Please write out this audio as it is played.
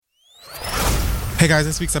Hey guys,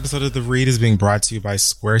 this week's episode of The Read is being brought to you by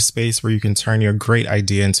Squarespace, where you can turn your great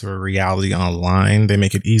idea into a reality online. They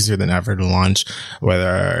make it easier than ever to launch,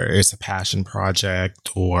 whether it's a passion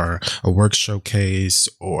project or a work showcase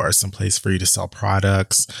or some place for you to sell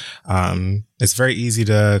products. It's very easy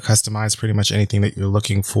to customize pretty much anything that you're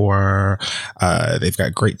looking for. They've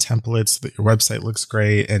got great templates so that your website looks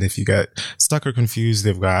great. And if you get stuck or confused,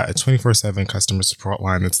 they've got a 24/7 customer support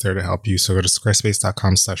line that's there to help you. So go to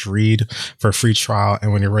squarespace.com/read for a free trial.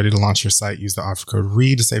 And when you're ready to launch your site, use the offer code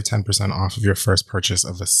READ to save 10% off of your first purchase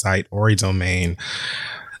of a site or a domain.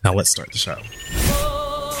 Now let's start the show.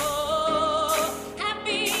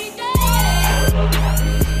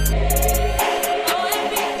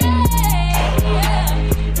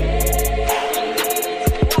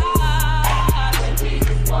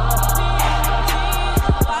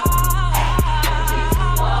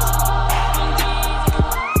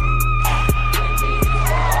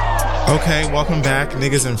 Okay, welcome back,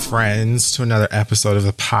 niggas and friends, to another episode of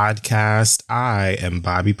the podcast. I am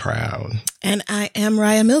Bobby Proud. And I am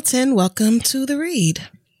Raya Milton. Welcome to The Read.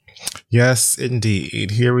 Yes,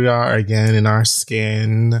 indeed. Here we are again in our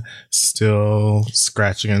skin, still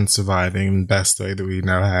scratching and surviving the best way that we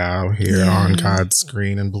know how here on God's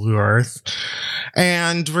green and blue earth.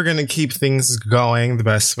 And we're going to keep things going the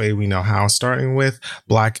best way we know how, starting with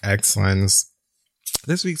Black Excellence.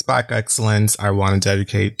 This week's Black Excellence I want to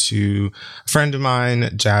dedicate to a friend of mine,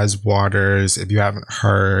 Jazz Waters. If you haven't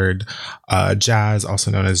heard, Jazz, also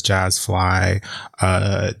known as Jazz Fly,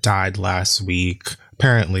 died last week,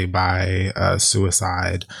 apparently by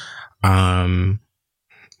suicide. It's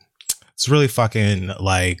really fucking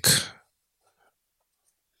like,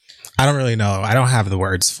 I don't really know. I don't have the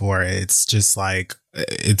words for it. It's just like,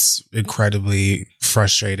 it's incredibly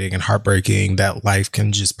frustrating and heartbreaking that life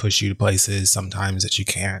can just push you to places sometimes that you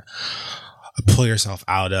can't pull yourself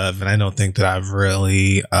out of. And I don't think that I've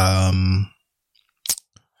really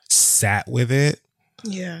sat with it.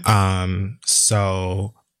 Yeah.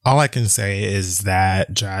 So all I can say is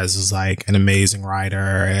that Jazz was like an amazing writer,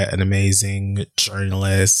 an amazing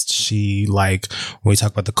journalist. She, like, when we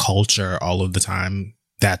talk about the culture all of the time,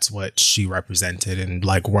 that's what she represented, and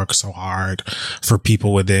like worked so hard for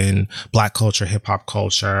people within Black culture, hip hop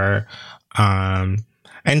culture. And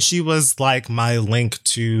she was like my link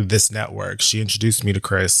to this network. She introduced me to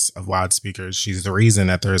Chris of Loudspeakers. She's the reason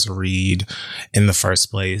that there's a Read in the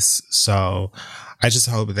first place. So I just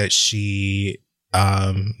hope that she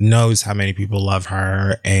knows how many people love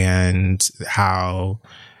her and how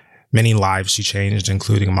many lives she changed,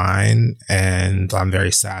 including mine. And I'm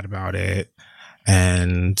very sad about it.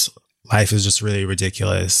 And life is just really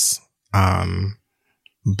ridiculous. But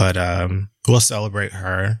we'll celebrate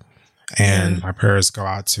her, and my prayers go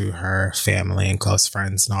out to her family and close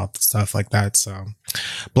friends and all the stuff like that. So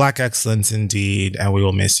Black Excellence indeed. And we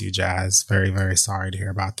will miss you, Jazz. Very, very sorry to hear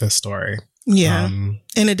about this story. Yeah.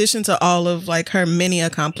 In addition to all of like her many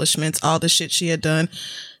accomplishments, all the shit she had done,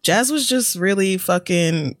 Jazz was just really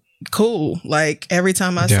fucking cool. Like every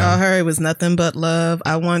time I saw her, it was nothing but love.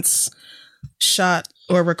 I once shot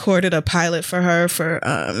or recorded a pilot for her for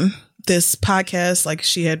this podcast. Like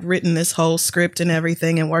she had written this whole script and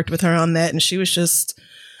everything and worked with her on that. And she was just...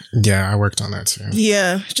 Yeah, I worked on that too.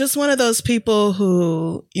 Yeah, just one of those people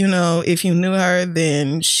who, you know, if you knew her,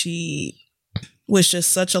 then she was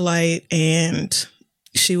just such a light, and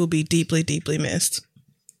she will be deeply, deeply missed.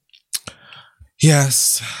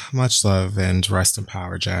 Yes, much love and rest in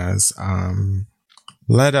power, Jazz.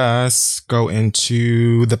 Let us go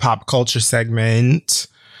into the pop culture segment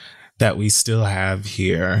that we still have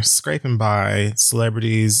here. Scraping by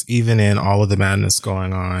celebrities, even in all of the madness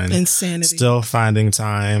going on. Insanity. Still finding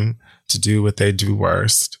time to do what they do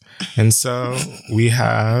worst. And so we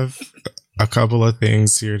have a couple of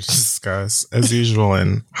things here to discuss, as usual,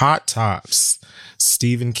 in Hot Tops.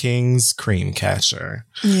 Stephen King's Cream Catcher.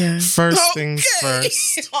 Yeah. First things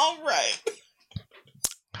first. All right.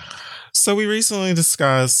 So we recently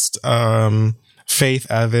discussed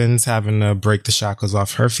Faith Evans having to break the shackles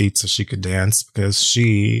off her feet so she could dance, because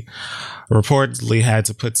she reportedly had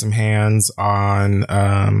to put some hands on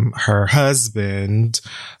her husband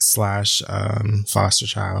 / foster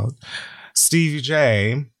child, Stevie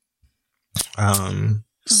J.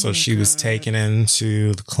 So she was taken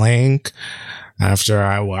into the clink after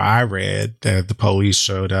I read that the police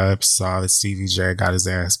showed up, saw that Stevie J got his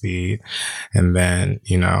ass beat, and then,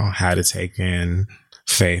 you know, had to take in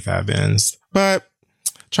Faith Evans. But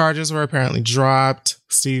charges were apparently dropped.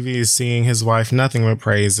 Stevie is seeing his wife nothing but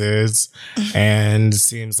praises, and it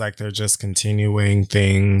seems like they're just continuing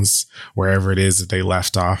things wherever it is that they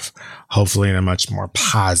left off, hopefully in a much more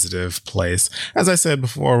positive place. As I said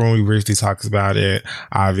before, when we briefly talked about it,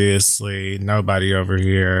 obviously nobody over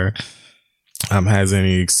here has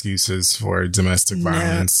any excuses for domestic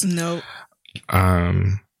violence. No.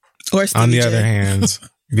 Or on the other hand,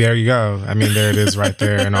 there you go. I mean, there it is right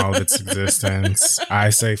there in all of its existence.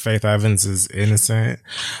 I say Faith Evans is innocent.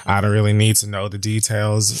 I don't really need to know the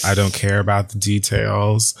details. I don't care about the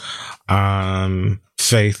details.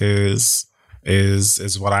 Faith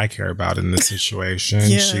is what I care about in this situation.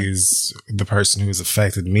 Yeah. She's the person who's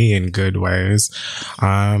affected me in good ways.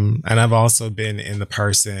 And I've also been in the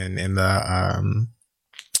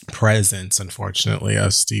presence, unfortunately,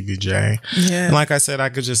 of Stevie J. Yeah. And like I said, I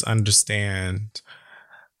could just understand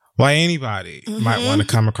why anybody might want to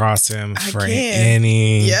come across him for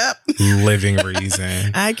any living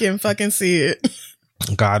reason. I can fucking see it.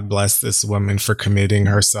 God bless this woman for committing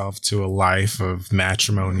herself to a life of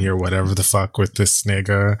matrimony or whatever the fuck with this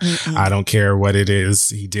nigga. I don't care what it is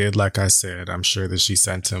he did. Like I said, I'm sure that she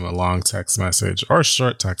sent him a long text message, or a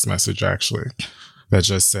short text message actually, that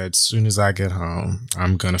just said, as soon as I get home,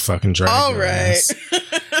 I'm gonna fucking drag your ass.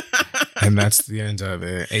 And that's the end of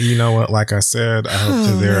it. And you know what? Like I said, I hope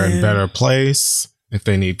that they're in a better place. If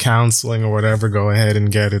they need counseling or whatever, go ahead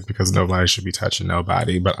and get it, because nobody should be touching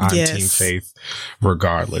nobody. But I'm Team Faith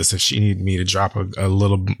regardless. If she need me to drop a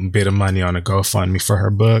little bit of money on a GoFundMe for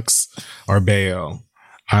her books or bail,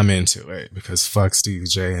 I'm into it, because fuck Stevie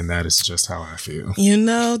J, and that is just how I feel. You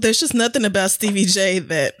know, there's just nothing about Stevie J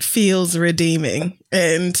that feels redeeming.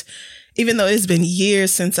 And even though it's been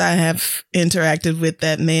years since I have interacted with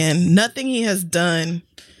that man, nothing he has done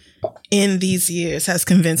in these years has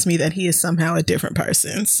convinced me that he is somehow a different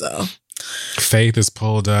person. So Faith is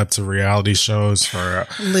pulled up to reality shows for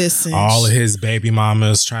all of his baby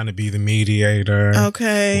mamas, trying to be the mediator.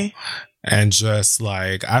 Okay. And just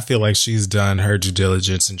like, I feel like she's done her due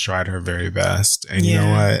diligence and tried her very best. And you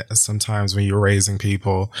know what? Sometimes when you're raising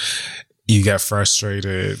people, you get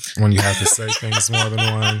frustrated when you have to say things more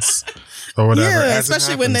than once or whatever. Yeah,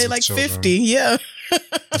 especially when they like children. 50. Yeah.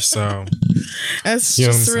 So that's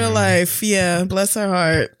just real life. Yeah. Bless her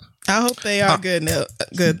heart. I hope they are good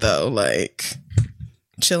though. Like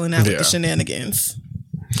chilling out with the shenanigans.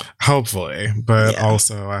 Hopefully. But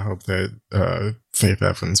also I hope that Faith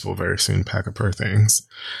Evans will very soon pack up her things.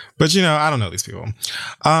 But you know, I don't know these people.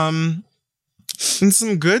 And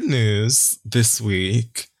some good news this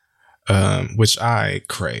week. Which I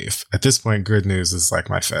crave. At this point, good news is like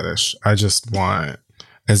my fetish. I just want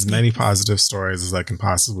as many positive stories as I can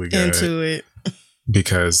possibly get into it.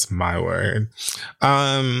 Because my word.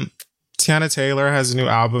 Tiana Taylor has a new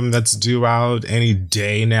album that's due out any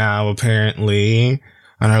day now, apparently,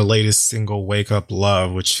 on her latest single, Wake Up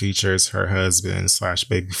Love, which features her husband /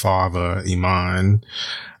 baby father, Iman.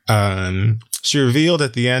 She revealed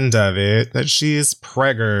at the end of it that she is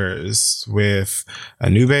preggers with a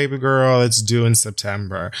new baby girl that's due in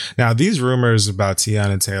September. Now, these rumors about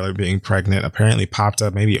Tiana Taylor being pregnant apparently popped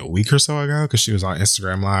up maybe a week or so ago, because she was on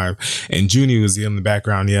Instagram Live and Junie was in the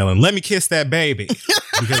background yelling, "Let me kiss that baby."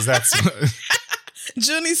 Because that's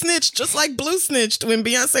Junie snitched just like Blue snitched when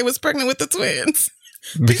Beyonce was pregnant with the twins.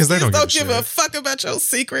 Because they don't give a fuck about your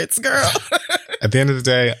secrets, girl. At the end of the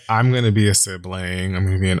day, I'm going to be a sibling. I'm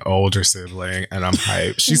going to be an older sibling, and I'm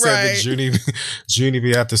hyped. She said that Junie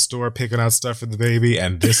be at the store picking out stuff for the baby,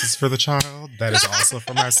 and this is for the child. That is also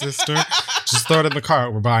for my sister. Just throw it in the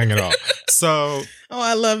cart. We're buying it all. So,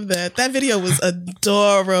 I love that. That video was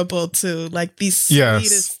adorable too. Like the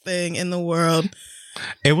sweetest thing in the world.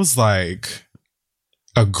 It was like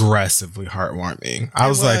aggressively heartwarming. I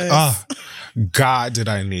was like, oh, God, did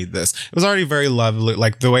I need this? It was already very lovely.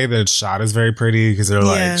 Like the way that it's shot is very pretty, because they're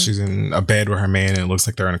like, she's in a bed with her man and it looks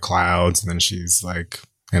like they're in the clouds, and then she's like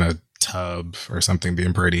in a tub or something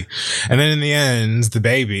being pretty. And then in the end, the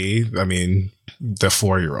baby, I mean, the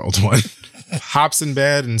 4-year-old one, hops in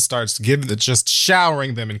bed and starts just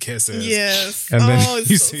showering them in kisses. Yes. And then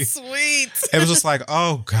it's so sweet. It was just like,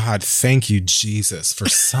 oh God, thank you, Jesus, for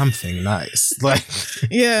something nice. Like,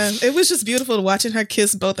 yeah, it was just beautiful watching her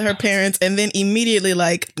kiss both of her parents and then immediately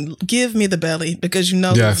like, give me the belly, because you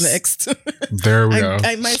know who's next. There we go.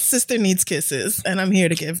 My sister needs kisses and I'm here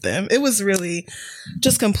to give them. It was really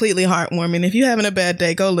just completely heartwarming. If you're having a bad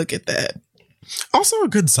day, go look at that. Also a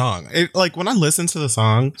good song. Like when I listened to the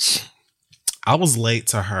song, I was late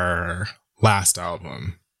to her last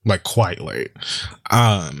album, like quite late.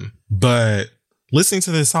 But listening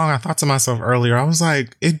to this song, I thought to myself earlier, I was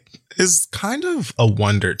like, it is kind of a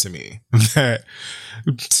wonder to me that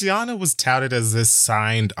Tiana was touted as this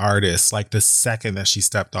signed artist like the second that she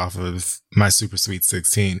stepped off of My Super Sweet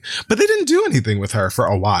 16, but they didn't do anything with her for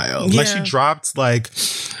a while. Yeah. Like she dropped like,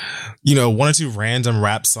 you know, one or two random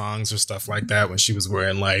rap songs or stuff like that when she was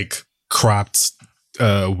wearing like cropped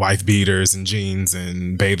wife beaters and jeans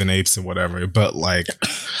and bathing apes and whatever. But like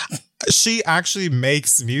she actually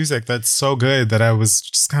makes music that's so good that I was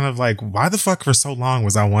just kind of like, why the fuck for so long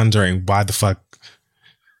was I wondering why the fuck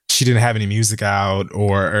she didn't have any music out,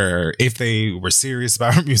 or if they were serious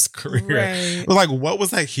about her music career. Right. Like, what was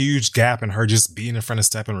that huge gap in her just being in front of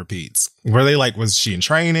Step and Repeats? Were they like, was she in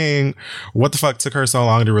training? What the fuck took her so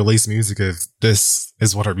long to release music if this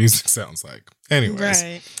is what her music sounds like? Anyways.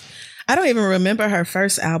 Right. I don't even remember her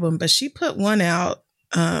first album, but she put one out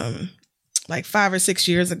like 5 or 6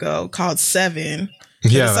 years ago called Seven.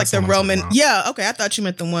 Yeah, it's like that's the what I'm Roman. talking about. Yeah, okay. I thought you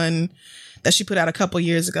meant the one that she put out a couple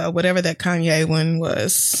years ago, whatever that Kanye one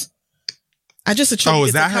was. I just attribute it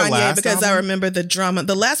to that her Kanye last because I album? remember the drama.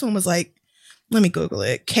 The last one was like, let me Google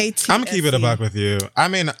it. KT. I'm gonna keep it a buck with you. I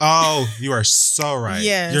mean, you are so right.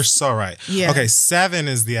 Yes. You're so right. Yeah. Okay, Seven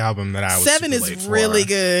is the album that I was Seven super late is for. really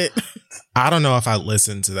good. I don't know if I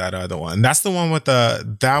listened to that other one. That's the one with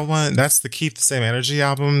that's the Keep the Same Energy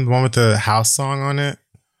album, the one with the house song on it.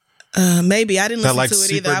 Maybe I didn't That, listen like, to it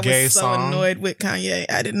super either. I gay was so song? annoyed with Kanye.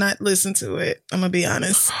 I did not listen to it. I'm gonna be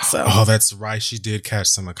honest. So Oh, that's right. She did catch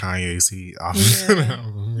some of Kanye's heat off Yeah. the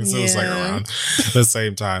album. So it was like Yeah. around the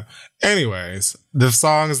same time. Anyways, the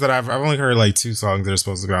songs that I've only heard like 2 songs that are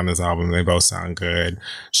supposed to be on this album. They both sound good.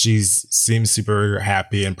 She seems super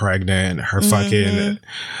happy and pregnant. Her fucking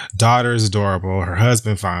daughter's adorable. Her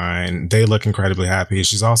husband fine. They look incredibly happy.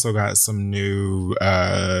 She's also got some new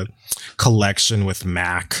collection with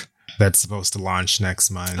MAC that's supposed to launch next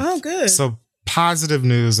month. Oh, good. So positive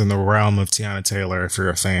news in the realm of Tiana Taylor if you're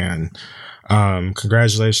a fan.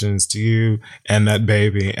 Congratulations to you and that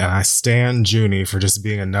baby. And I stand Junie for just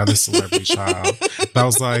being another celebrity child. But I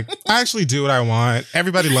was like, I actually do what I want.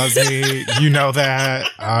 Everybody loves me. You know that.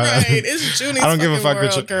 Right. It's Junie's I don't give a fuck world,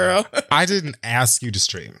 what you, girl. I didn't ask you to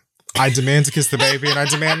stream. I demand to kiss the baby, and I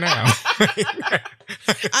demand now.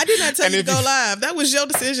 I did not tell And you to if go you- live. That was your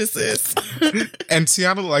decision, sis. And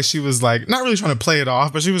Tiana looked like she was like not really trying to play it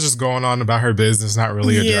off, but she was just going on about her business, not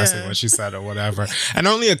really addressing Yeah. what she said or whatever. And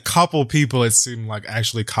only a couple people, it seemed like,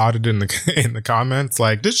 actually caught it in the comments.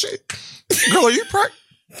 Like, did she? Girl, are you pregnant?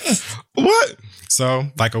 What? So,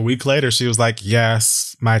 like a week later, she was like,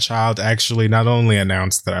 yes, my child actually not only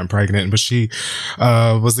announced that I'm pregnant, but she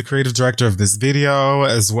was the creative director of this video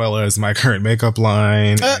as well as my current makeup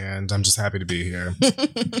line. And I'm just happy to be here.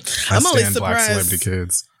 I'm only stand Black surprised. celebrity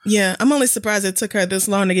kids. Yeah, I'm only surprised it took her this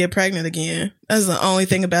long to get pregnant again. That's the only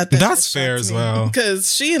thing about that. That's fair as well.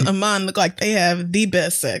 Because she and Amon look like they have the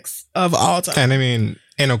best sex of all time. And I mean,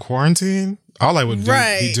 in a quarantine, all I would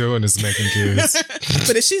be doing is making kids.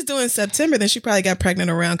 But if she's doing September, then she probably got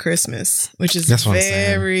pregnant around Christmas, which is That's what I'm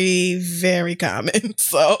saying. very, very common.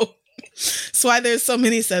 So that's why there's so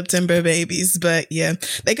many September babies. But yeah,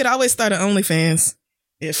 they could always start an OnlyFans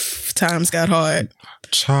if times got hard.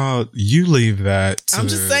 Child, you leave that to, I'm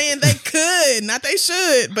just saying they could. Not they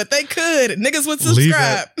should, but they could. Niggas would leave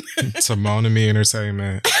subscribe. it to Mona Me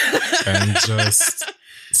Entertainment and just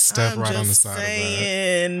step I'm right on the just side of that.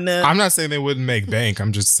 saying, I'm not saying they wouldn't make bank.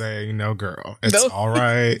 I'm just saying, no, girl, it's No. all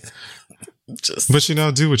right. just But you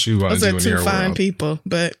know, do what you want to those do are in two your fine world. people.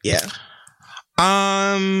 But yeah.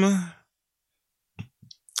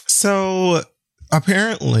 So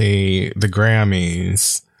apparently the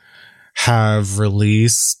Grammys have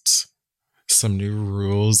released some new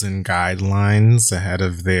rules and guidelines ahead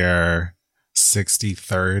of their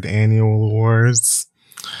 63rd annual awards.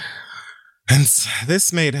 And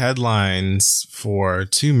this made headlines for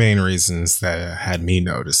 2 main reasons that had me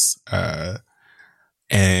notice.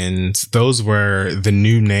 And those were the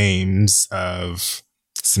new names of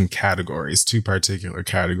some categories, 2 particular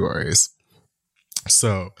categories.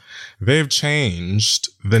 So they've changed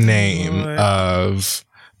the name of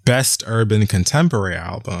Best Urban Contemporary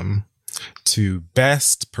Album to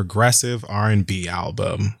Best Progressive R&B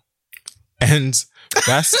Album and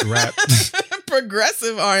Best Rap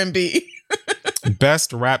Progressive R&B.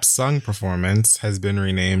 Best Rap Sung Performance has been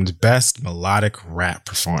renamed Best Melodic Rap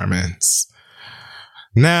Performance.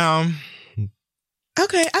 Now,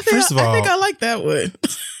 Okay, I First of all- think I like that one.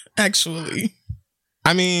 Actually.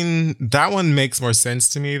 I mean, that one makes more sense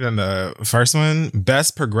to me than the first one.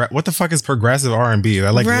 What the fuck is progressive R&B?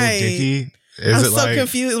 That like Right. Lil Dicky? Is I'm it so like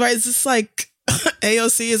confused. Right? Is this like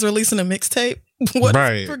AOC is releasing a mixtape? What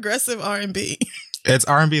Right. is progressive R&B? It's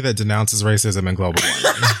R&B that denounces racism and global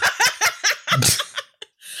warming.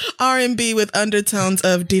 R&B with undertones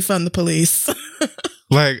of defund the police.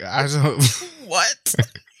 Like, I don't... What?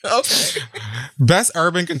 Okay. Best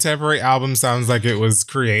urban contemporary album sounds like it was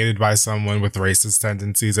created by someone with racist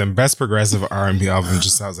tendencies, and best progressive R&B album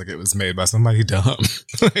just sounds like it was made by somebody dumb.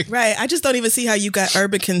 Like, right. I just don't even see how you got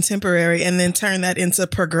urban contemporary and then turn that into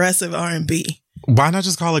progressive R&B. Why not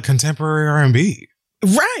just call it contemporary R&B?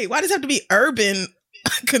 Right. Why does it have to be urban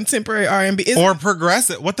contemporary R&B? Or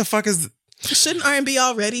progressive? What the fuck is... Shouldn't R&B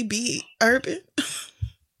already be urban?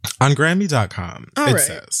 On Grammy.com, it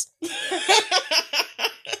says...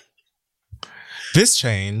 This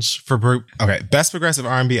change for best progressive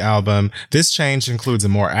R&B album. This change includes a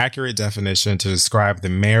more accurate definition to describe the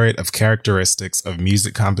merit of characteristics of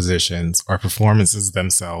music compositions or performances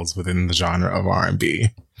themselves within the genre of R&B.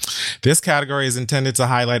 This category is intended to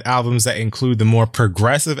highlight albums that include the more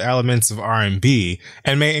progressive elements of R&B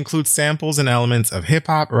and may include samples and elements of hip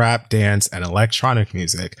hop, rap, dance, and electronic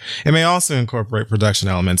music. It may also incorporate production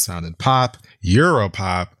elements found in pop,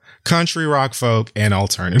 Europop, country, rock, folk, and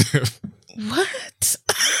alternative. What?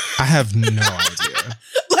 I have no idea.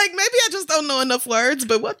 Like, maybe I just don't know enough words,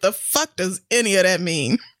 but what the fuck does any of that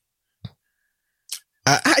mean?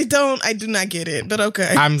 I do not get it, but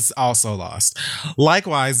okay. I'm also lost.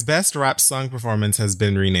 Likewise, Best Rap Song Performance has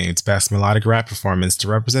been renamed Best Melodic Rap Performance to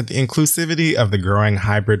represent the inclusivity of the growing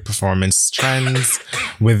hybrid performance trends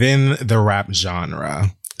within the rap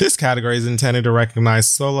genre. This category is intended to recognize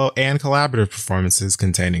solo and collaborative performances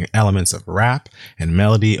containing elements of rap and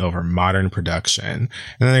melody over modern production. And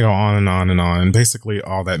then they go on and on and on. Basically,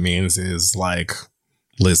 all that means is like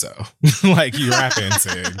Lizzo. Like you rap and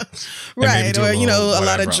sing. Right. Or, a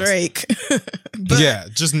lot of Drake. But, yeah,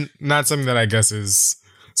 just not something that I guess is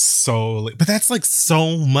solely. But that's like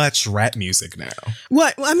so much rap music now.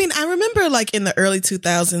 What? Well, I mean, I remember like in the early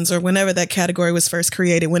 2000s or whenever that category was first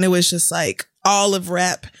created, when it was just like all of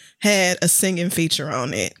rap had a singing feature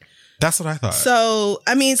on it. That's what I thought. So,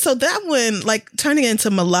 I mean, so that one, like turning it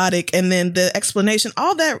into melodic and then the explanation,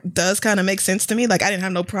 all that does kind of make sense to me. Like I didn't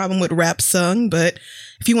have no problem with rap sung, but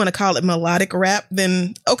if you want to call it melodic rap,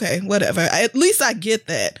 then okay, whatever. At least I get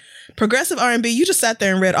that. Progressive R&B, you just sat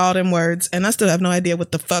there and read all them words and I still have no idea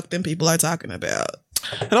what the fuck them people are talking about.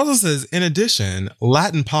 It also says, in addition,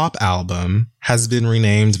 Latin Pop Album has been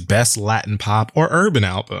renamed Best Latin Pop or Urban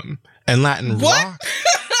Album. And Latin Rock.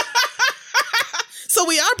 So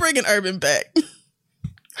we are bringing urban back.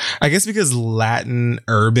 I guess because Latin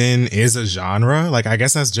urban is a genre. Like, I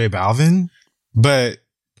guess that's J Balvin. But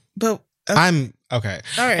I'm okay.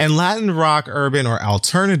 All right. And Latin rock, urban, or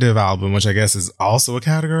alternative album, which I guess is also a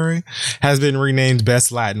category, has been renamed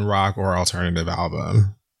Best Latin Rock or Alternative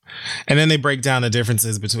Album. And then they break down the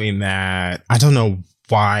differences between that. I don't know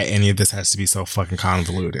why any of this has to be so fucking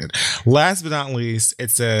convoluted. Last but not least,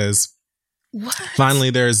 it says, what? Finally,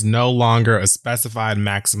 there is no longer a specified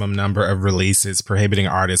maximum number of releases prohibiting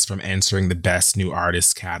artists from entering the Best New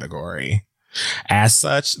Artist category. As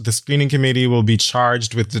such, the screening committee will be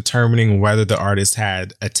charged with determining whether the artist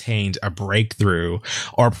had attained a breakthrough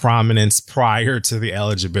or prominence prior to the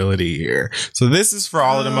eligibility year. So this is for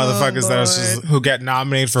all of the motherfuckers that are just, who get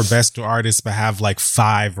nominated for Best New Artist but have like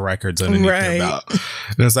 5 records underneath their belt.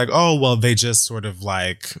 And it's like, oh, well, they just sort of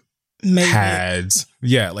like they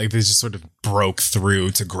just sort of broke through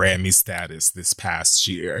to Grammy status this past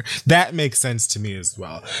year. That makes sense to me as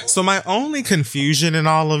well. So my only confusion in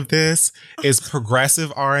all of this is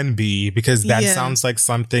progressive R&B, because that sounds like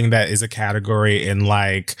something that is a category in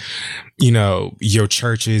like, your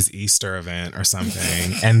church's Easter event or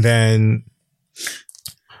something. And then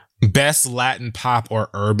Best Latin Pop or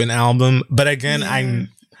Urban Album. But again, I'm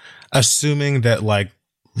assuming that like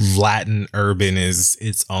Latin urban is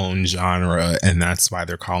its own genre and that's why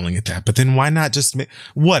they're calling it that. But then why not just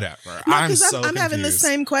whatever? No, I'm having the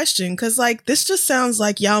same question, because like this just sounds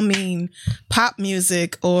like y'all mean pop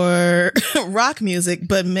music or rock music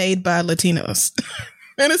but made by Latinos.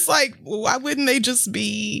 And it's like, why wouldn't they just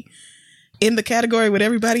be in the category with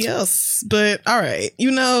everybody else? But all right,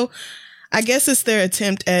 I guess it's their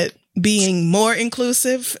attempt at being more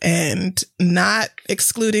inclusive and not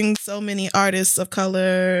excluding so many artists of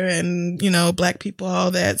color and, Black people, all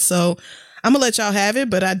that. So I'm gonna let y'all have it,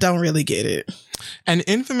 but I don't really get it. An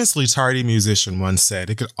infamously tardy musician once said,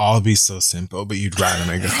 it could all be so simple, but you'd rather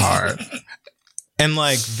make it hard. And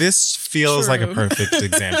like, this feels like a perfect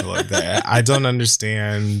example of that. I don't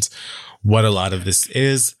understand what a lot of this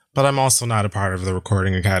is, but I'm also not a part of the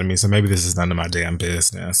Recording Academy, so maybe this is none of my damn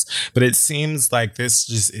business. But it seems like this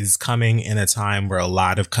just is coming in a time where a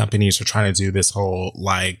lot of companies are trying to do this whole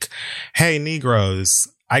like, hey, Negroes,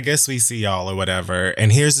 I guess we see y'all or whatever.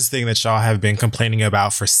 And here's this thing that y'all have been complaining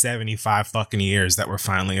about for 75 fucking years that we're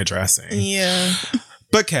finally addressing. Yeah.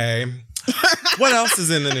 But okay. What else is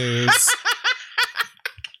in the news?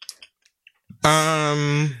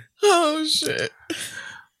 Oh shit.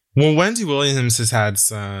 Well, Wendy Williams has had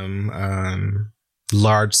some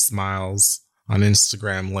large smiles on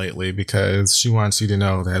Instagram lately because she wants you to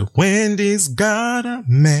know that Wendy's got a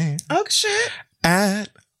man. Oh shit. At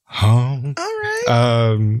home. All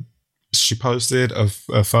right. She posted a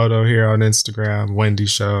photo here on Instagram, Wendy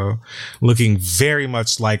Show, looking very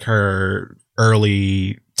much like her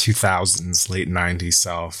early 2000s, late 90s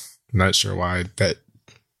self. Not sure why that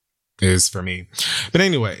is for me. But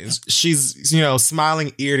anyways, she's,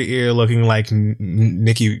 smiling ear to ear, looking like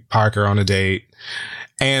Nikki Parker on a date.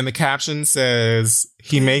 And the caption says,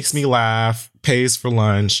 he makes me laugh, pays for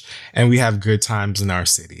lunch, and we have good times in our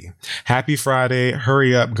city. Happy Friday.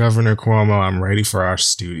 Hurry up, Governor Cuomo. I'm ready for our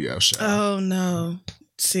studio show. Oh, no.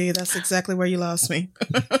 See, that's exactly where you lost me.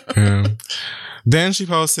 Yeah. Then she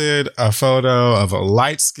posted a photo of a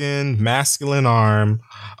light-skinned masculine arm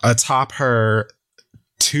atop her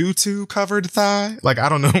tutu covered thigh. Like, I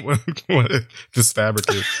don't know what this fabric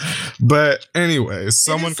is. But anyways,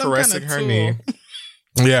 someone caressing her knee.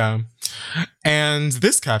 Yeah. And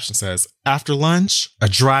this caption says, after lunch, a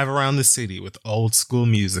drive around the city with old school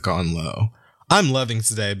music on low. I'm loving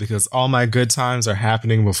today because all my good times are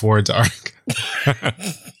happening before dark.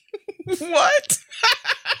 What?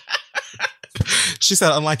 She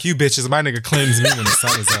said, unlike you bitches, my nigga cleans me when the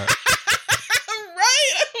sun is up.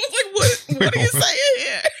 Right? I was like, what are you saying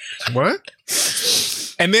here? What?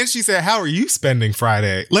 And then she said, how are you spending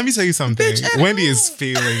Friday? Let me tell you something. Wendy is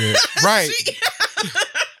feeling it. Right.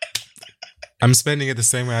 I'm spending it the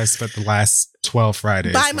same way I spent the last 12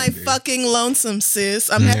 Fridays. By my fucking lonesome,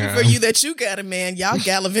 sis. I'm happy for you that you got a man. Y'all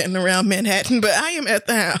gallivanting around Manhattan, but I am at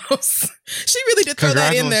the house. She really did throw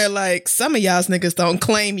that in there like, some of y'all's niggas don't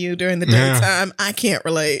claim you during the daytime. I can't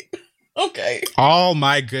relate. Okay. All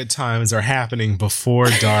my good times are happening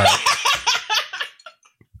before dark.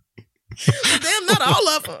 Damn, not all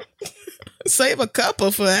of them. Save a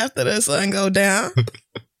couple for after the sun go down.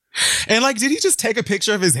 And like, did he just take a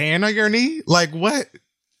picture of his hand on your knee? Like, what?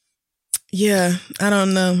 Yeah, I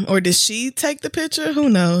don't know. Or did she take the picture? Who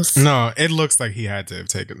knows? No, it looks like he had to have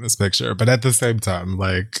taken this picture. But at the same time,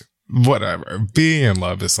 like, whatever. Being in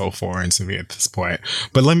love is so foreign to me at this point.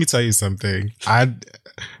 But let me tell you something. I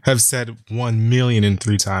have said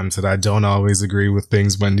 1,000,003 times that I don't always agree with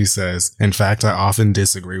things Wendy says. In fact, I often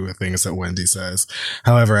disagree with things that Wendy says.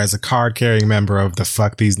 However, as a card-carrying member of the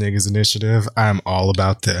Fuck These Niggas initiative, I'm all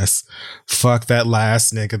about this. Fuck that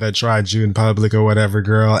last nigga that tried you in public or whatever,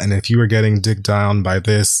 girl. And if you were getting dicked down by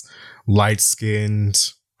this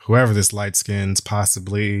light-skinned, whoever this light-skinned,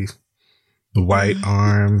 possibly the white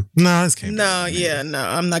arm. No, this can't be. No, yeah, no,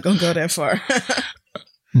 I'm not going to go that far.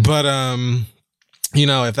 But,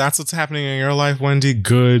 if that's what's happening in your life, Wendy,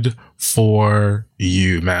 good for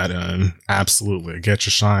you, madam. Absolutely. Get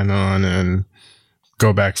your shine on and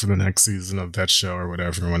go back for the next season of that show or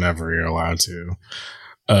whatever, whenever you're allowed to.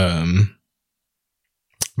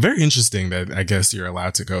 Very interesting that I guess you're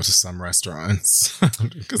allowed to go to some restaurants.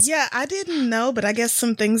 Yeah, I didn't know, but I guess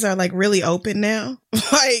some things are like really open now.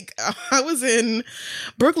 Like, I was in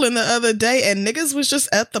Brooklyn the other day and niggas was just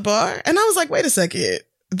at the bar. And I was like, wait a second.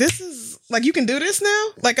 This is like, you can do this now?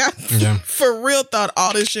 Like, I for real thought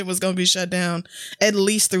all this shit was going to be shut down at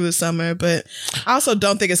least through the summer. But I also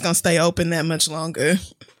don't think it's going to stay open that much longer.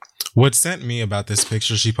 What sent me about this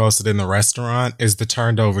picture she posted in the restaurant is the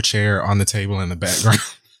turned over chair on the table in the background.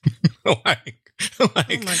 like oh my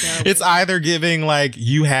God, it's either giving like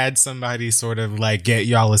you had somebody sort of like get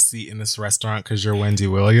y'all a seat in this restaurant because you're Wendy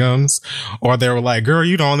Williams, or they were like, girl,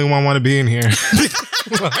 you the only one want to be in here.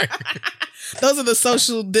 Those are the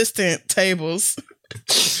social distant tables.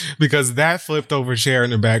 Because that flipped over chair in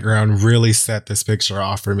the background really set this picture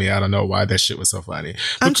off for me. I don't know why that shit was so funny.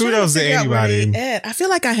 But kudos to anybody. I feel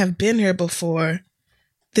like I have been here before.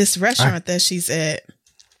 This restaurant that she's at.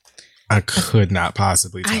 I could not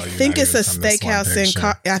possibly tell you. I think it's a steakhouse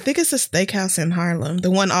in Harlem.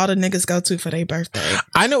 The one all the niggas go to for their birthday.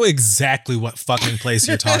 I know exactly what fucking place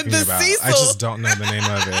you're talking about. Cecil. I just don't know the name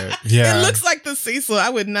of it. Yeah. It looks like the Cecil. I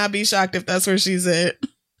would not be shocked if that's where she's at.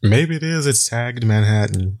 Maybe it is. It's tagged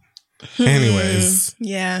Manhattan. Anyways.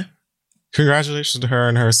 Yeah. Congratulations to her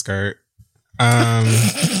and her skirt.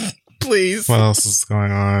 Please. What else is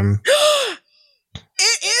going on?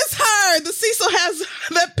 It is her. The Cecil has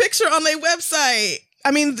that picture on their website. I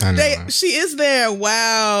mean, she is there.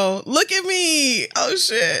 Wow. Look at me. Oh,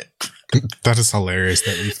 shit. That is hilarious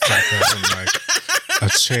that we fucked up and like a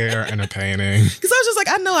chair and a painting. Because I was just like,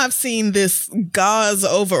 I know I've seen this gauze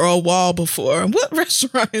over a wall before. What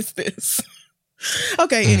restaurant is this?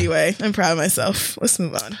 Okay, anyway, I'm proud of myself. Let's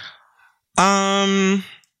move on.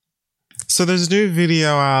 So there's a new video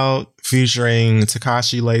out featuring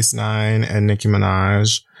Tekashi Lace 9 and Nicki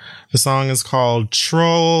Minaj. The song is called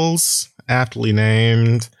Trolls, aptly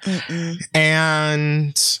named.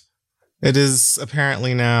 And it is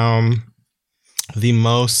apparently now the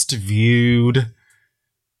most viewed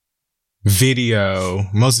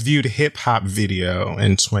hip hop video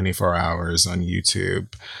in 24 hours on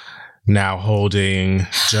YouTube. Now holding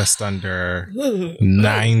just under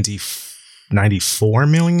 94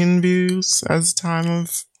 million views at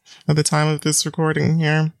the time of this recording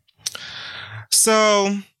here.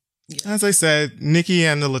 So, as I said, Nicki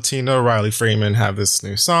and the Latino Riley Freeman have this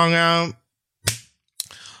new song out.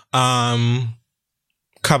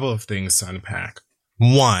 Couple of things to unpack.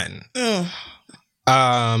 One,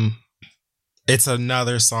 it's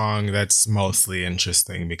another song that's mostly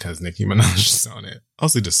interesting because Nicki Minaj is on it.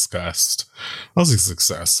 Mostly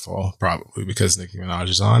successful, probably because Nicki Minaj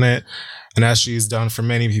is on it. And as she's done for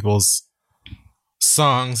many people's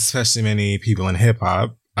songs, especially many people in hip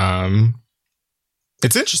hop,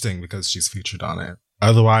 it's interesting because she's featured on it.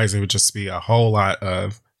 Otherwise, it would just be a whole lot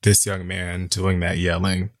of this young man doing that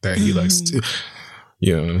yelling that he likes to,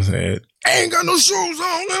 you know what I'm saying? Ain't got no shoes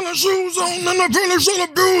on, and the shoes on, and the finish of the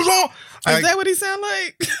booze on. Is that what he sound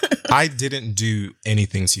like? I didn't do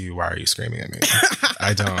anything to you. Why are you screaming at me?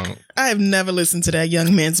 I don't. I have never listened to that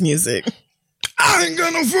young man's music. I ain't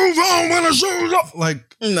got no shoes on when the shoes on.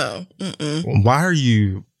 Like, no. Why are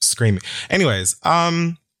you screaming? Anyways,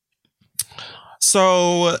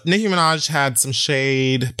 so Nicki Minaj had some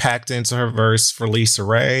shade packed into her verse for Lisa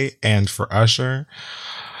Ray and for Usher.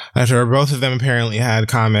 After both of them apparently had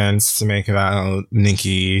comments to make about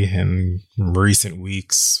Nicki in recent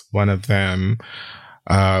weeks. One of them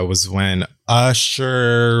was when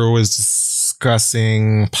Usher was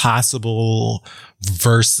discussing possible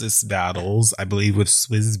versus battles, I believe, with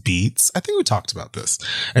Swizz Beatz. I think we talked about this.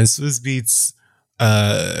 And Swizz Beatz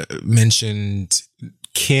mentioned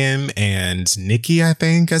Kim and Nicki, I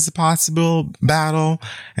think, as a possible battle.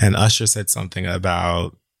 And Usher said something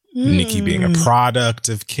about Nicki being a product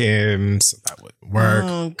of Kim, so that would work.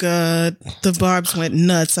 Oh, God. The barbs went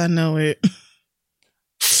nuts. I know it.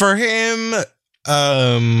 For him,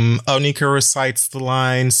 Onika recites the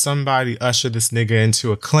line, somebody ushered this nigga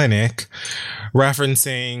into a clinic,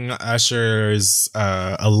 referencing Usher's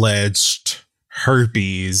alleged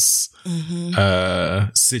herpes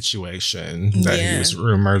situation that he was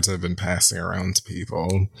rumored to have been passing around to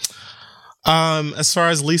people. As far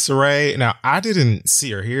as Lisa Ray, now I didn't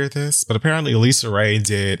see or hear this, but apparently Lisa Ray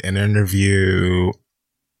did an interview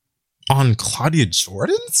on Claudia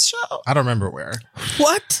Jordan's show. I don't remember where.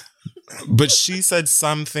 What? But she said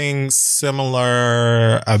something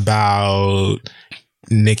similar about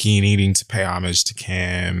Nicki needing to pay homage to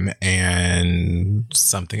Kim and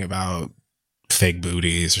something about fake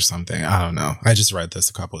booties or something. I don't know. I just read this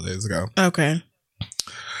a couple of days ago. Okay.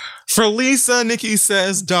 For Lisa, Nicki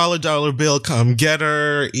says, dollar bill, come get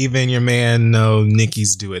her. Even your man know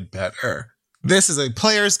Nicki's do it better. This is a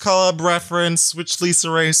Players Club reference, which Lisa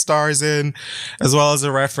Ray stars in, as well as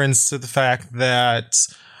a reference to the fact that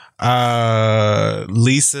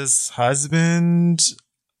Lisa's husband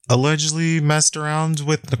allegedly messed around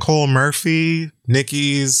with Nicole Murphy,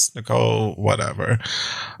 Nicole, whatever.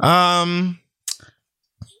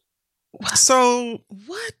 So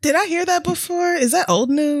what? Did I hear that before? Is that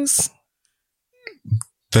old news?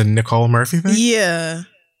 The Nicole Murphy thing? Yeah.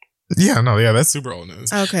 Yeah, no, yeah, that's super old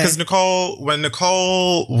news. Okay. Because when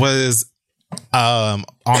Nicole was on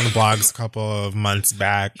the blogs a couple of months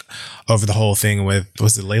back over the whole thing with,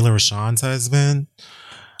 was it Layla Rashawn's husband?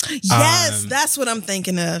 Yes, that's what I'm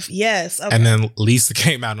thinking of. Yes. Okay. And then Lisa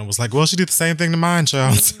came out and was like, well, she did the same thing to mine,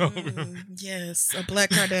 child. Yes, a Black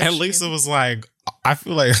Kardashian. And Lisa was like, I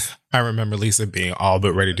feel like I remember Lisa being all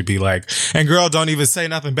but ready to be like, and girl, don't even say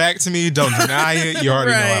nothing back to me. Don't deny it. You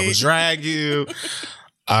already know I would drag you.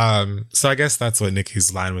 So I guess that's what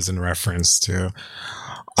Nicki's line was in reference to.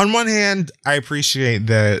 On one hand, I appreciate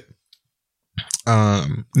that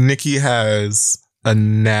Nicki has a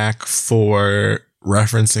knack for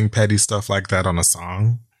referencing petty stuff like that on a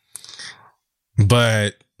song.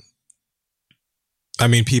 But I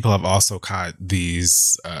mean, people have also caught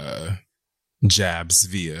these jabs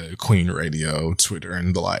via Queen Radio, Twitter,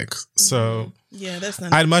 and the like. So yeah, that's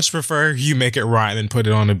not. I'd much prefer you make it rhyme and put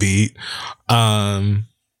it on a beat.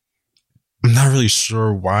 I'm not really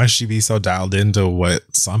sure why she'd be so dialed into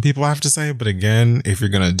what some people have to say. But again, if you're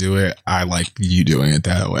going to do it, I like you doing it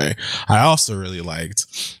that way. I also really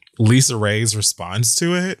liked Lisa Ray's response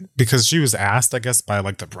to it, because she was asked, I guess, by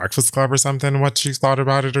like the Breakfast Club or something, what she thought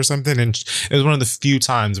about it or something. And it was one of the few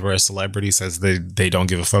times where a celebrity says they don't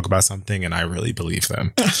give a fuck about something. And I really believe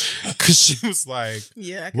them. Because she was like,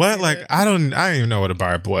 yeah, what? Like, I don't even know what a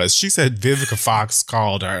barb was. She said Vivica Fox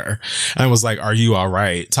called her and was like, are you all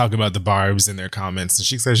right? Talking about the barbs in their comments. And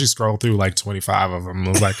she said she scrolled through like 25 of them and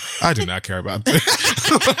was like, I do not care about this.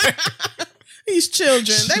 These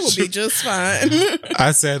children, they will be just fine.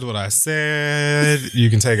 I said what I said. You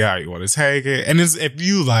can take it how you want to take it. And if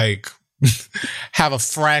you like have a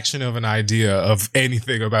fraction of an idea of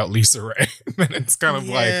anything about Lisa Ray, then it's kind of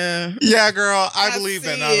like, yeah, girl, I believe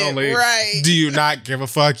that not only do you not give a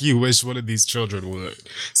fuck, you wish one of these children would.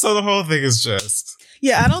 So the whole thing is just...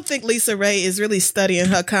 Yeah, I don't think Lisa Ray is really studying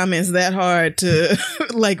her comments that hard to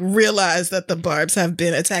like realize that the barbs have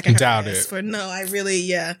been attacking her. Doubt it.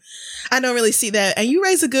 I don't really see that. And you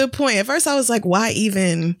raise a good point. At first I was like, why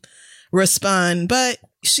even respond? But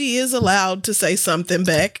she is allowed to say something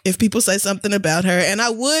back if people say something about her. And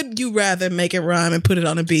you rather make it rhyme and put it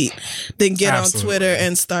on a beat than get on Twitter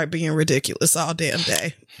and start being ridiculous all damn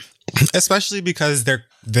day. Especially because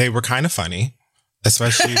they were kind of funny.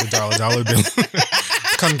 Especially the dollar bill.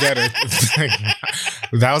 Come get it.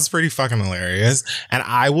 That was pretty fucking hilarious. And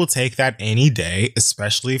I will take that any day,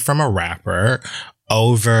 especially from a rapper,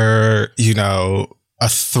 over, a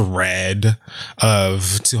thread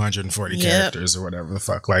of 240 characters or whatever the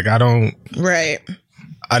fuck. Like, I don't... Right.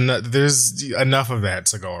 There's enough of that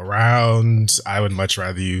to go around. I would much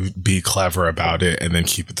rather you be clever about it and then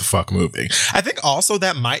keep it the fuck moving. I think also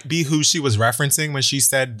that might be who she was referencing when she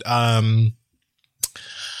said...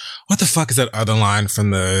 what the fuck is that other line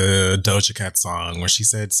from the Doja Cat song where she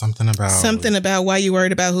said something about why you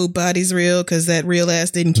worried about who body's real, because that real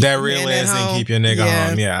ass didn't keep your nigga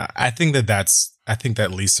home. Yeah, I think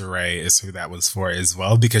that Lisa Ray is who that was for as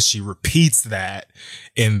well, because she repeats that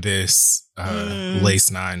in this Lace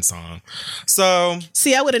 9 song. So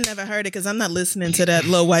see, I would have never heard it because I'm not listening to that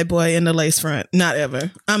little white boy in the lace front. Not ever.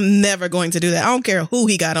 I'm never going to do that. I don't care who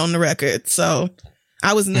he got on the record. So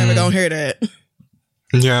I was never gonna hear that.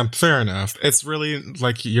 Yeah, fair enough. It's really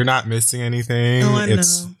like you're not missing anything. Oh,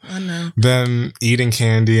 I know. Them eating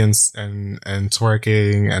candy and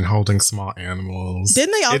twerking and holding small animals.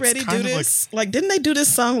 Didn't they already do this? Like, didn't they do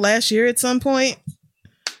this song last year at some point?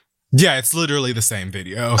 Yeah, it's literally the same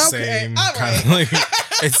video. Okay, same all right. kind of like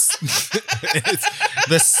it's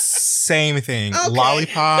the same thing. Okay.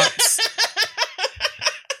 Lollipops,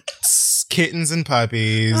 kittens and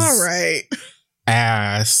puppies. All right.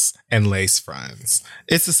 Ass and lace fronts.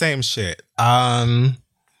 It's the same shit.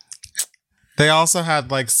 They also had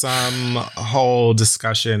like some whole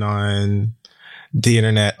discussion on the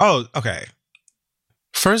internet. Oh, okay.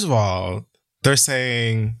 First of all, they're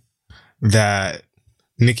saying that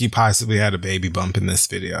Nicki possibly had a baby bump in this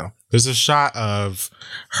video. There's a shot of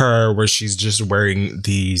her where she's just wearing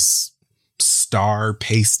these star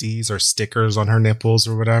pasties or stickers on her nipples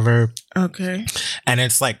or whatever. Okay. And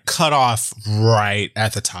it's like cut off right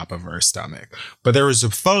at the top of her stomach. But there was a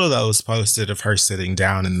photo that was posted of her sitting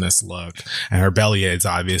down in this look, and her belly is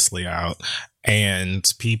obviously out.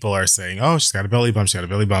 And people are saying, oh, she's got a belly bump. She got a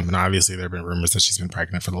belly bump. And obviously there have been rumors that she's been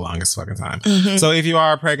pregnant for the longest fucking time. Mm-hmm. So if you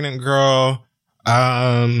are a pregnant girl,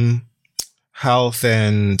 health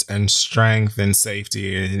and strength and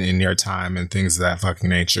safety in your time and things of that fucking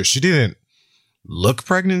nature. She didn't look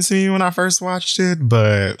pregnant to me when I first watched it,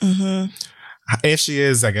 but if she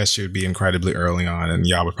is, I guess she would be incredibly early on, and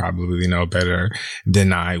y'all would probably know better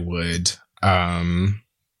than I would.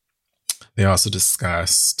 They also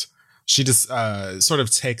discussed, she just sort of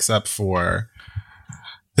takes up for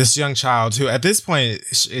this young child who at this point,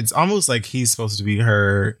 it's almost like he's supposed to be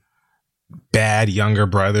her bad younger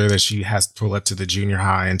brother that she has to pull up to the junior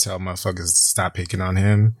high and tell motherfuckers to stop picking on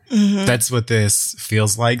him. Mm-hmm. That's what this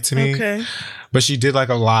feels like to me. Okay. But she did like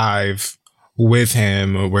a live with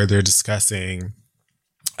him where they're discussing,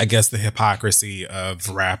 I guess, the hypocrisy of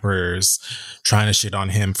rappers trying to shit on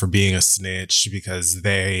him for being a snitch because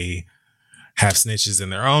they have snitches in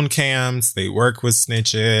their own camps. They work with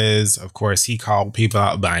snitches. Of course, he called people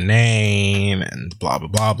out by name and blah, blah,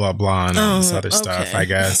 blah, blah, blah, and all this other stuff, I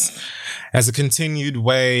guess, as a continued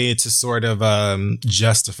way to sort of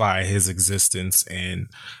justify his existence in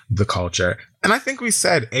the culture. And I think we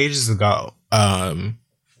said ages ago, I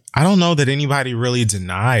don't know that anybody really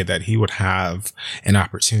denied that he would have an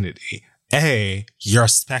opportunity. You're a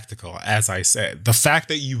spectacle, as I said. The fact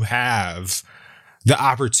that you have the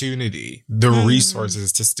opportunity, the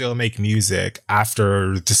resources to still make music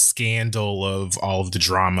after the scandal of all of the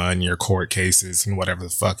drama in your court cases and whatever the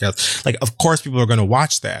fuck else. Like, of course, people are going to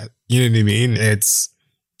watch that. You know what I mean? It's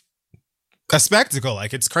a spectacle.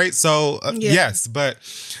 Like, it's crazy. So, yes, but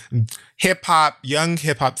young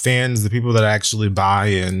hip hop fans, the people that actually buy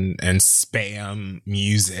and spam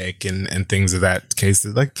music and things of that case,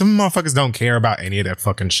 like, the motherfuckers don't care about any of that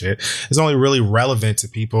fucking shit. It's only really relevant to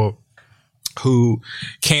people who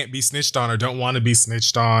can't be snitched on or don't want to be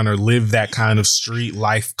snitched on or live that kind of street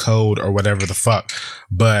life code or whatever the fuck.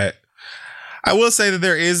 But I will say that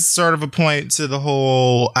there is sort of a point to the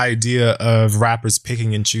whole idea of rappers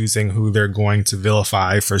picking and choosing who they're going to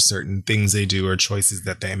vilify for certain things they do or choices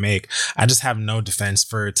that they make. I just have no defense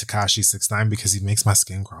for Tekashi 6ix9ine because he makes my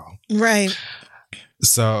skin crawl. Right.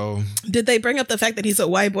 So did they bring up the fact that he's a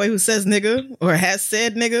white boy who says nigga or has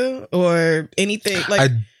said nigga or anything?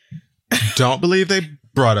 Like, I don't believe they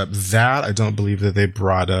brought up that. I don't believe that they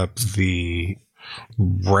brought up the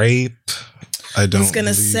rape. I was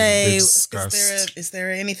gonna say, is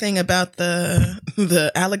there anything about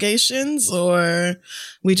the allegations, or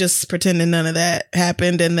we just pretending none of that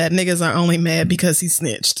happened and that niggas are only mad because he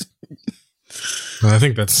snitched? I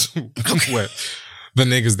think that's what the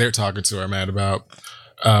niggas they're talking to are mad about.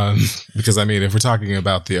 Because I mean, if we're talking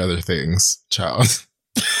about the other things, child,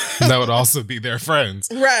 that would also be their friends,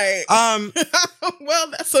 right?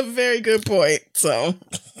 Well, that's a very good point. So,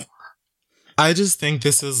 I just think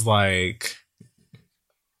this is like,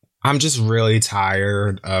 I'm just really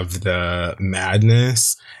tired of the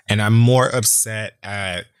madness, and I'm more upset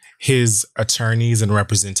at his attorneys and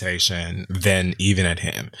representation than even at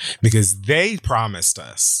him, because they promised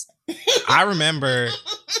us. I remember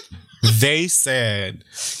they said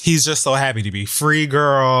he's just so happy to be free,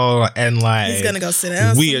 girl, and like he's gonna go sit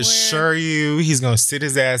down. We assure you, he's gonna sit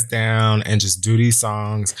his ass down and just do these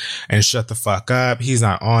songs and shut the fuck up. He's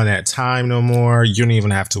not on that time no more. You don't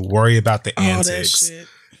even have to worry about the antics. That shit.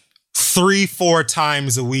 3-4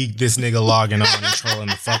 times a week, this nigga logging on and trolling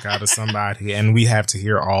the fuck out of somebody, and we have to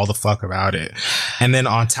hear all the fuck about it. And then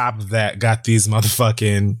on top of that, got these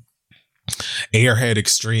motherfucking Airhead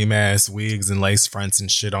extreme ass wigs and lace fronts and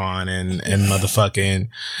shit on, and motherfucking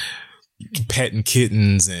petting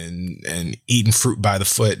kittens and eating fruit by the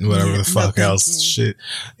foot and whatever the fuck else shit.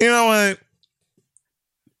 You know what?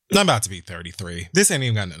 I'm about to be 33. This ain't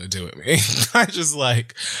even got nothing to do with me.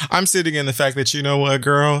 I'm sitting in the fact that, you know what,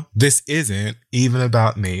 girl, this isn't even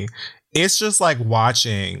about me. It's just like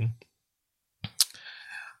watching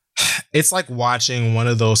one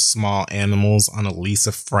of those small animals on a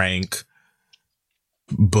Lisa Frank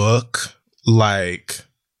book, like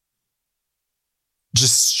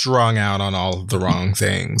just strung out on all of the wrong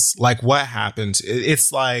things. Like, what happened?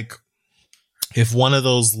 It's like if one of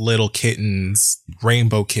those little kittens,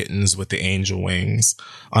 rainbow kittens with the angel wings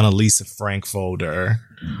on a Lisa Frank folder,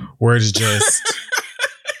 were to just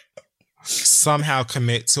somehow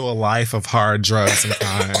commit to a life of hard drugs and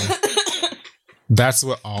crime. That's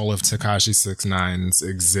what all of Tekashi 6ix9ine's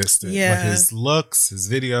existed. Yeah. With his looks, his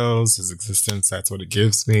videos, his existence, that's what it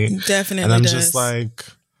gives me. Definitely. And I'm just like,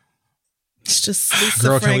 it's just Lisa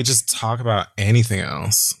girl, Frank. can we just talk about anything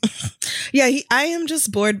else? Yeah, I am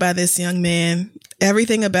just bored by this young man.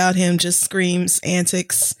 Everything about him just screams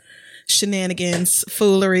antics, shenanigans,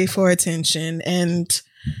 foolery for attention. And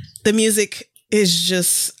the music is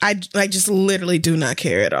just, I just literally do not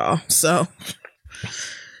care at all. So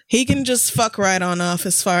he can just fuck right on off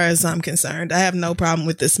as far as I'm concerned. I have no problem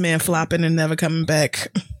with this man flopping and never coming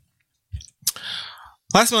back.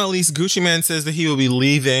 Last but not least, Gucci Mane says that he will be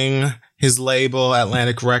leaving his label,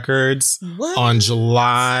 Atlantic Records, on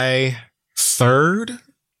July 3rd.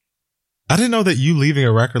 I didn't know that you leaving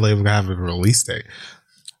a record label have a release date.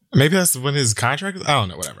 Maybe that's when his contract is. I don't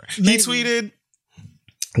know, whatever. Maybe. He tweeted,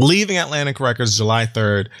 leaving Atlantic Records July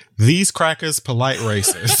 3rd. These crackers polite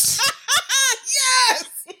racists. Yes!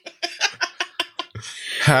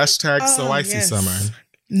 Hashtag so icy summer.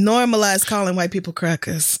 Normalize calling white people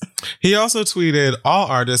crackers. He also tweeted, all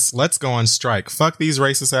artists, let's go on strike. Fuck these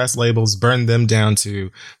racist ass labels. Burn them down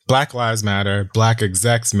to Black Lives Matter. Black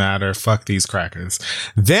execs matter. Fuck these crackers.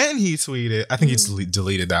 Then he tweeted, I think he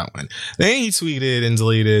deleted that one. Then he tweeted and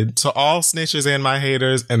deleted, to all snitches and my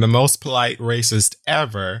haters and the most polite racist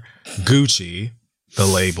ever, Gucci, the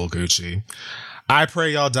label Gucci. I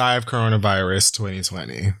pray y'all die of coronavirus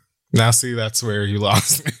 2020. Now, see, that's where you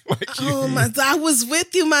lost me. I was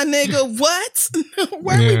with you, my nigga. What?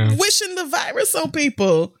 Why are we wishing the virus on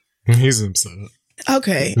people? He's upset.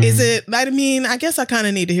 Okay. Mm-hmm. Is it, I mean, I guess I kind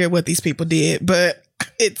of need to hear what these people did, but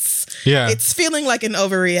it's feeling like an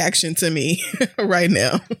overreaction to me right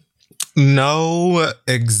now. No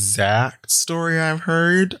exact story I've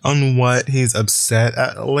heard on what he's upset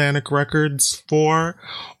at Atlantic Records for,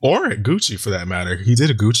 or at Gucci for that matter. He did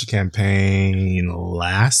a Gucci campaign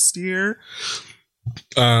last year.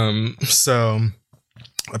 So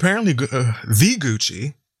apparently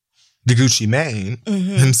the Gucci Mane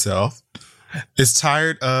himself is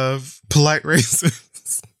tired of polite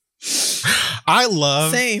racists. I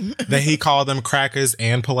love that he called them crackers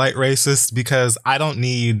and polite racists, because I don't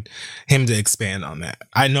need him to expand on that.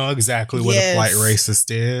 I know exactly what a polite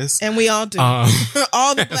racist is. And we all do.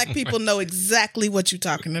 All the black people know exactly what you're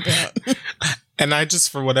talking about. And I just,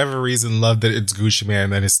 for whatever reason, love that it's Gucci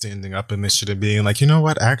Mane that is standing up in this shit and being like, you know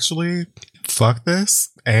what, actually, fuck this,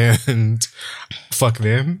 and fuck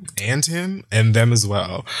them and him and them as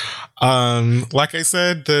well. Like I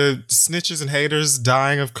said, the snitches and haters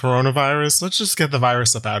dying of coronavirus, let's just get the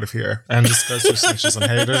virus up out of here and discuss your snitches and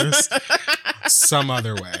haters some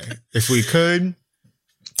other way, if we could.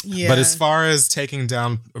 Yeah. But as far as taking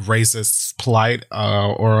down racists, polite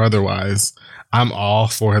or otherwise, I'm all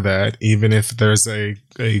for that, even if there's a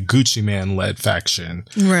Gucci Mane-led faction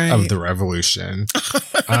of the revolution.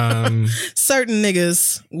 Certain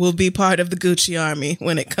niggas will be part of the Gucci army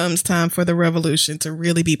when it comes time for the revolution to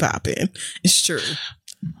really be popping. It's true.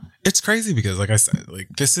 It's crazy because, like I said, like,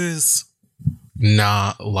 this is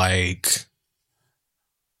not like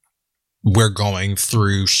we're going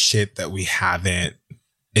through shit that we haven't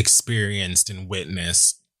experienced and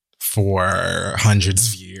witnessed for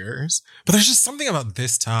hundreds of years, but there's just something about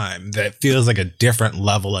this time that feels like a different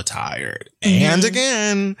level of tired. And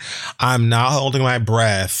again, I'm not holding my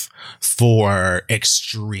breath for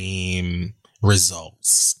extreme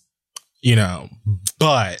results, you know,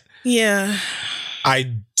 but yeah,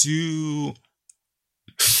 I do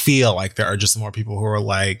feel like there are just more people who are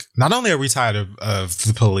like, not only are we tired of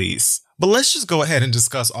the police, but let's just go ahead and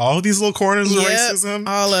discuss all these little corners of racism.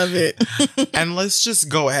 All of it. And let's just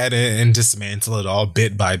go ahead and dismantle it all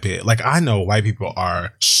bit by bit. Like, I know white people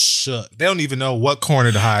are shook. They don't even know what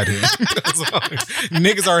corner to hide in.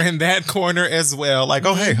 Niggas are in that corner as well. Like,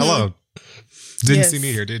 oh, hey, hello. Didn't see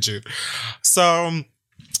me here, did you? So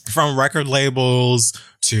from record labels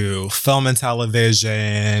to film and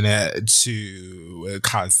television to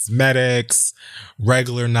cosmetics,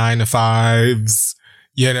 regular 9-to-5s,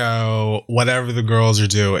 you know, whatever the girls are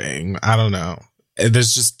doing, I don't know.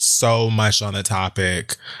 There's just so much on the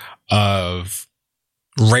topic of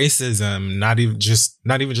racism, not even just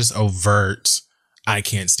overt, I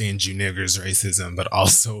can't stand you niggers racism, but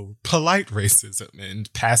also polite racism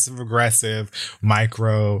and passive aggressive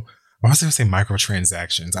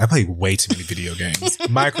microtransactions. I play way too many video games.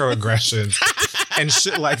 Microaggressions and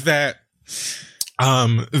shit like that.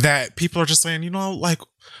 That people are just saying, you know, like,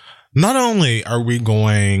 not only are we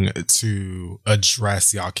going to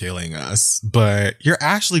address y'all killing us, but you're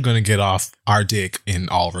actually going to get off our dick in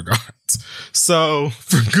all regards. So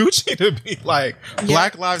for Gucci to be like,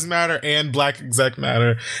 Black Lives Matter and Black Exec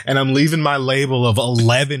Matter, and I'm leaving my label of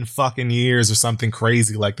 11 fucking years or something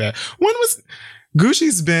crazy like that. When was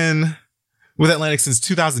Gucci's been with Atlantic since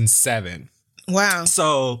 2007? Wow.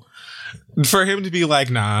 So for him to be like,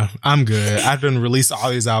 nah, I'm good. I've been released all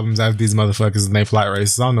these albums after these motherfuckers and they polite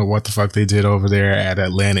racists. I don't know what the fuck they did over there at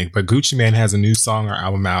Atlantic, but Gucci Mane has a new song or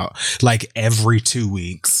album out like every 2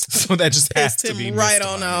 weeks. So that just has to be right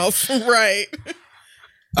on off. Right.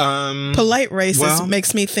 Polite racist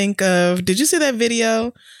makes me think of, did you see that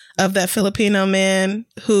video of that Filipino man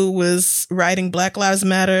who was writing Black Lives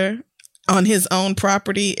Matter on his own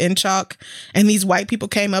property in chalk, and these white people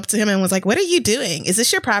came up to him and was like, what are you doing? Is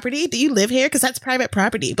this your property? Do you live here? Because that's private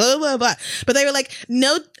property, blah, blah, blah. But they were like,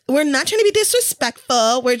 no, we're not trying to be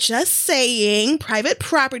disrespectful. We're just saying private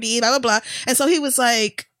property, blah, blah, blah. And so he was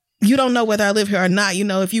like, you don't know whether I live here or not. You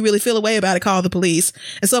know, if you really feel a way about it, call the police.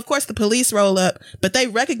 And so, of course, the police roll up, but they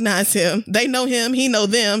recognize him. They know him. He know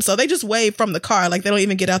them. So they just wave from the car. Like, they don't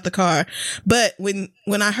even get out the car. But when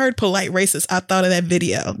I heard polite racist, I thought of that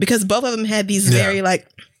video because both of them had these very like,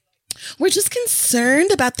 we're just concerned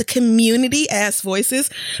about the community ass voices.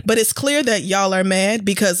 But it's clear that y'all are mad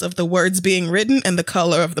because of the words being written and the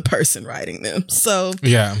color of the person writing them. So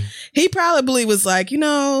yeah, he probably was like, you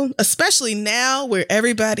know, especially now where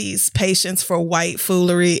everybody's patience for white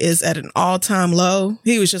foolery is at an all-time low.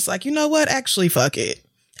 He was just like, you know what? Actually, fuck it.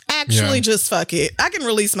 Just fuck it. I can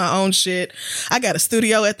release my own shit. I got a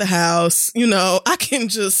studio at the house. You know, I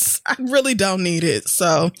really don't need it.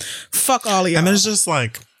 So fuck all of y'all. And there's just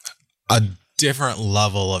like a different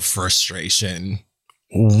level of frustration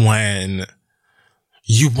when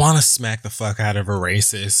you want to smack the fuck out of a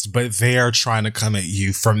racist, but they are trying to come at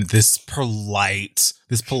you from this polite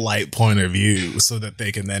point of view so that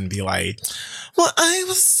they can then be like, well, I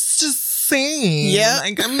was just saying,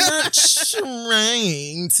 like, I'm not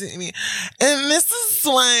trying to, and this is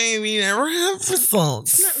why we never have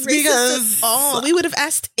results. It's not racist at all. We would have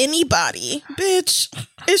asked anybody, bitch.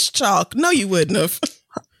 It's chalk. No, you wouldn't have.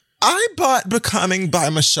 I bought Becoming by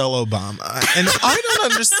Michelle Obama, and I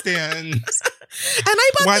don't understand. And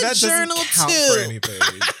I bought why the that journal doesn't count too. for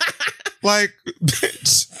anything. Like,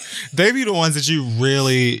 bitch, they be the ones that you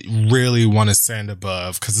really, really want to send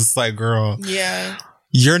above, because it's like, girl, yeah,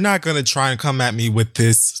 you're not going to try and come at me with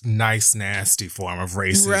this nice, nasty form of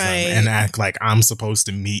racism and act like I'm supposed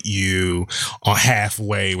to meet you on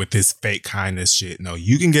halfway with this fake kindness shit. No,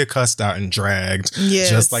 you can get cussed out and dragged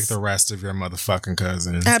just like the rest of your motherfucking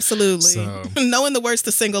cousins. Absolutely. So, knowing the worst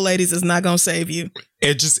of single ladies is not going to save you.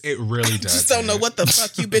 It really does. Just don't know what the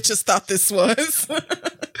fuck you bitches thought this was.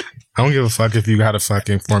 I don't give a fuck if you got a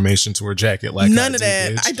fucking Formation Tour jacket like none of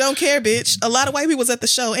that. Bitch. I don't care, bitch. A lot of white people was at the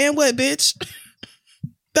show. And what, bitch?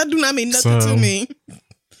 That do not mean nothing to me.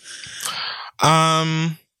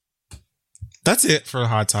 That's it for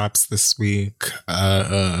Hot Tops this week.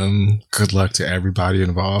 Good luck to everybody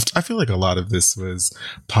involved. I feel like a lot of this was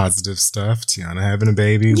positive stuff. Tiana having a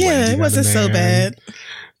baby. Yeah, Wendy it wasn't so bad.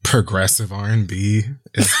 Progressive R&B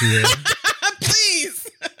is here. Please.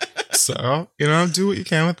 So, do what you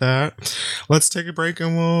can with that. Let's take a break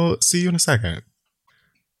and we'll see you in a second.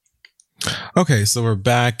 Okay, so we're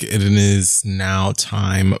back. It is now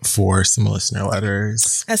time for some listener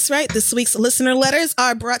letters. That's right. This week's listener letters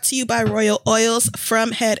are brought to you by Royal Oils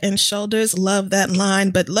from Head and Shoulders. Love that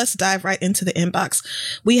line, but let's dive right into the inbox.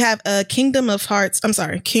 We have a Kingdom Hearts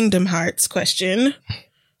question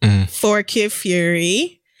for Kid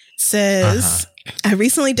Fury. Says, I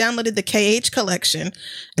recently downloaded the KH collection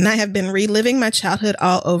and I have been reliving my childhood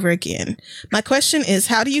all over again. My question is,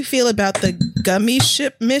 how do you feel about the gummy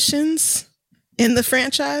ship missions in the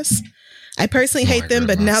franchise? I personally hate them,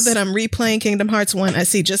 but now that I'm replaying Kingdom Hearts 1, I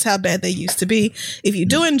see just how bad they used to be. If you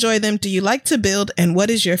do enjoy them, do you like to build, and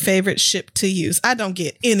what is your favorite ship to use? I don't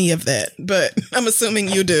get any of that, but I'm assuming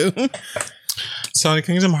you do. So in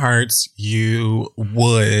Kingdom Hearts, you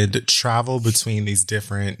would travel between these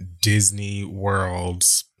different Disney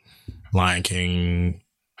worlds, Lion King,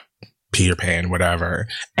 Peter Pan, whatever.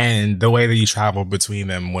 And the way that you traveled between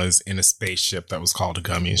them was in a spaceship that was called a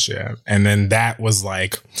gummy ship. And then that was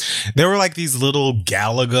like, there were like these little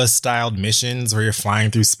Galaga styled missions where you're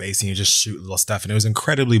flying through space and you just shoot little stuff. And it was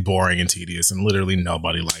incredibly boring and tedious and literally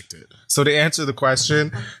nobody liked it. So to answer the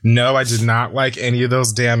question, no, I did not like any of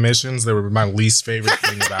those damn missions. They were my least favorite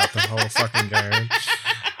thing about the whole fucking game.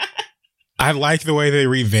 I like the way they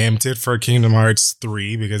revamped it for Kingdom Hearts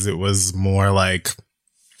 3 because it was more like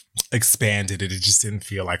expanded. It just didn't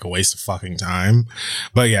feel like a waste of fucking time.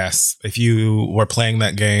 But yes, if you were playing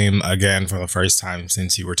that game again for the first time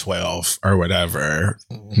since you were 12 or whatever,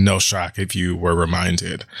 no shock if you were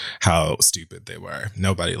reminded how stupid they were.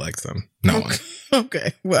 Nobody liked them. No one.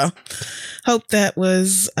 Okay, well, hope that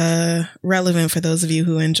was relevant for those of you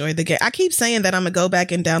who enjoyed the game. I keep saying that I'm gonna go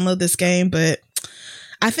back and download this game, but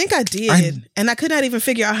I think I did, and I could not even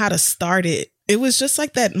figure out how to start it. It was just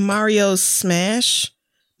like that Mario Smash,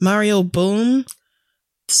 Mario Boom,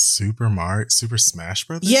 Super Smash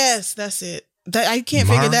Brothers. Yes, that's it. I can't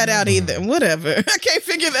figure that out either. Whatever. I can't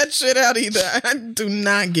figure that shit out either. I do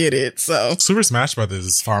not get it. So Super Smash Brothers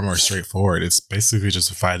is far more straightforward. It's basically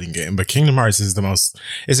just a fighting game. But Kingdom Hearts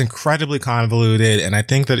is incredibly convoluted, and I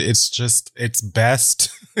think that it's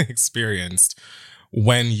best experienced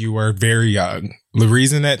when you are very young. The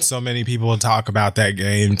reason that so many people talk about that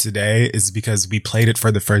game today is because we played it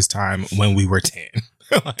for the first time when we were 10.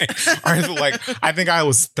 I think I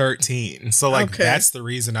was 13. So that's the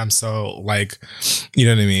reason I'm so you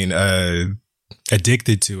know what I mean?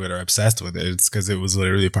 Addicted to it or obsessed with it. It's because it was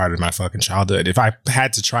literally part of my fucking childhood. If I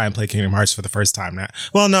had to try and play Kingdom Hearts for the first time now,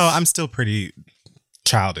 well, no, I'm still pretty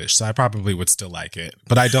childish, so I probably would still like it.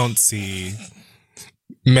 But I don't see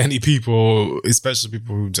many people, especially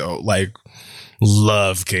people who don't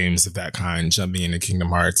love games of that kind, jumping into Kingdom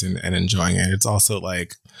Hearts and enjoying it. It's also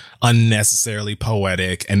unnecessarily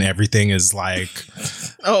poetic, and everything is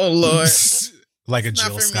oh Lord, like a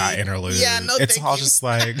Jill Scott interlude. Yeah, no, it's all just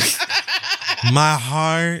my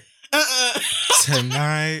heart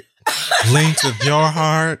tonight linked with your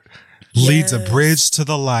heart leads a bridge to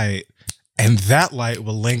the light. And that light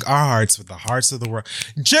will link our hearts with the hearts of the world.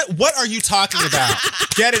 What are you talking about?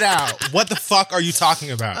 Get it out. What the fuck are you talking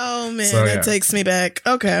about? Oh, man, that takes me back.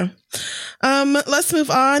 Okay. Let's move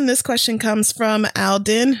on. This question comes from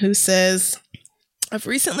Alden, who says, I've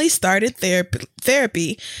recently started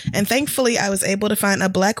therapy, and thankfully I was able to find a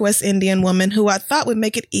Black West Indian woman who I thought would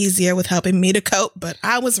make it easier with helping me to cope, but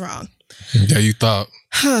I was wrong. Yeah, you thought.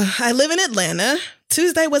 I live in Atlanta.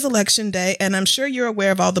 Tuesday was election day, and I'm sure you're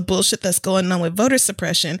aware of all the bullshit that's going on with voter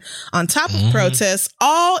suppression on top of protests,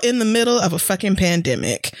 all in the middle of a fucking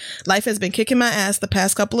pandemic. Life has been kicking my ass the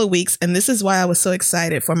past couple of weeks, and this is why I was so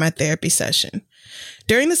excited for my therapy session.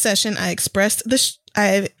 During the session, I've expressed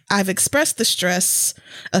the stress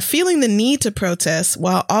of feeling the need to protest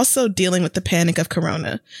while also dealing with the panic of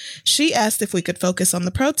corona. She asked if we could focus on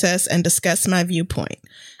the protests and discuss my viewpoint.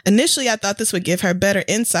 Initially, I thought this would give her better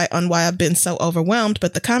insight on why I've been so overwhelmed,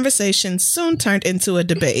 but the conversation soon turned into a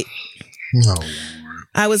debate. No.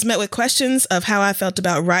 I was met with questions of how I felt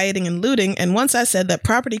about rioting and looting, and once I said that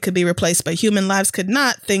property could be replaced but human lives could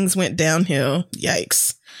not, things went downhill.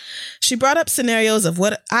 Yikes. She brought up scenarios of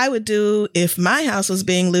what I would do if my house was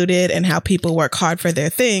being looted and how people work hard for their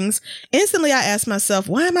things. Instantly, I asked myself,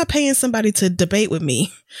 why am I paying somebody to debate with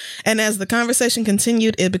me? And as the conversation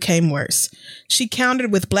continued, it became worse. She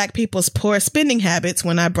countered with Black people's poor spending habits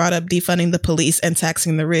when I brought up defunding the police and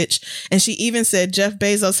taxing the rich. And she even said Jeff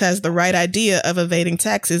Bezos has the right idea of evading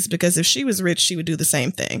taxes because if she was rich, she would do the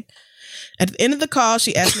same thing. At the end of the call,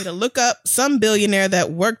 she asked me to look up some billionaire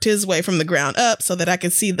that worked his way from the ground up so that I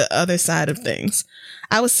could see the other side of things.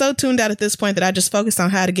 I was so tuned out at this point that I just focused on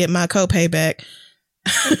how to get my copay back.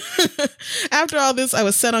 After all this, I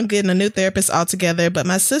was set on getting a new therapist altogether, but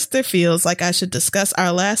my sister feels like I should discuss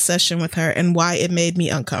our last session with her and why it made me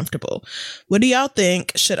uncomfortable. What do y'all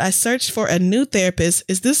think? Should I search for a new therapist?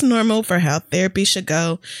 Is this normal for how therapy should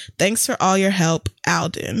go? Thanks for all your help,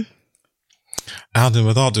 Alden. Alden,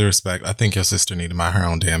 with all due respect, I think your sister needed to mind her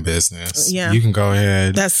own damn business. Yeah. You can go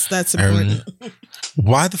ahead. That's important.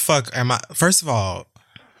 Why the fuck am I? First of all,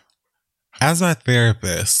 as my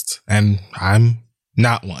therapist, and I'm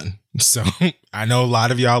not one, so I know a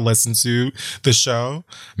lot of y'all listen to the show.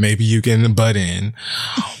 Maybe you can butt in.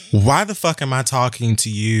 Why the fuck am I talking to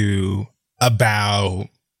you about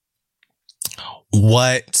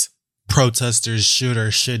what protesters should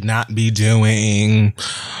or should not be doing,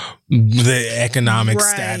 the economic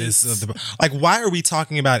status of the, like, why are we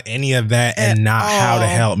talking about any of that and not how to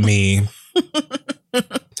help me?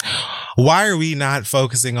 Why are we not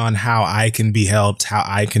focusing on how I can be helped, how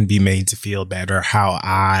I can be made to feel better, how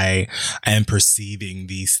I am perceiving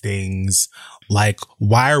these things? Like,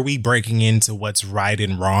 why are we breaking into what's right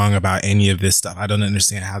and wrong about any of this stuff? I don't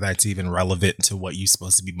understand how that's even relevant to what you're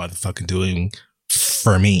supposed to be motherfucking doing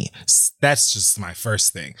for me. That's just my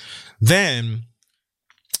first thing. Then,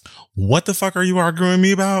 what the fuck are you arguing with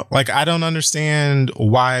me about? Like, I don't understand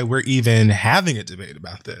why we're even having a debate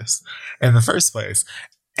about this in the first place.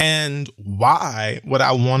 And why would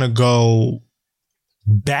I want to go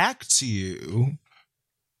back to you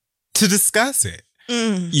to discuss it?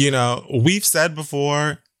 You know, we've said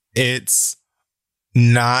before, it's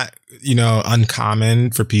not, you know,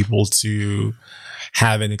 uncommon for people to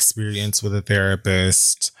have an experience with a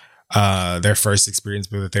therapist, their first experience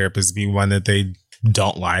with a therapist be one that they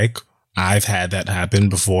don't like. I've had that happen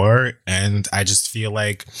before, and I just feel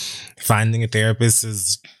like finding a therapist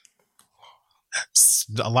is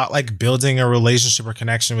a lot like building a relationship or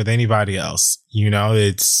connection with anybody else. You know,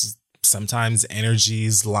 it's sometimes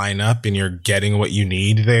energies line up and you're getting what you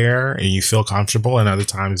need there and you feel comfortable, and other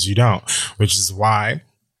times you don't, which is why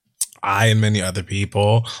I and many other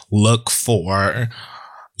people look for,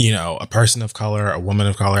 you know, a person of color, a woman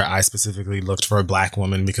of color. I specifically looked for a Black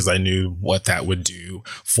woman because I knew what that would do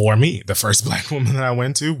for me. The first Black woman that I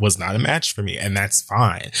went to was not a match for me, and that's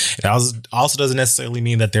fine. It also doesn't necessarily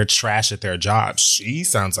mean that they're trash at their job. She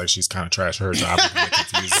sounds like she's kind of trash at her job. I'm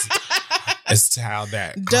confused as to how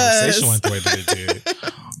that conversation went the way that it did.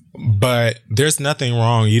 But there's nothing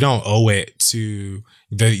wrong. You don't owe it to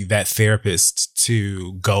that therapist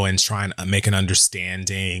to go and try and make an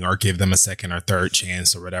understanding or give them a second or third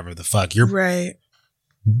chance or whatever the fuck.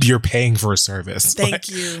 You're paying for a service. Thank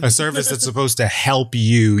you. A service that's supposed to help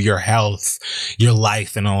you, your health, your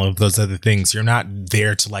life, and all of those other things. You're not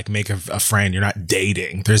there to like make a friend. You're not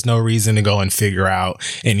dating. There's no reason to go and figure out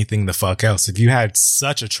anything the fuck else. If you had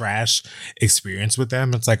such a trash experience with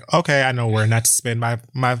them, it's like, okay, I know where not to spend my,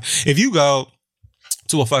 if you go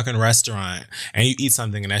to a fucking restaurant and you eat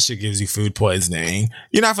something and that shit gives you food poisoning,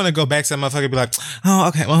 you're not gonna go back to that motherfucker and be like, oh,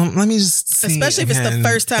 okay, well, let me just see. Especially if it's the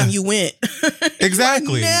first time you went.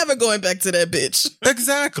 Exactly. You're never going back to that bitch.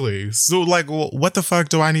 Exactly. So, like, well, what the fuck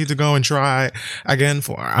do I need to go and try again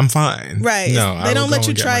for? I'm fine. Right. No, they don't let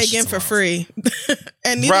you try again for free.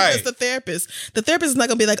 And neither does the therapist. The therapist is not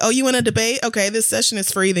going to be like, oh, you want to debate? Okay, this session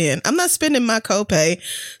is free then. I'm not spending my copay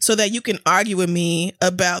so that you can argue with me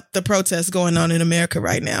about the protests going on in America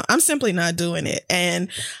right now. I'm simply not doing it. And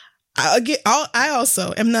I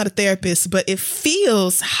also am not a therapist, but it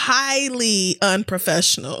feels highly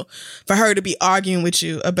unprofessional for her to be arguing with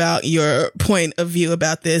you about your point of view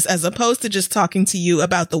about this, as opposed to just talking to you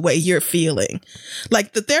about the way you're feeling.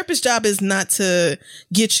 Like, the therapist's job is not to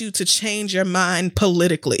get you to change your mind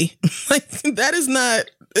politically. Like, that is not,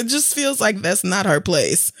 it just feels like that's not her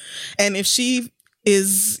place. And if she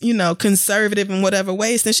is, you know, conservative in whatever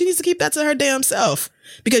ways, then she needs to keep that to her damn self.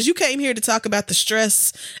 Because you came here to talk about the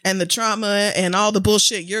stress and the trauma and all the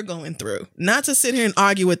bullshit you're going through, not to sit here and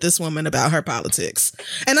argue with this woman about her politics.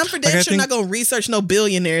 And I'm for damn sure not going to research no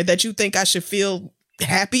billionaire that you think I should feel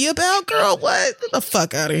happy about. Girl, what? Get the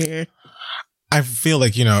fuck out of here. I feel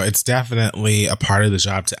like, you know, it's definitely a part of the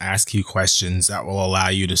job to ask you questions that will allow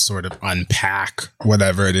you to sort of unpack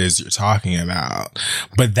whatever it is you're talking about.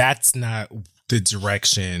 But that's not the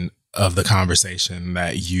direction of the conversation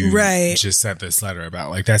that you just sent this letter about.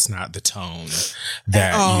 Like, that's not the tone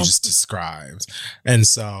that you just described. And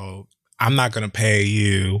so I'm not going to pay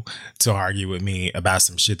you to argue with me about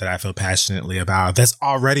some shit that I feel passionately about that's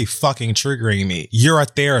already fucking triggering me. You're a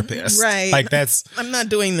therapist. Right. Like, that's... I'm not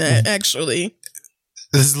doing that, actually.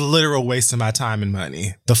 This is a literal waste of my time and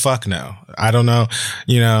money. The fuck no. I don't know,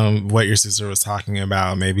 you know, what your sister was talking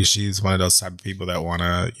about. Maybe she's one of those type of people that want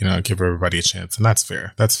to, you know, give everybody a chance. And that's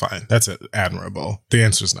fair. That's fine. That's admirable. The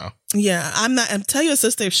answer is no. Yeah, I'm tell your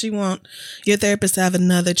sister if she want your therapist to have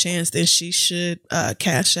another chance, then she should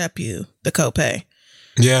cash app you the copay.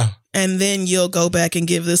 Yeah. And then you'll go back and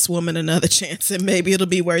give this woman another chance, and maybe it'll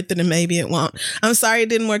be worth it and maybe it won't. I'm sorry it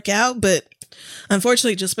didn't work out, but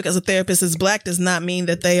unfortunately, just because a therapist is Black does not mean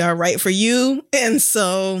that they are right for you. And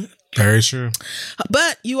so... Very true.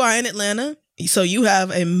 But you are in Atlanta, so you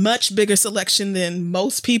have a much bigger selection than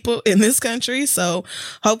most people in this country. So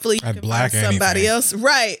hopefully you can find somebody else.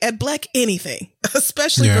 Right. At Black anything,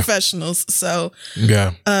 especially professionals. So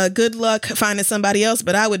good luck finding somebody else.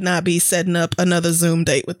 But I would not be setting up another Zoom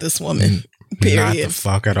date with this woman. Period. Not the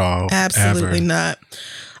fuck at all. Absolutely not.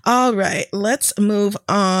 All right, let's move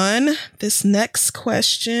on. This next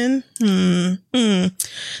question.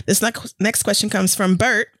 This next question comes from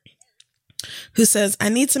Bert, who says, I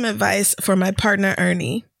need some advice for my partner,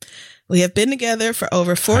 Ernie. We have been together for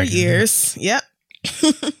over 4 years. Yep.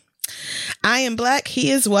 I am Black, he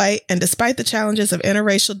is white, and despite the challenges of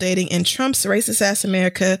interracial dating in Trump's racist ass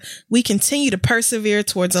America, we continue to persevere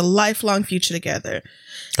towards a lifelong future together.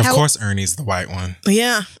 Of course, Ernie's the white one.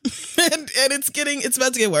 Yeah. and it's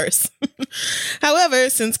about to get worse. However,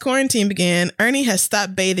 since quarantine began, Ernie has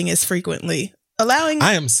stopped bathing as frequently.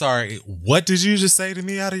 I am sorry. What did you just say to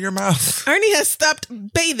me out of your mouth? Ernie has stopped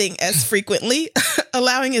bathing as frequently,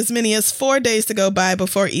 allowing as many as 4 days to go by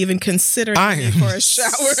before even considering it for a shower.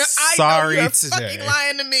 Sorry, I know you're fucking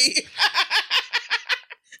lying to me.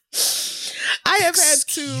 I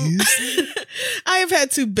have had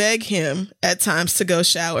to beg him at times to go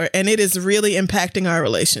shower, and it is really impacting our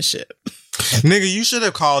relationship. Nigga, you should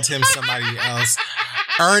have called him somebody else.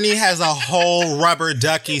 Ernie has a whole Rubber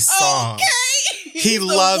Ducky song. Okay. He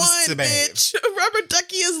loves to bathe. Rubber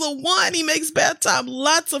Ducky is the one. He makes bath time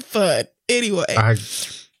lots of fun. Anyway, I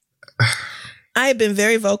have been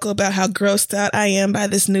very vocal about how grossed out I am by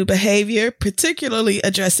this new behavior, particularly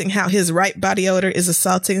addressing how his right body odor is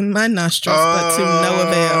assaulting my nostrils, but to no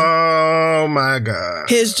avail. Oh my God.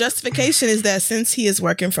 His justification is that since he is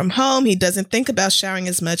working from home, he doesn't think about showering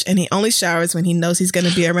as much, and he only showers when he knows he's going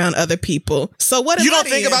to be around other people. So what? You don't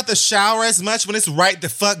think about the shower as much when it's right the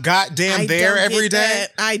fuck goddamn there every day?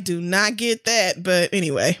 I do not get that. But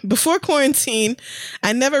anyway, before quarantine,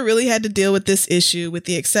 I never really had to deal with this issue, with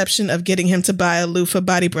the exception of getting him to buy a loofah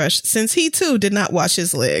body brush, since he too did not wash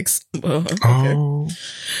his legs.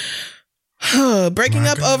 Breaking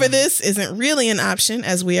up over this isn't really an option,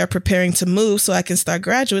 as we are preparing to move so I can start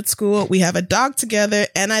graduate school. We have a dog together,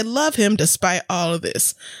 and I love him despite all of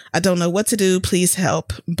this. I don't know what to do. Please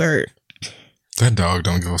help, Bert. That dog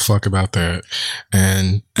don't give a fuck about that.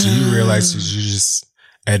 And do you realize that you just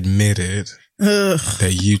admitted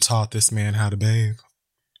that you taught this man how to bathe?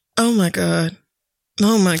 Oh my God.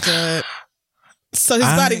 Oh my God. So his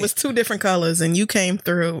body was 2 different colors, and you came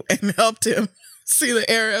through and helped him see the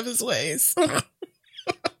error of his ways.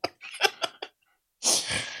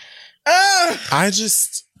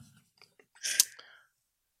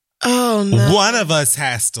 Oh no. One of us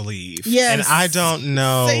has to leave. Yes. And I don't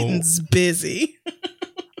know. Satan's busy.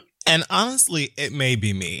 And honestly, it may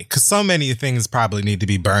be me. Because so many things probably need to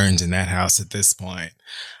be burned in that house at this point.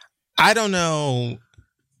 I don't know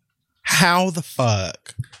how the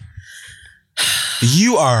fuck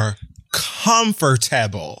you are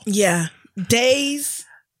comfortable. Yeah. Days.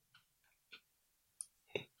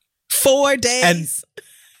 4 days.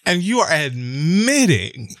 And you are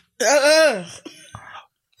admitting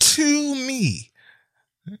to me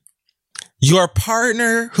your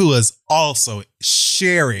partner who is also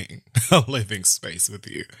sharing a living space with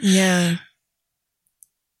you. Yeah.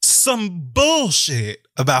 Some bullshit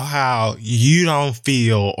about how you don't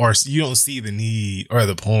feel or you don't see the need or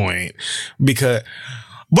the point, because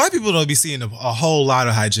white people don't be seeing a whole lot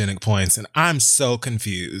of hygienic points, and I'm so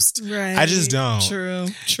confused. Right. I just don't. True.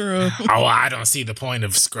 Oh, I don't see the point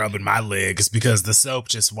of scrubbing my legs because the soap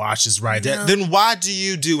just washes right there. No. Then why do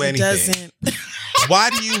you do anything? It doesn't. Why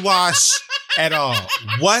do you wash at all?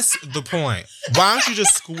 What's the point? Why don't you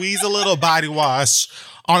just squeeze a little body wash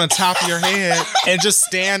on the top of your head and just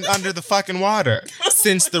stand under the fucking water?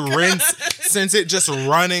 Since it just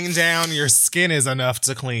running down your skin is enough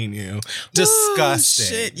to clean you. Disgusting. Oh,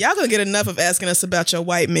 shit. Y'all gonna get enough of asking us about your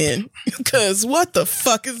white men. Because what the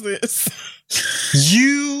fuck is this?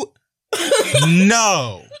 You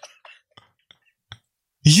know.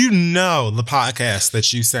 You know the podcast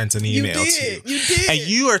that you sent an email to. You did. And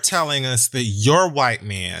you are telling us that your white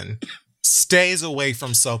man stays away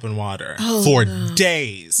from soap and water for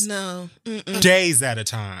days. No. Mm-mm. Days at a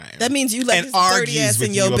time. That means you let his dirty ass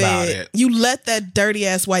in your bed. You let that dirty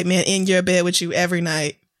ass white man in your bed with you every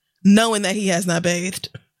night, knowing that he has not bathed.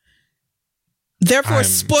 Therefore,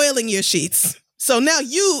 spoiling your sheets. So now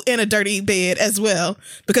you in a dirty bed as well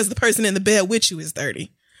because the person in the bed with you is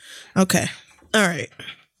dirty. Okay. All right.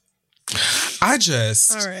 All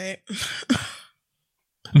right.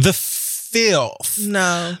 The filth.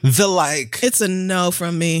 No. It's a no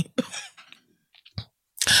from me.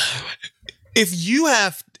 If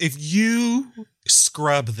you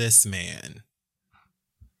scrub this man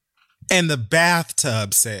and the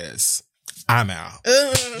bathtub says, I'm out.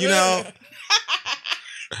 You know?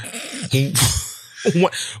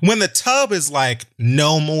 When the tub is like,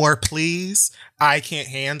 no more, please, I can't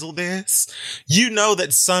handle this, you know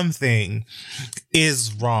that something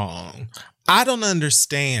is wrong. I don't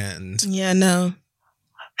understand. Yeah, no.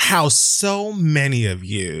 How so many of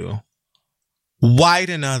you, white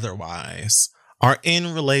and otherwise, are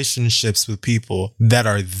in relationships with people that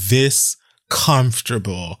are this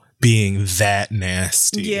comfortable being that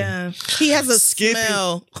nasty. Yeah. He has a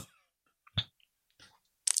smell.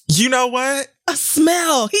 You know what? A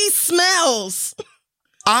smell. He smells.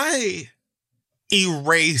 I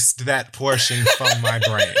erased that portion from my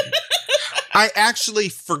brain. I actually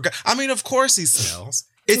forgot. I mean, of course he smells.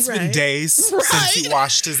 It's been days since he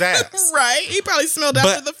washed his ass. Right. He probably smelled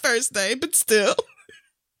after the first day, but still.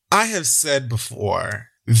 I have said before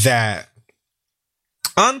that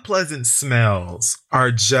unpleasant smells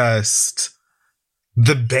are just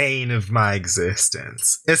the bane of my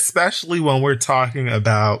existence, especially when we're talking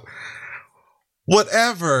about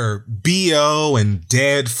whatever BO and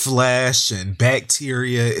dead flesh and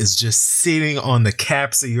bacteria is just sitting on the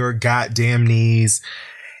caps of your goddamn knees.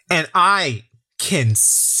 And I can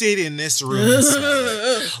sit in this room and smell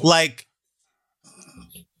it. Like,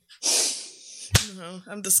 no,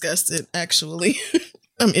 I'm disgusted, actually.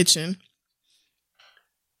 I'm itching.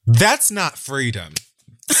 That's not freedom,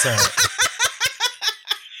 sir.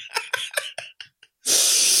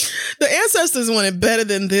 The ancestors wanted better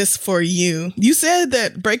than this for you. You said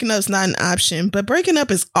that breaking up is not an option, but breaking up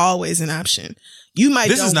is always an option. You might.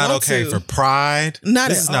 This is not okay for Pride.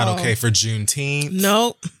 This is not okay for Juneteenth.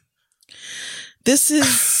 Nope. This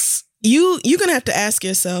is you. You're gonna have to ask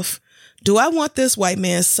yourself: do I want this white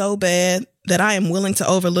man so bad that I am willing to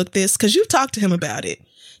overlook this? Because you've talked to him about it.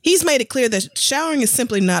 He's made it clear that showering is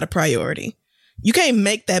simply not a priority. You can't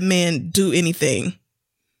make that man do anything.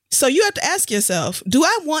 So you have to ask yourself, do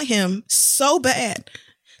I want him so bad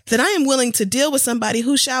that I am willing to deal with somebody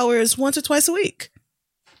who showers once or twice a week?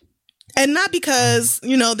 And not because,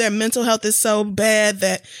 their mental health is so bad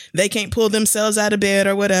that they can't pull themselves out of bed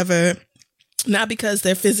or whatever. Not because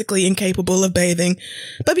they're physically incapable of bathing,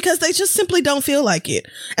 but because they just simply don't feel like it.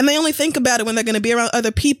 And they only think about it when they're going to be around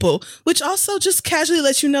other people, which also just casually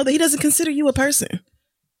lets you know that he doesn't consider you a person.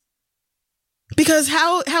 Because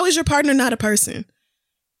how is your partner not a person?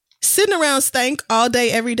 Sitting around stank all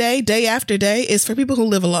day, every day, day after day is for people who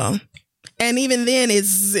live alone. And even then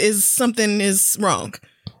is something is wrong.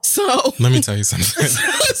 So let me tell you something.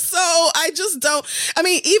 So I just don't, I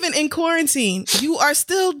mean, even in quarantine, you are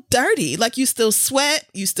still dirty. Like you still sweat,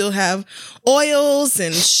 you still have oils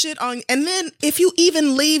and shit on. And then if you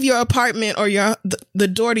even leave your apartment or the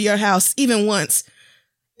door to your house even once,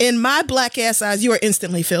 in my black ass eyes, you are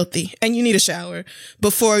instantly filthy and you need a shower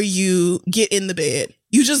before you get in the bed.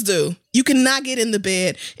 You just do. You cannot get in the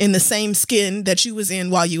bed in the same skin that you was in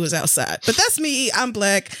while you was outside. But that's me. I'm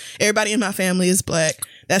black. Everybody in my family is black.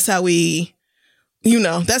 That's how we,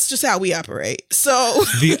 that's just how we operate. So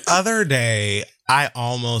the other day, I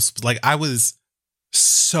was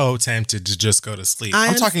so tempted to just go to sleep.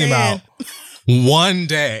 I'm talking about one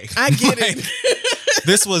day. I get it.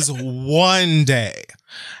 This was one day.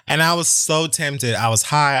 And I was so tempted. I was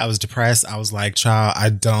high. I was depressed. I was like, child, I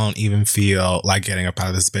don't even feel like getting up out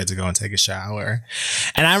of this bed to go and take a shower.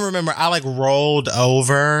 And I remember I rolled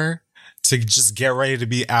over to just get ready to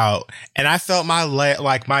be out. And I felt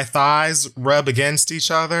my thighs rub against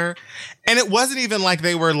each other. And it wasn't even like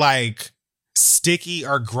they were sticky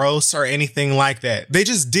or gross or anything like that. They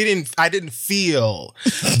just I didn't feel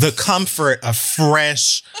the comfort of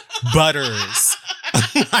fresh butters.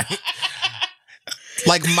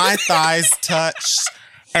 Like my thighs touched,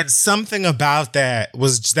 and something about that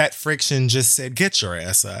was that friction just said, get your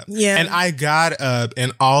ass up. Yeah. And I got up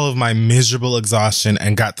in all of my miserable exhaustion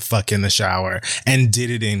and got the fuck in the shower and did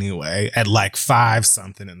it anyway at 5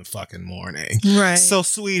 something in the fucking morning. Right. So,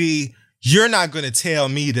 sweetie, you're not going to tell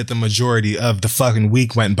me that the majority of the fucking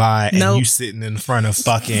week went by and you sitting in front of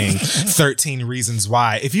fucking 13 Reasons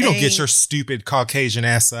Why. If you don't get your stupid Caucasian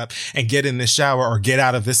ass up and get in the shower or get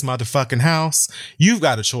out of this motherfucking house, you've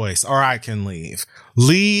got a choice, or I can leave.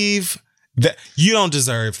 Leave. That you don't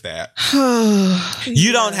deserve that.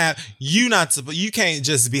 You don't have, you can't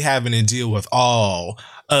just be having to deal with all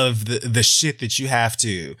of the shit that you have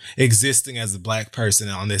to existing as a black person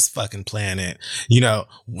on this fucking planet,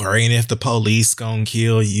 worrying if the police gonna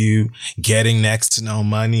kill you, getting next to no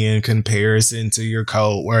money in comparison to your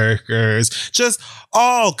co-workers, just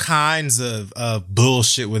all kinds of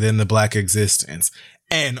bullshit within the black existence.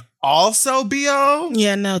 And also, B.O.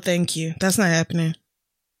 Yeah, no, thank you. That's not happening.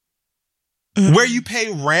 Where you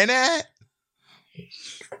pay rent at?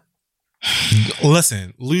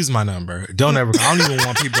 Listen, lose my number. Don't ever. I don't even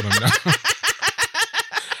want people to know.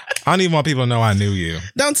 I don't even want people to know I knew you.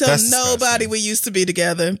 Don't tell nobody we used to be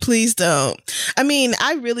together. Please don't. I mean,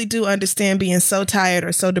 I really do understand being so tired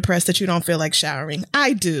or so depressed that you don't feel like showering.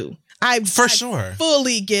 I do. I sure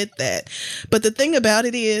fully get that. But the thing about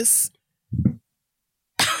it is,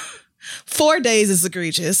 4 days is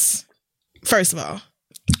egregious. First of all.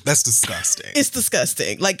 That's disgusting. It's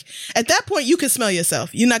disgusting. At that point, you can smell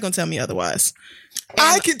yourself. You're not going to tell me otherwise.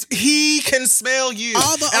 He can smell you.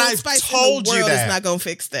 All the Old Spice in the world is not going to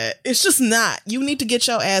fix that. It's just not. You need to get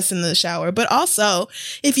your ass in the shower. But also,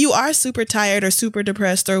 if you are super tired or super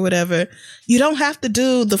depressed or whatever, you don't have to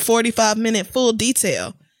do the 45-minute full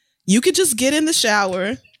detail. You could just get in the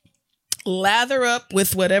shower, lather up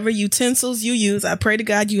with whatever utensils you use. I pray to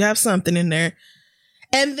God you have something in there.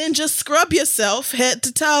 And then just scrub yourself head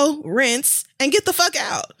to toe, rinse, and get the fuck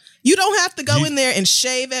out. You don't have to go in there and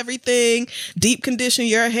shave everything, deep condition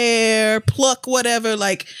your hair, pluck whatever.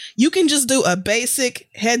 You can just do a basic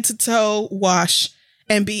head to toe wash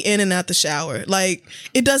and be in and out the shower.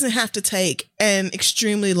 It doesn't have to take an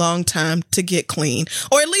extremely long time to get clean,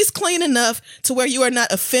 or at least clean enough to where you are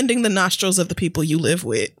not offending the nostrils of the people you live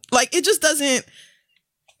with. It just doesn't.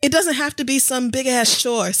 It doesn't have to be some big ass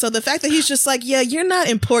chore. So the fact that he's just yeah, you're not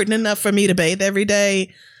important enough for me to bathe every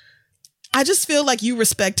day. I just feel like you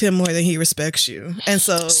respect him more than he respects you. And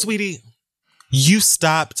so, sweetie, you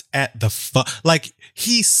stopped at the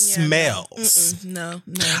he smells. No.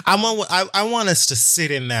 I want us to sit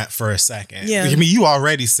in that for a second. Yeah. I mean, you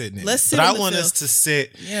already sitting in Let's it. sit But in I the want filth. us to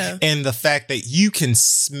sit in the fact that you can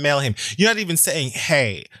smell him. You're not even saying,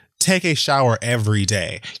 hey, take a shower every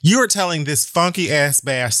day. You're telling this funky ass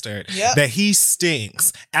bastard that he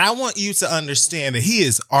stinks. And I want you to understand that he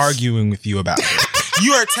is arguing with you about it.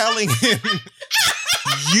 You are telling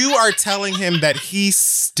him that he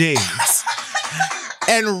stinks.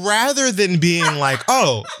 And rather than being like,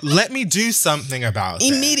 oh, let me do something about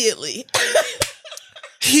it immediately.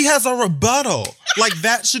 He has a rebuttal.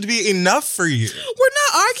 That should be enough for you. We're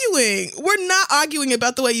not arguing. We're not arguing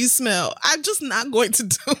about the way you smell. I'm just not going to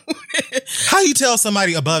do it. How you tell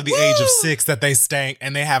somebody above the age of 6 that they stank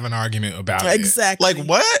and they have an argument about it? Exactly.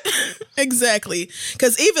 What? Exactly.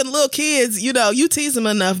 Because even little kids, you tease them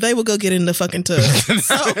enough, they will go get in the fucking tub.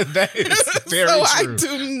 That is very true. I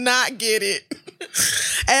do not get it.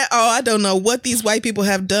 And I don't know what these white people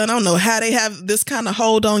have done. I don't know how they have this kind of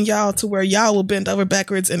hold on y'all to where y'all will bend over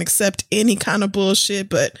backwards and accept any kind of bullshit.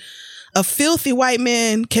 But a filthy white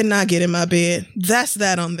man cannot get in my bed. That's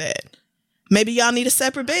that on that. Maybe y'all need a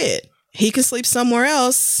separate bed. He can sleep somewhere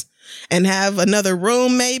else and have another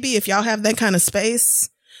room, maybe, if y'all have that kind of space.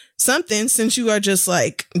 Something, since you are just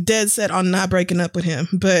like dead set on not breaking up with him.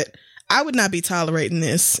 But I would not be tolerating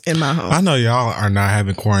this in my home. I know y'all are not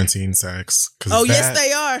having quarantine sex. Yes,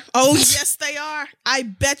 they are. Oh, yes, they are. I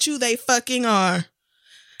bet you they fucking are.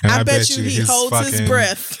 And I bet you he holds his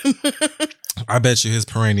breath. I bet you his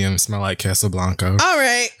perineum smell like Casablanca. All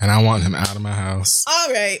right. And I want him out of my house.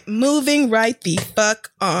 All right. Moving right the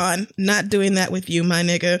fuck on. Not doing that with you, my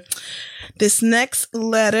nigga. This next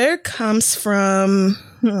letter comes from...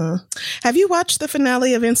 Have you watched the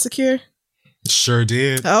finale of Insecure? Sure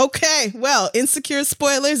did. Okay. Well, Insecure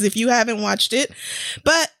spoilers if you haven't watched it.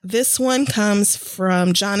 But this one comes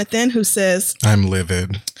from Jonathan, who says... I'm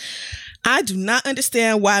livid. I do not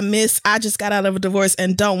understand why Miss I just got out of a divorce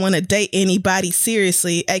and don't want to date anybody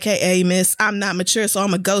seriously, aka Miss I'm not mature, so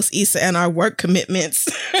I'm a ghost Issa and our work commitments.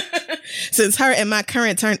 Since her and my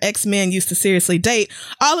current turned ex-man used to seriously date,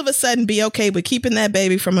 all of a sudden be okay with keeping that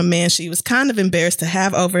baby from a man she was kind of embarrassed to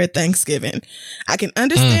have over at Thanksgiving. I can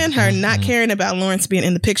understand her not caring about Lawrence being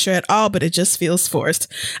in the picture at all, but it just feels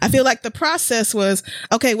forced. I feel like the process was,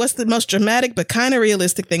 okay, what's the most dramatic but kind of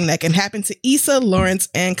realistic thing that can happen to Issa, Lawrence,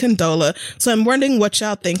 and Condola? So I'm wondering what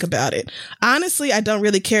y'all think about it. Honestly, I don't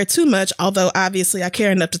really care too much, although obviously I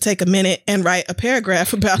care enough to take a minute and write a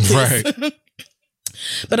paragraph about this. Right.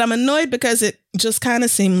 But I'm annoyed because it just kind of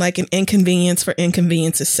seemed like an inconvenience for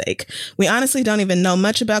inconvenience's sake. We honestly don't even know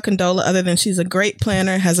much about Condola other than she's a great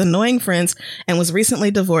planner, has annoying friends, and was recently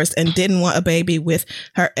divorced and didn't want a baby with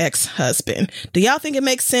her ex-husband. Do y'all think it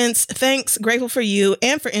makes sense? Thanks. Grateful for you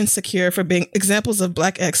and for Insecure for being examples of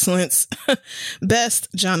Black excellence. Best,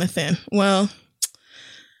 Jonathan. Well...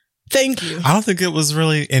 Thank you. I don't think it was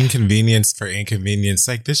really inconvenience for inconvenience.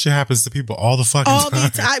 Like, this shit happens to people all the fucking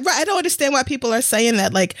time. I don't understand why people are saying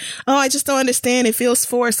that. Like, oh, I just don't understand. It feels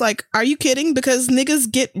forced. Like, are you kidding? Because niggas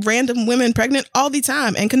get random women pregnant all the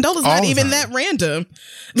time. And Condola's not even that random.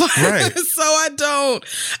 Right. So I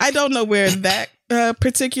don't know where that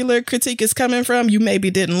particular critique is coming from. You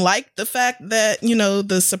maybe didn't like the fact that, you know,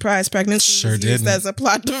 the surprise pregnancy was used as a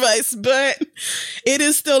plot device, but it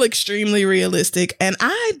is still extremely realistic. And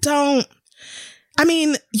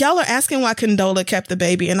y'all are asking why Condola kept the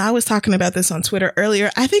baby, and I was talking about this on Twitter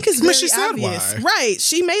earlier. I think it's very obvious. Right.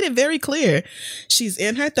 She made it very clear. She's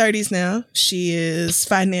in her 30s now. She is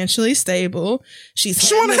financially stable. She's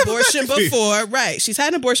had an abortion before. Right. She's had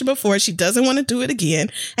an abortion before. She doesn't want to do it again,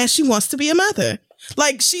 and she wants to be a mother.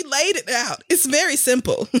 Like, she laid it out. It's very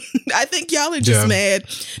simple. I think y'all are just mad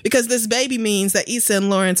because this baby means that Issa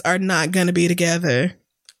and Lawrence are not going to be together.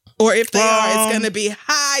 Or if they are, it's going to be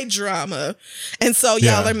high drama. And so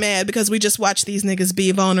y'all are mad because we just watched these niggas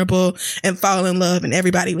be vulnerable and fall in love and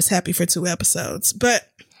everybody was happy for 2 episodes. But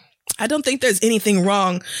I don't think there's anything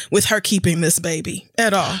wrong with her keeping this baby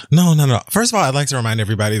at all. No. First of all, I'd like to remind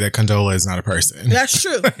everybody that Condola is not a person. That's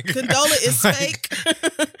true. Condola is fake.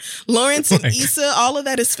 Lawrence and Issa, all of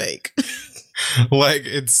that is fake. Like,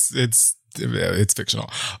 it's fictional.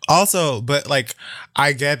 Also, but like,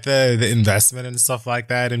 I get the investment and stuff like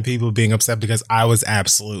that and people being upset because I was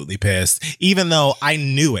absolutely pissed, even though I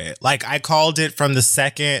knew it. Like, I called it from the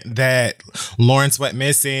second that Lawrence went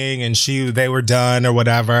missing and they were done or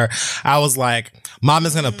whatever. I was like,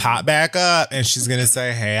 Mama's gonna pop back up and she's gonna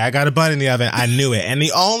say, hey, I got a bun in the oven. I knew it. And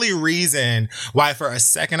the only reason why for a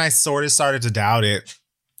second I sort of started to doubt it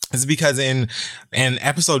is because in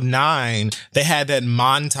episode 9, they had that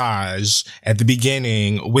montage at the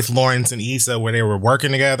beginning with Lawrence and Issa where they were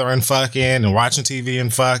working together and fucking and watching TV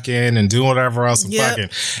and fucking and doing whatever else and fucking.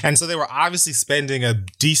 And so they were obviously spending a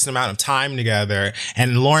decent amount of time together.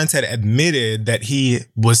 And Lawrence had admitted that he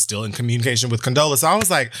was still in communication with Condola. So I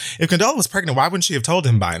was like, if Condola was pregnant, why wouldn't she have told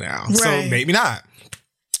him by now? Right. So maybe not.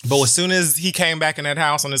 But as soon as he came back in that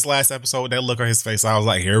house on this last episode with that look on his face, I was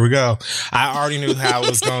like, here we go. I already knew how it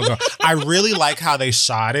was going to go. I really like how they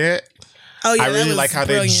shot it. Oh, yeah, I really like how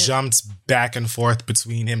they jumped back and forth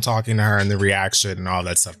between him talking to her and the reaction and all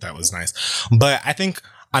that stuff. That was nice. But I think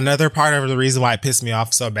another part of the reason why it pissed me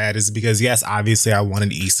off so bad is because, yes, obviously I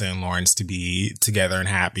wanted Issa and Lawrence to be together and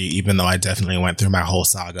happy, even though I definitely went through my whole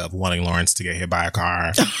saga of wanting Lawrence to get hit by a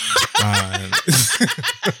car.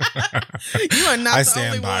 You are not I the stand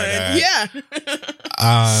only by one.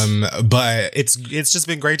 That. But it's just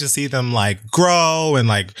been great to see them like grow and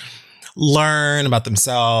like learn about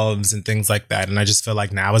themselves and things like that. And I just feel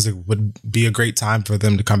like now would be a great time for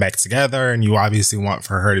them to come back together. And you obviously want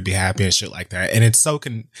for her to be happy and shit like that. And it's so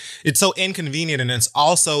inconvenient, and it's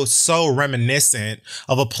also so reminiscent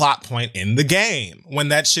of a plot point in the game when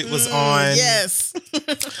that shit was on yes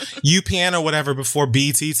UPN or whatever before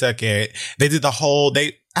BT took it. They did the whole.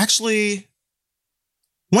 When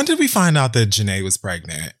did we find out that Janae was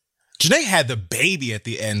pregnant? Janae had the baby at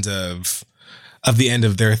the end of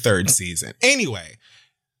their third season. Anyway,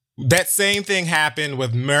 that same thing happened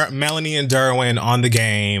with Melanie and Derwin on the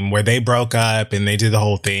game, where they broke up and they did the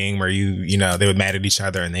whole thing where they were mad at each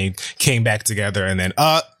other and they came back together, and then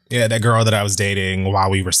that girl that I was dating while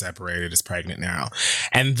we were separated is pregnant now.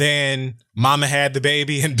 And then Mama had the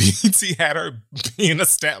baby and BT had her being a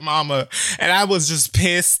stepmama, and I was just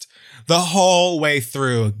pissed the whole way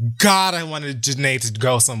through. God, I wanted Janae to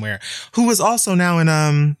go somewhere. Who was also now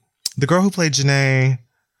in the girl who played Janae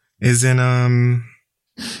is in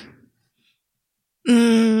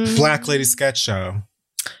Black Lady Sketch Show.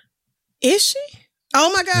 Is she?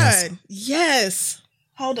 Oh my God. Yes.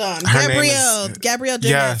 Hold on. Gabrielle Dennis.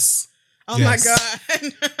 Yes. Oh my God.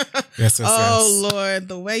 Yes. Oh Lord,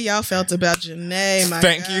 the way y'all felt about Janae.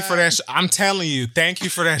 Thank you for that. I'm telling you, thank you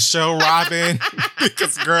for that show, Robin.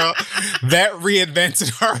 Because girl, that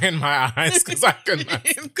reinvented her in my eyes. Because I could not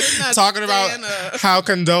talking about how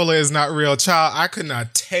Condola is not real, child. I could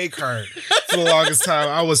not take her for the longest time.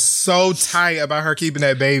 I was so tight about her keeping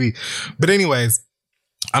that baby. But anyways,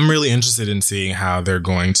 I'm really interested in seeing how they're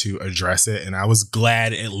going to address it, and I was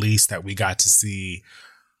glad at least that we got to see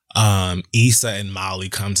Issa and Molly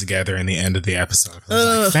come together in the end of the episode. I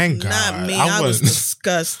was like, thank God. Not me. I was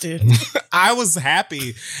disgusted. I was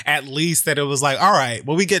happy at least that it was like, all right,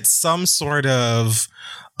 well, we get some sort of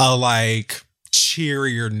a like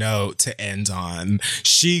cheerier note to end on.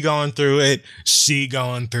 She going through it.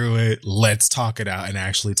 Let's talk it out and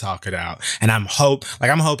actually talk it out. And I'm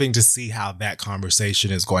hoping to see how that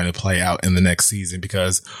conversation is going to play out in the next season,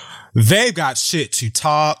 because they've got shit to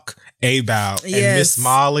talk about. Yes. And Miss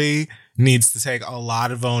Molly needs to take a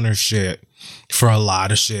lot of ownership for a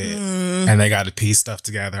lot of shit. And they got to piece stuff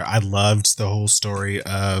together. I loved the whole story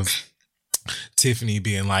of Tiffany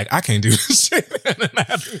being like, I can't do this shit.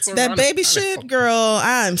 That baby shit, girl,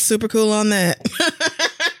 I'm super cool on that.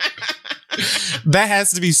 That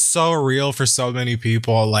has to be so real for so many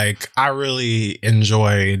people. Like, I really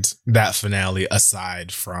enjoyed that finale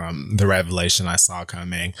aside from the revelation I saw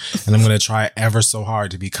coming. And I'm going to try ever so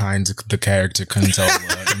hard to be kind to the character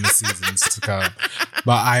Condola in the seasons to come.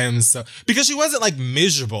 But I am because she wasn't like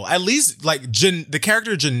miserable. At least like the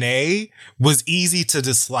character Janae was easy to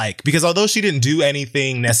dislike, because although she didn't do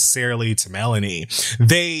anything necessarily to Melanie,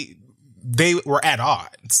 they were at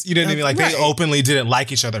odds. You know what I mean? Like, right. They openly didn't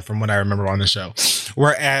like each other from what I remember on the show.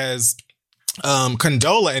 Whereas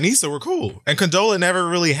Condola and Issa were cool. And Condola never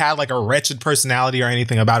really had like a wretched personality or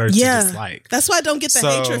anything about her to dislike. That's why I don't get the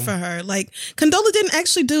hatred for her. Like, Condola didn't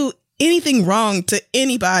actually do anything wrong to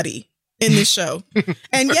anybody in this show.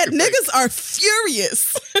 And yet niggas are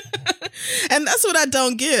furious. And that's what I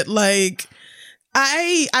don't get. Like,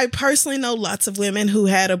 I personally know lots of women who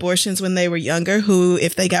had abortions when they were younger, who,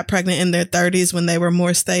 if they got pregnant in their 30s when they were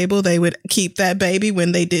more stable, they would keep that baby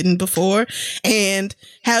when they didn't before, and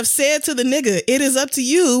have said to the nigga, it is up to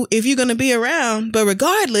you if you're going to be around, but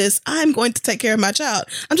regardless, I'm going to take care of my child.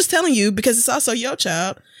 I'm just telling you because it's also your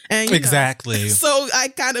child. And, exactly. So I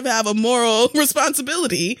kind of have a moral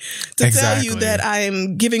responsibility to tell you that I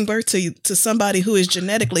am giving birth to somebody who is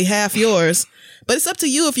genetically half yours. But it's up to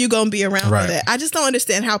you if you're going to be around for that. I just don't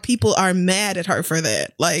understand how people are mad at her for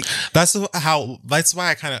that. Like, that's why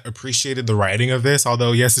I kind of appreciated the writing of this.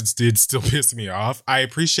 Although, yes, it did still piss me off. I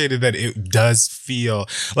appreciated that it does feel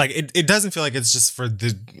like it doesn't feel like it's just for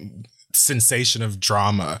the sensation of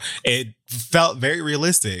drama. It felt very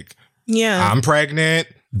realistic. Yeah. I'm pregnant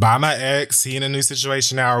by my ex, he in a new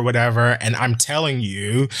situation now or whatever, and I'm telling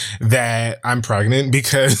you that I'm pregnant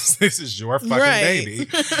because this is your fucking baby.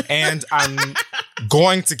 And I'm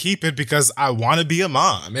going to keep it because I want to be a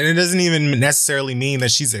mom. And it doesn't even necessarily mean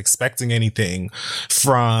that she's expecting anything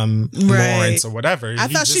from Lawrence or whatever. I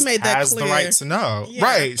thought she made that clear. He has the right to know. Yeah.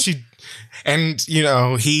 Right.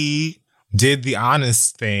 He did the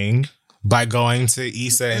honest thing by going to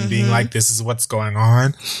Issa and being like, this is what's going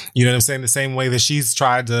on. You know what I'm saying? The same way that she's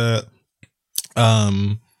tried to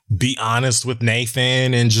be honest with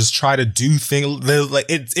Nathan and just try to do things. Like,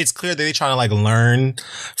 it's clear that they're trying to like learn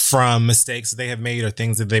from mistakes that they have made or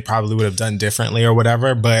things that they probably would have done differently or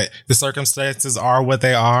whatever. But the circumstances are what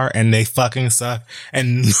they are, and they fucking suck,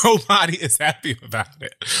 and nobody is happy about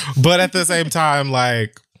it. But at the same time,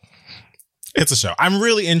 like, It's a show. I'm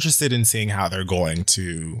really interested in seeing how they're going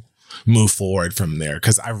to move forward from there,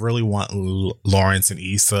 because I really want Lawrence and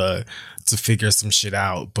Issa to figure some shit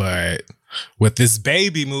out. But with this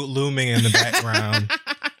baby looming in the background,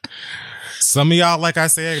 some of y'all, like I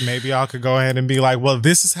said, maybe y'all could go ahead and be like, well,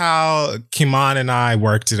 this is how Kimon and I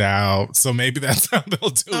worked it out. So maybe that's how they'll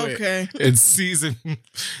do it. It's season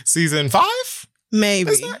 5?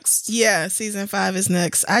 Maybe. Next. Yeah, season 5 is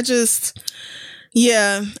next. I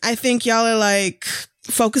think y'all are like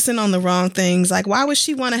focusing on the wrong things. Like, why would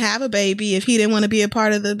she want to have a baby if he didn't want to be a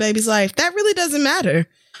part of the baby's life? That really doesn't matter.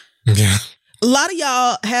 Yeah. A lot of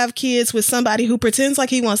y'all have kids with somebody who pretends like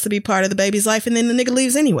he wants to be part of the baby's life, and then the nigga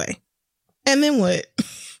leaves anyway. And then what?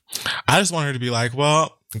 I just want her to be like,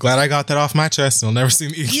 well, glad I got that off my chest. You'll never see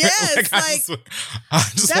me again. Yes, I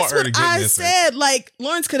just want her to get missing. I said, like,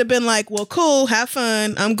 Lawrence could have been like, well, cool, have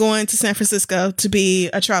fun. I'm going to San Francisco to be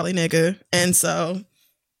a trolley nigga. And so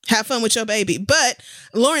have fun with your baby. But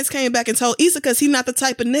Lawrence came back and told Issa, because he's not the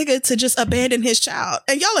type of nigga to just abandon his child.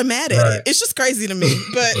 And y'all are mad at it. It's just crazy to me.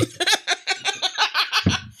 But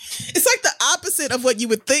it's like the opposite of what you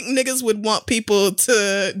would think niggas would want people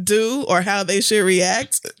to do or how they should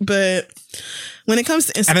react. But when it comes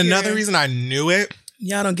to Insecure, and another reason I knew it,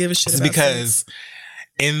 y'all don't give a shit is about because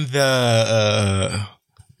in the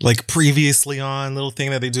like previously on little thing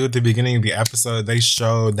that they do at the beginning of the episode, they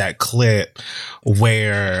showed that clip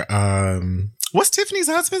where what's Tiffany's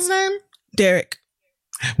husband's name? Derek.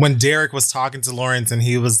 When Derek was talking to Lawrence and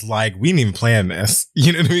he was like, we didn't even plan this,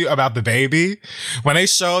 you know what I mean, about the baby. When they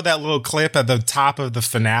showed that little clip at the top of the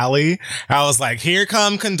finale, I was like, here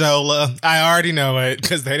come Condola. I already know it,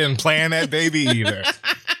 because they didn't plan that baby either.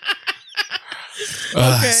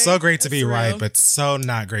 So great to be right, but so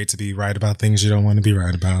not great to be right about things you don't want to be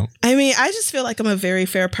right about. I mean, I just feel like I'm a very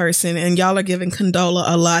fair person, and y'all are giving Condola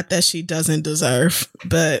a lot that she doesn't deserve.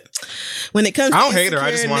 But when it comes I don't to hate her.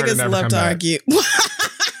 I just want her to never love come to back. argue.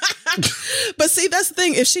 But see, that's the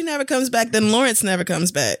thing. If she never comes back, then Lawrence never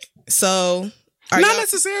comes back. So not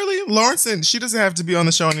necessarily. Lawrence, and she doesn't have to be on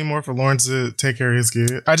the show anymore for Lawrence to take care of his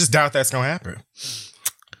kid. I just doubt that's gonna happen.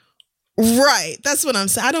 Right. That's what I'm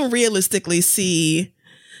saying. I don't realistically see,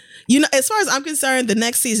 as far as I'm concerned, the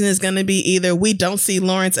next season is going to be either we don't see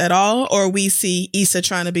Lawrence at all, or we see Issa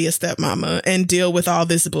trying to be a stepmama and deal with all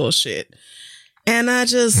this bullshit. And I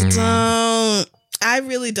just I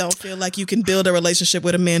really don't feel like you can build a relationship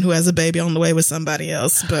with a man who has a baby on the way with somebody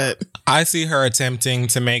else. But I see her attempting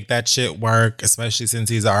to make that shit work, especially since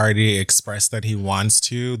he's already expressed that he wants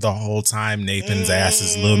to. The whole time Nathan's ass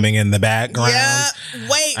is looming in the background. Yeah,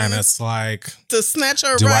 wait. And it's like, to snatch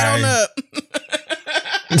her on up.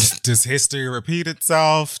 Does history repeat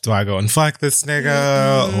itself? Do I go and fuck this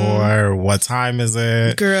nigga? Or what time is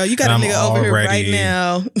it? Girl, you got a nigga over here right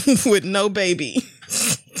now with no baby.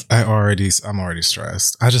 I'm already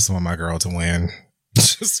stressed. I just want my girl to win.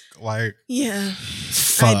 Just like, yeah,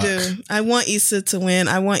 fuck. I do. I want Issa to win.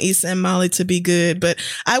 I want Issa and Molly to be good, but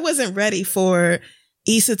I wasn't ready for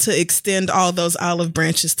Issa to extend all those olive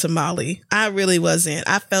branches to Molly. I really wasn't.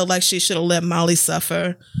 I felt like she should have let Molly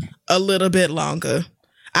suffer a little bit longer.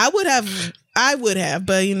 I would have,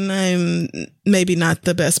 but I'm maybe not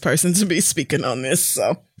the best person to be speaking on this.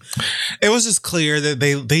 So it was just clear that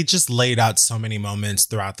they just laid out so many moments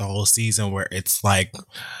throughout the whole season where it's like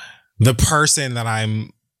the person that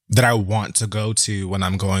I want to go to when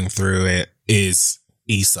I'm going through it is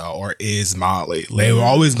Issa or is Molly. They were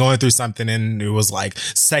always going through something and it was like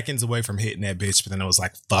seconds away from hitting that bitch, but then it was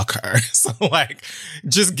like, fuck her. So like,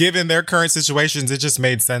 just given their current situations, it just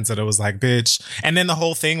made sense that it was like, bitch. And then the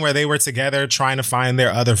whole thing where they were together trying to find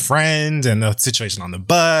their other friend and the situation on the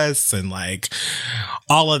bus and like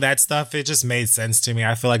all of that stuff, it just made sense to me.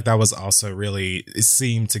 I feel like that was also really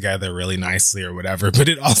seamed together really nicely or whatever, but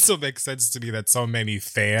it also makes sense to me that so many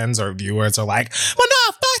fans or viewers are like, well,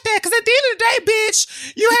 no, fuck that, because at the end of the day, bitch,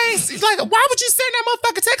 you ain't like, why would you send that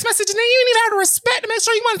motherfucking text message and then you didn't even have the respect to make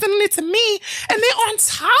sure you weren't sending it to me, and then on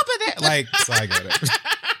top of that, like, so I get it.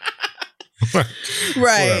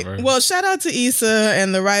 Right. Whatever. Well, shout out to Issa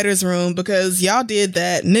and the writers' room, because y'all did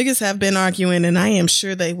that. Niggas have been arguing, and I am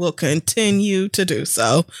sure they will continue to do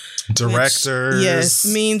so. Directors. Which,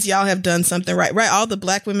 yes, means y'all have done something right. Right. All the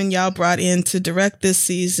black women y'all brought in to direct this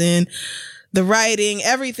season, the writing,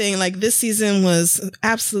 everything. Like, this season was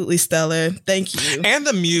absolutely stellar. Thank you. And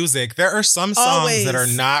the music. There are some songs that are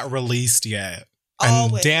not released yet.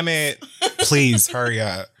 And damn it, please hurry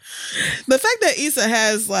up. The fact that Issa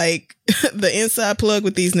has like the inside plug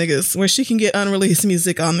with these niggas where she can get unreleased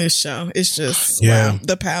music on this show, it's just wow,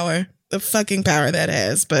 the power. the fucking power that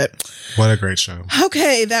has. But what a great show.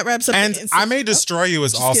 Okay, that wraps up. And I May Destroy You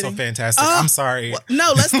is also kidding. Fantastic. I'm sorry. Well,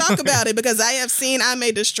 no, let's talk about it because I have seen I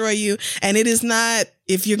May Destroy You, and it is not,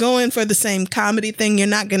 if you're going for the same comedy thing, you're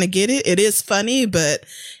not going to get it. It is funny, but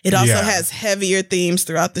it also has heavier themes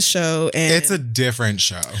throughout the show. And it's a different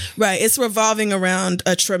show. Right. It's revolving around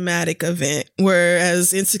a traumatic event,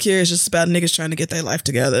 whereas Insecure is just about niggas trying to get their life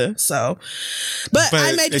together. So, but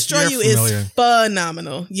I May Destroy You is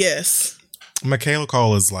phenomenal. Yes. Michaela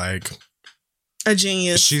Cole is like a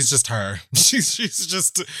genius. She's just her.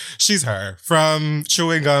 She's her. From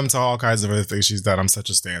Chewing Gum to all kinds of other things she's done. I'm such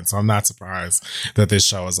a stan. So I'm not surprised that this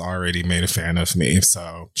show has already made a fan of me.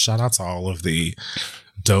 So shout out to all of the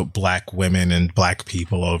dope Black women and Black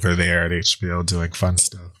people over there at HBO doing fun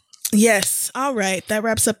stuff. Yes. All right. That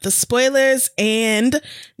wraps up the spoilers and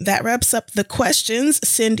that wraps up the questions.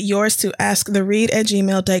 Send yours to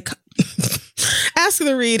asktheread@gmail.com.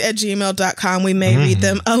 asktheread@gmail.com. We may read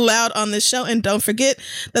them aloud on this show. And don't forget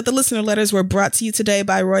that the listener letters were brought to you today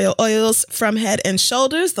by Royal Oils from Head and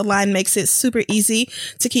Shoulders. The line makes it super easy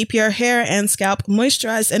to keep your hair and scalp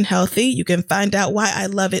moisturized and healthy. You can find out why I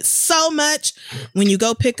love it so much when you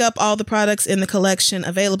go pick up all the products in the collection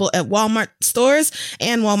available at Walmart stores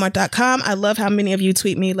and Walmart.com. I love how many of you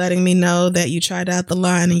tweet me letting me know that you tried out the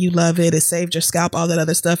line and you love it. It saved your scalp, all that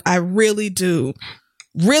other stuff. I really do.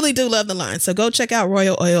 Really do love the line. So go check out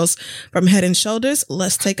Royal Oils from Head and Shoulders.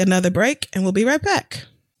 Let's take another break and we'll be right back.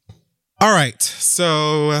 All right.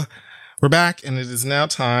 So we're back and it is now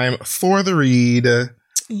time for the read.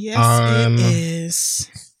 Yes, it is.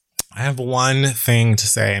 I have one thing to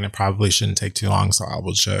say and it probably shouldn't take too long. So I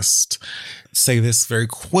will just say this very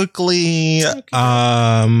quickly. Okay.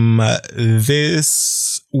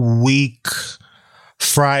 This week,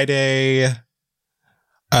 Friday,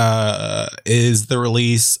 is the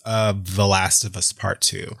release of The Last of Us Part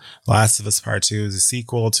 2. The Last of Us Part 2 is a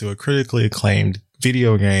sequel to a critically acclaimed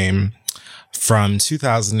video game from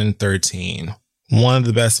 2013. One of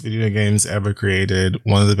the best video games ever created.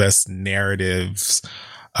 One of the best narrative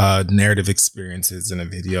experiences in a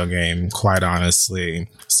video game, quite honestly.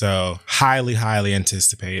 So highly, highly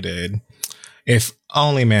anticipated. If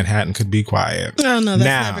only Manhattan could be quiet. Oh, no,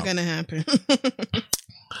 that's never going to happen.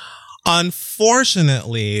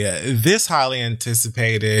 Unfortunately, this highly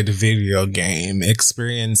anticipated video game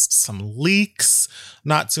experienced some leaks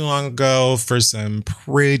not too long ago for some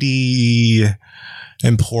pretty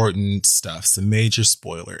important stuff. Some major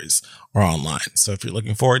spoilers are online. So if you're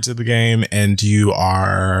looking forward to the game and you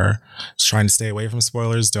are trying to stay away from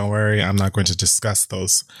spoilers, don't worry. I'm not going to discuss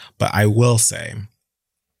those, but I will say,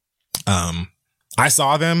 I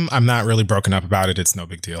saw them. I'm not really broken up about it. It's no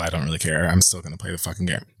big deal. I don't really care. I'm still going to play the fucking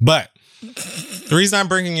game. But the reason I'm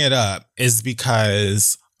bringing it up is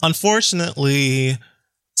because, unfortunately,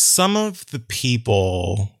 some of the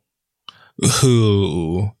people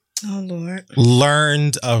who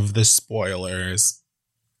learned of the spoilers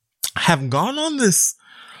have gone on this,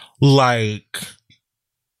 like,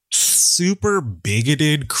 super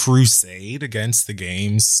bigoted crusade against the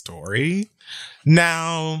game's story.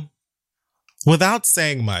 Now, without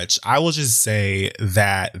saying much, I will just say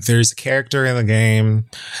that there's a character in the game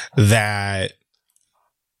that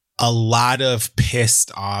a lot of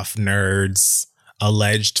pissed off nerds,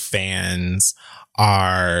 alleged fans,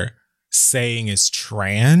 are saying is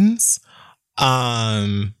trans.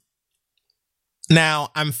 Now,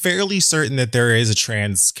 I'm fairly certain that there is a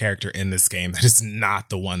trans character in this game that is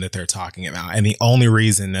not the one that they're talking about. And the only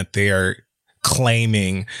reason that they are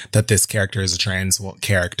claiming that this character is a trans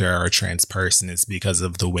character or a trans person is because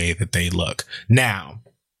of the way that they look. Now,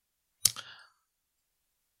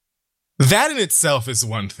 that in itself is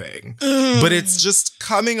one thing, but it's just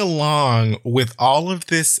coming along with all of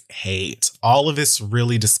this hate, all of this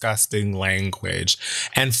really disgusting language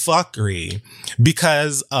and fuckery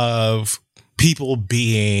because of people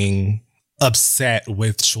being upset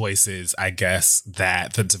with choices, I guess,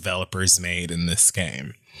 that the developers made in this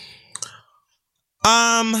game.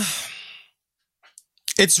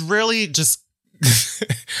 It's really just,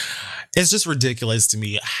 it's just ridiculous to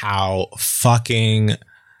me how fucking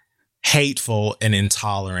hateful and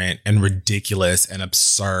intolerant and ridiculous and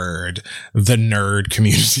absurd the nerd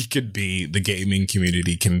community could be, the gaming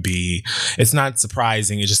community can be. It's not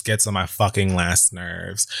surprising. It just gets on my fucking last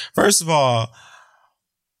nerves. First of all,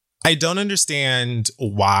 I don't understand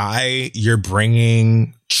why you're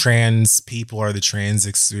bringing trans people or the trans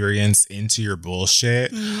experience into your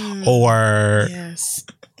bullshit, or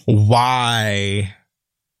why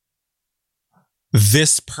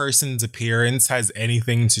this person's appearance has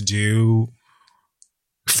anything to do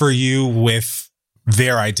for you with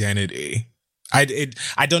their identity.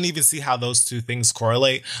 I don't even see how those two things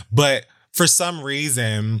correlate. But for some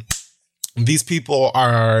reason, these people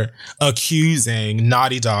are accusing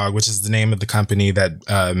Naughty Dog, which is the name of the company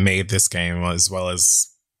that made this game, as well as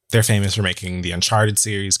they're famous for making the Uncharted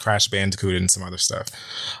series, Crash Bandicoot, and some other stuff.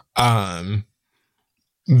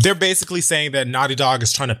 They're basically saying that Naughty Dog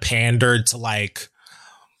is trying to pander to like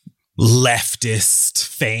leftist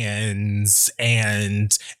fans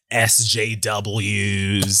and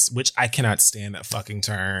SJWs, which I cannot stand that fucking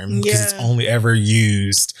term because it's only ever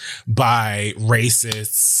used by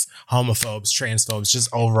racists, homophobes, transphobes,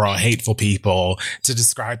 just overall hateful people to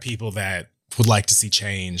describe people that would like to see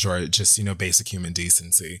change or just, you know, basic human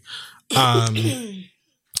decency.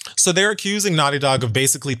 So they're accusing Naughty Dog of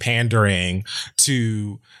basically pandering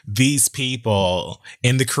to these people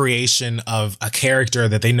in the creation of a character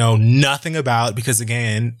that they know nothing about because,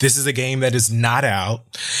 again, this is a game that is not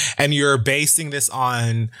out. And you're basing this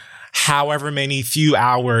on however many few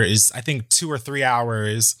hours, I think 2 or 3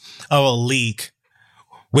 hours of a leak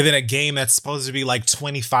within a game that's supposed to be like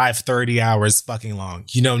 25, 30 hours fucking long.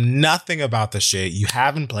 You know nothing about the shit. You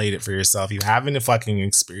haven't played it for yourself. You haven't fucking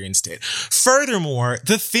experienced it. Furthermore,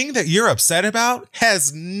 the thing that you're upset about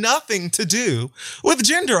has nothing to do with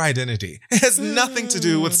gender identity. It has nothing to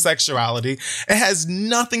do with sexuality. It has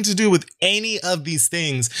nothing to do with any of these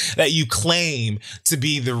things that you claim to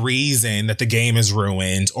be the reason that the game is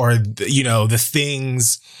ruined or, you know, the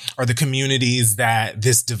things or the communities that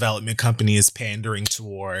this development company is pandering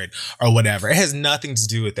toward or whatever. It has nothing to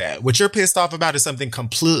do with that. What you're pissed off about is something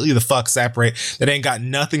completely the fuck separate that ain't got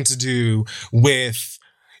nothing to do with,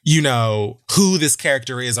 you know, who this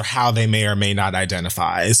character is or how they may or may not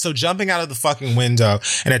identify. So jumping out of the fucking window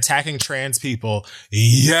and attacking trans people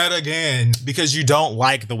yet again because you don't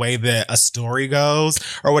like the way that a story goes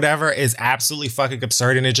or whatever is absolutely fucking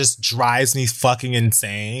absurd. And it just drives me fucking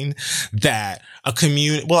insane that a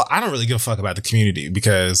community, well, I don't really give a fuck about the community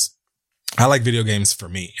because I like video games for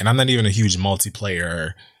me, and I'm not even a huge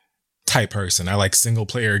multiplayer type person. I like single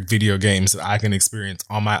player video games that I can experience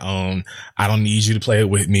on my own. I don't need you to play it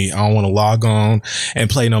with me. I don't want to log on and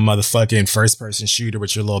play no motherfucking first person shooter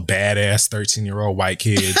with your little badass 13-year-old white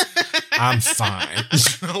kid. I'm fine.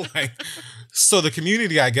 You know, like, so the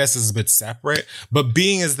community, I guess, is a bit separate, but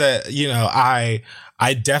being is that, you know, I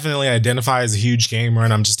definitely identify as a huge gamer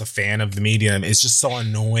and I'm just a fan of the medium. It's just so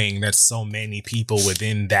annoying that so many people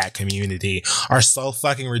within that community are so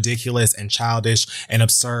fucking ridiculous and childish and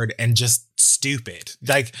absurd and just stupid.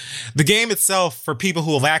 Like the game itself, for people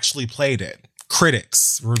who have actually played it,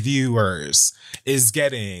 critics, reviewers, is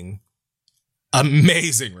getting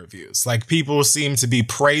amazing reviews. Like people seem to be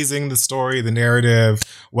praising the story, the narrative,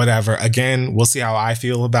 whatever. Again, we'll see how I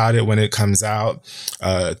feel about it when it comes out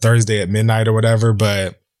Thursday at midnight or whatever.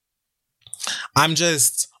 But I'm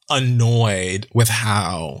just annoyed with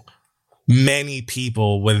how many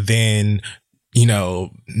people within, you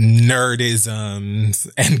know, nerdism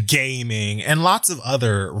and gaming and lots of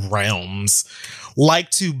other realms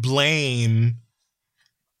like to blame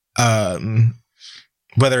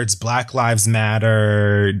whether it's Black Lives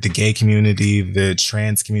Matter, the gay community, the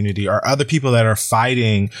trans community, or other people that are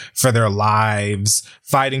fighting for their lives,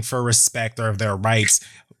 fighting for respect or of their rights.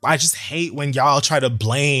 I just hate when y'all try to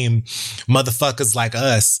blame motherfuckers like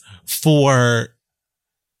us for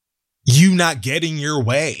you not getting your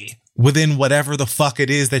way within whatever the fuck it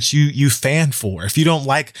is that you fan for. If you don't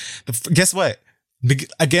like, guess what?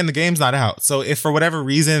 Again, the game's not out. So if for whatever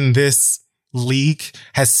reason this leak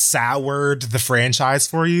has soured the franchise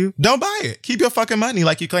for you, don't buy it. Keep your fucking money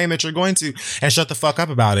like you claim that you're going to and shut the fuck up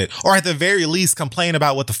about it. Or at the very least, complain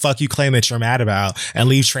about what the fuck you claim that you're mad about and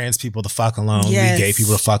leave trans people the fuck alone. Leave gay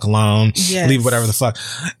people the fuck alone. Leave whatever the fuck.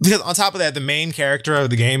 Because on top of that, the main character of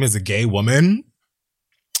the game is a gay woman.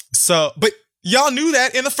 So, but y'all knew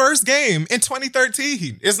that in the first game in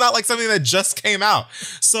 2013. It's not like something that just came out.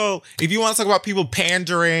 So if you want to talk about people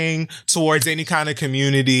pandering towards any kind of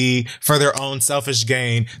community for their own selfish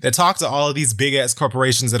gain, then talk to all of these big ass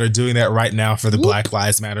corporations that are doing that right now for the Black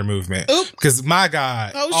Lives Matter movement. Because my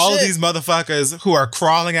God, all of these motherfuckers who are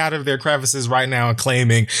crawling out of their crevices right now and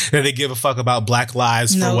claiming that they give a fuck about Black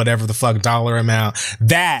lives for whatever the fuck dollar amount.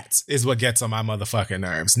 That is what gets on my motherfucking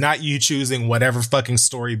nerves. Not you choosing whatever fucking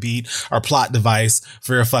story beat or plot device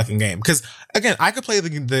for your fucking game. Because again, I could play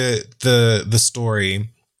the story,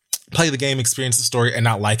 play the game, experience the story and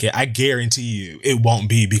not like it. I guarantee you it won't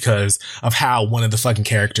be because of how one of the fucking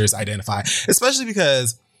characters identify. Especially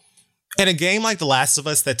because in a game like The Last of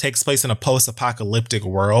Us that takes place in a post-apocalyptic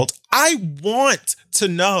world, I want to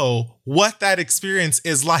know what that experience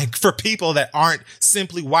is like for people that aren't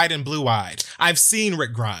simply white and blue-eyed. I've seen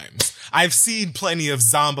Rick Grimes. I've seen plenty of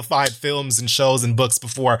zombified films and shows and books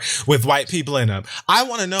before with white people in them. I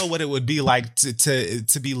want to know what it would be like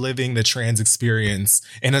to be living the trans experience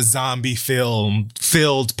in a zombie film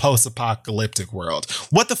filled post-apocalyptic world.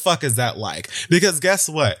 What the fuck is that like? Because guess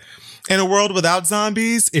what? In a world without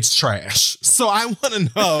zombies, it's trash. So I want to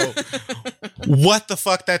know what the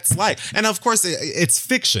fuck that's like. And of course, it's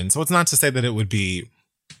fiction. So it's not to say that it would be,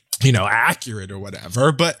 accurate or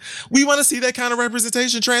whatever, but we want to see that kind of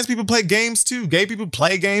representation. Trans people play games too. Gay people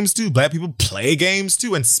play games too. Black people play games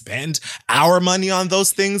too and spend our money on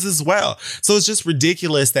those things as well. So it's just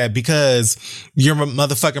ridiculous that because your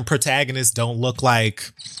motherfucking protagonists don't look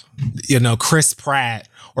like, Chris Pratt,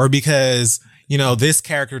 or because this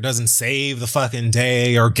character doesn't save the fucking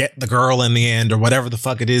day or get the girl in the end or whatever the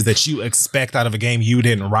fuck it is that you expect out of a game you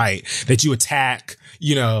didn't write, that you attack,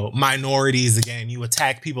 minorities again. You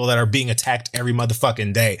attack people that are being attacked every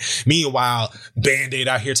motherfucking day. Meanwhile, Band-Aid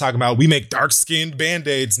out here talking about we make dark-skinned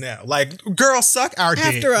Band-Aids now. Like, girl, suck our dick.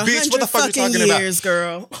 After 100 Bitch, what the fuck fucking you talking years, about?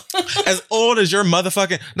 girl. As old as your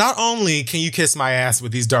motherfucking... Not only can you kiss my ass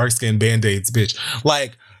with these dark-skinned Band-Aids, bitch.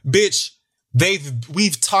 Like, bitch,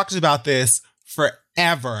 we've talked about this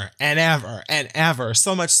forever and ever and ever.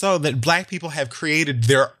 So much so that Black people have created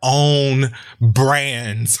their own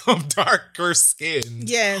brands of darker skin.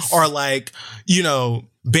 Yes. Or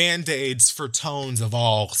Band-Aids for tones of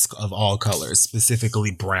all colors,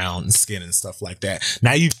 specifically brown skin and stuff like that.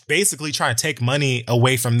 Now you basically try to take money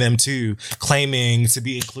away from them too, claiming to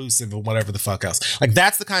be inclusive or whatever the fuck else. Like,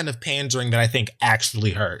 that's the kind of pandering that I think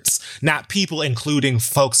actually hurts. Not people including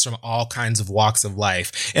folks from all kinds of walks of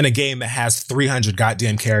life in a game that has 300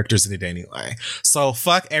 goddamn characters in it anyway. So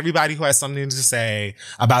fuck everybody who has something to say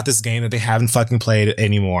about this game that they haven't fucking played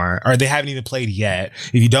anymore, or they haven't even played yet.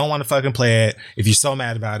 If you don't want to fucking play it, if you're so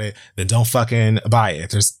mad about it, then don't fucking buy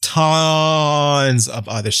it. There's tons of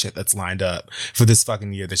other shit that's lined up for this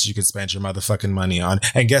fucking year that you can spend your motherfucking money on.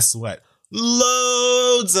 And guess what?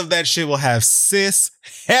 Loads of that shit will have cis,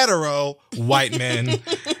 hetero white men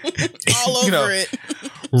all over it.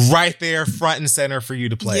 Right there, front and center for you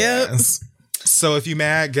to play as. So if you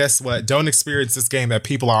mad, guess what? Don't experience this game that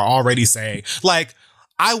people are already saying. Like,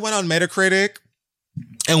 I went on Metacritic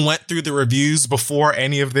and went through the reviews before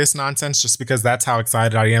any of this nonsense, just because that's how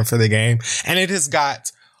excited I am for the game. And it has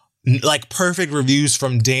got like perfect reviews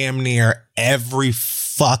from damn near every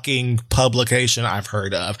fucking publication I've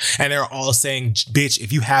heard of. And they're all saying, bitch,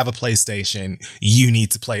 if you have a PlayStation, you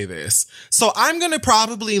need to play this. So I'm going to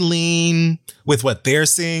probably lean with what they're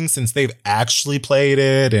seeing, since they've actually played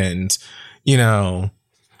it and,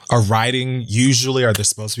 are writing usually, or they're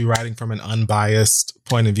supposed to be writing from an unbiased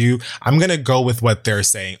point of view. I'm going to go with what they're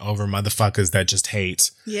saying over motherfuckers that just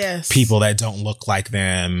hate people that don't look like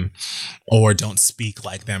them or don't speak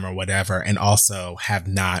like them or whatever, and also have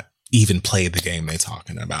not even played the game they're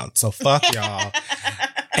talking about. So fuck y'all.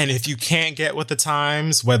 And if you can't get with the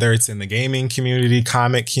times, whether it's in the gaming community,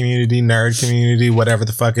 comic community, nerd community, whatever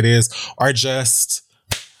the fuck it is, or just...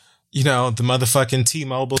 the motherfucking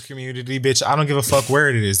T-Mobile community, bitch, I don't give a fuck where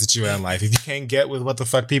it is that you're in life. If you can't get with what the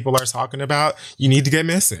fuck people are talking about, you need to get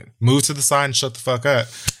missing. Move to the side and shut the fuck up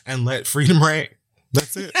and let freedom reign.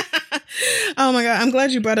 That's it. Oh my God. I'm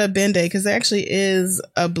glad you brought up Band-Aid, because there actually is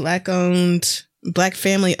a Black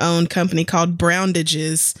family owned company called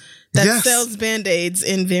Browndages that sells Band-Aids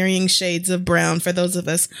in varying shades of brown for those of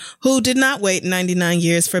us who did not wait 99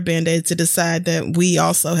 years for Band-Aid to decide that we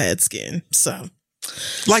also had skin. So...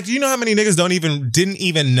 Like, do you know how many niggas didn't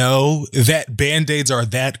even know that Band-Aids are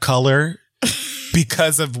that color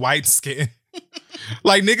because of white skin?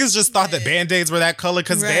 Like, niggas just thought that Band-Aids were that color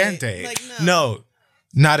because Band-Aid. Like, no,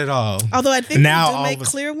 not at all. Although I think now you do make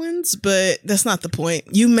clear ones, but that's not the point.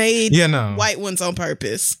 You made white ones on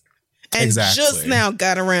purpose. And just now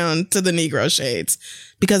got around to the Negro shades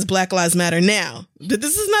because Black Lives Matter now. But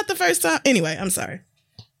this is not the first time. Anyway, I'm sorry.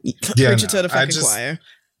 Preach it to the fucking choir.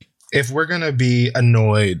 If we're going to be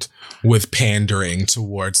annoyed with pandering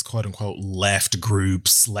towards quote unquote left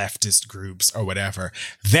groups, leftist groups or whatever,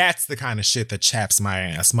 that's the kind of shit that chaps my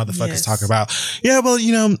ass. Motherfuckers talk about,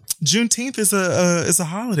 Juneteenth is a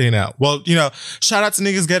holiday now. Well, shout out to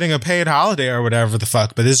niggas getting a paid holiday or whatever the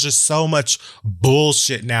fuck, but there's just so much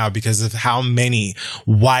bullshit now because of how many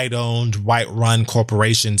white owned, white run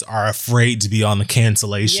corporations are afraid to be on the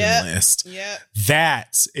cancellation list.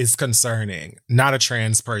 That is concerning. Not a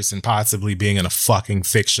trans person possibly being in a fucking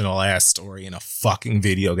fictional ass story in a fucking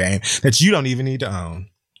video game that you don't even need to own.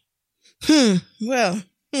 Well,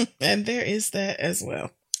 and there is that as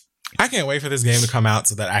well. I can't wait for this game to come out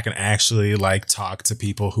so that I can actually like talk to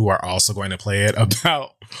people who are also going to play it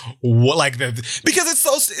about what because it's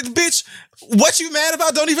so bitch. What you mad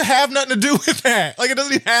about don't even have nothing to do with that. Like it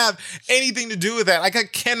doesn't even have anything to do with that. Like I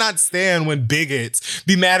cannot stand when bigots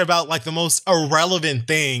be mad about like the most irrelevant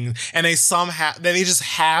thing and they just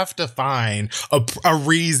have to find a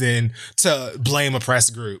reason to blame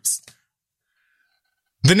oppressed groups.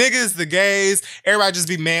 The niggas, the gays, everybody just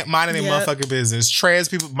be minding their motherfucking business. Trans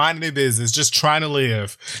people minding their business, just trying to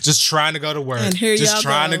live, just trying to go to work, and here just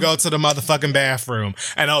trying to go to the motherfucking bathroom.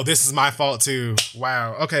 And oh, this is my fault too.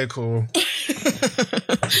 Wow. Okay, cool.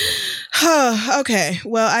 Okay.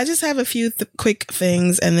 Well, I just have a few quick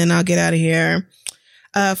things and then I'll get out of here.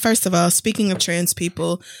 First of all, speaking of trans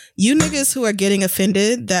people, you niggas who are getting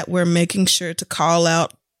offended that we're making sure to call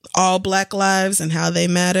out all Black lives and how they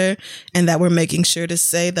matter, and that we're making sure to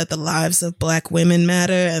say that the lives of Black women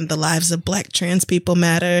matter and the lives of Black trans people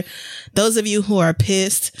matter. Those of you who are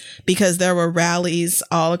pissed because there were rallies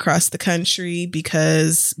all across the country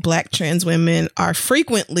because Black trans women are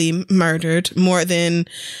frequently murdered more than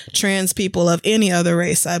trans people of any other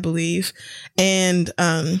race, I believe. And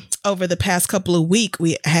over the past couple of weeks,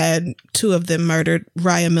 we had two of them murdered,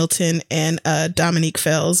 Raya Milton and Dominique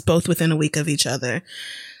Fells, both within a week of each other.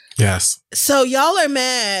 Yes. So y'all are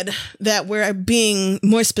mad that we're being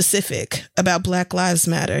more specific about Black Lives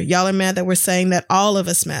Matter. Y'all are mad that we're saying that all of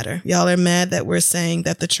us matter. Y'all are mad that we're saying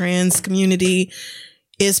that the trans community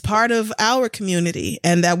is part of our community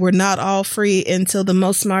and that we're not all free until the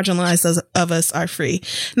most marginalized of us are free.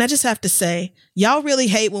 And I just have to say, y'all really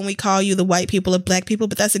hate when we call you the white people of Black people,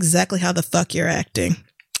 but that's exactly how the fuck you're acting.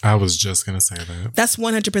 I was just going to say that. That's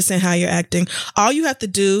 100% how you're acting. All you have to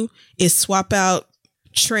do is swap out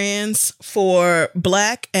trans for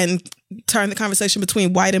Black and turn the conversation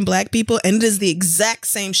between white and Black people, and it is the exact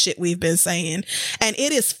same shit we've been saying. And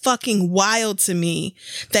it is fucking wild to me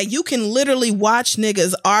that you can literally watch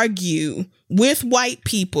niggas argue with white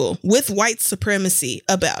people, with white supremacy,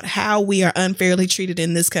 about how we are unfairly treated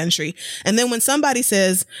in this country. And then when somebody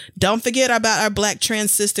says, don't forget about our Black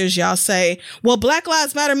trans sisters, y'all say, well, Black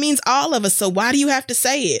Lives Matter means all of us, so why do you have to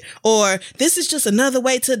say it? Or this is just another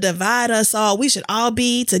way to divide us all. We should all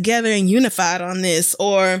be together and unified on this.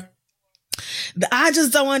 Or I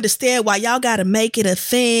just don't understand why y'all got to make it a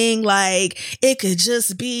thing. Like it could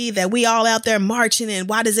just be that we all out there marching, and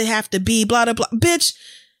why does it have to be blah, blah, blah? Bitch,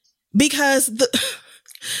 because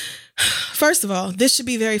first of all, this should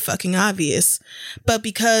be very fucking obvious, but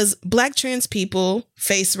because Black trans people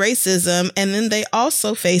face racism and then they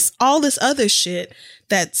also face all this other shit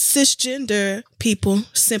that cisgender people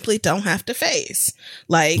simply don't have to face.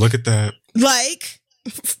 Like, look at that. Like,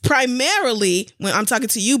 primarily when I'm talking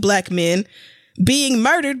to you Black men being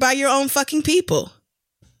murdered by your own fucking people.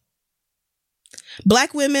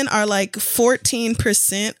 Black women are like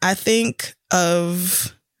 14%, I think,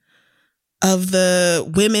 of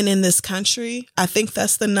the women in this country. I think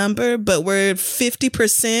that's the number, but we're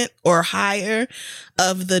 50% or higher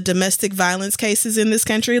of the domestic violence cases in this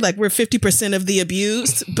country. Like we're 50% of the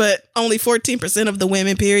abused, but only 14% of the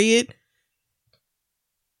women, period.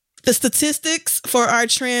 The statistics for our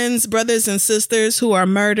trans brothers and sisters who are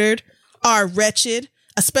murdered are wretched,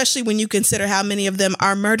 especially when you consider how many of them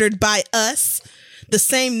are murdered by us. The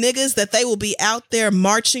same niggas that they will be out there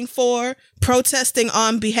marching for, protesting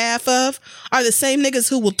on behalf of, are the same niggas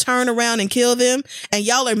who will turn around and kill them. And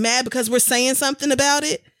y'all are mad because we're saying something about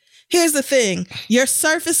it. Here's the thing. Your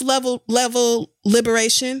surface level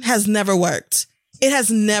liberation has never worked. It has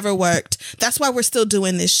never worked. That's why we're still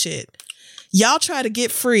doing this shit. Y'all try to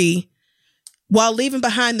get free while leaving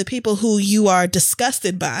behind the people who you are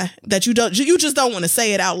disgusted by, that you just don't want to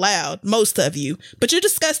say it out loud, most of you, but you're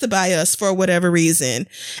disgusted by us for whatever reason.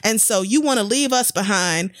 And so you want to leave us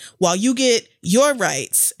behind while you get your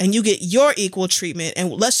rights and you get your equal treatment. And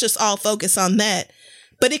let's just all focus on that.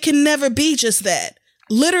 But it can never be just that.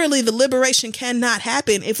 Literally, the liberation cannot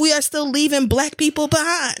happen if we are still leaving Black people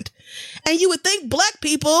behind. And you would think Black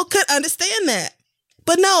people could understand that.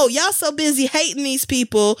 But no, y'all so busy hating these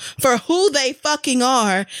people for who they fucking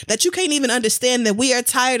are that you can't even understand that we are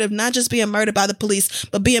tired of not just being murdered by the police,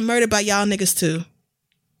 but being murdered by y'all niggas too.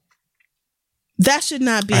 That should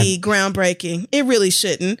not be groundbreaking. It really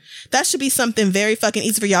shouldn't. That should be something very fucking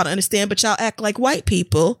easy for y'all to understand, but y'all act like white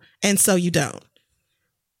people, and so you don't.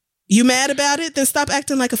 You mad about it? Then stop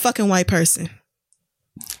acting like a fucking white person.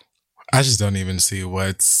 I just don't even see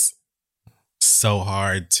what's so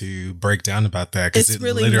hard to break down about that, because it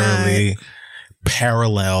really literally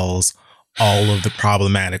parallels all of the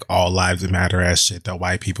problematic all lives matter ass shit that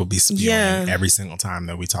white people be spewing every single time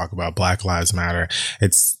that we talk about Black Lives Matter.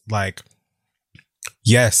 It's like,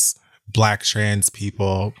 yes, Black trans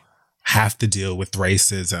people have to deal with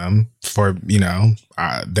racism for, you know,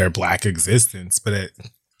 their Black existence. But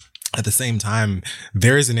at the same time,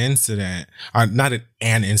 there is an incident, or not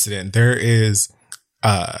an incident, there is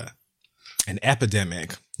an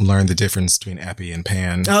epidemic. Learned the difference between epi and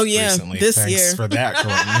pan. Oh, yeah. Recently. This Thanks year. for that,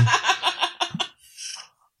 Courtney.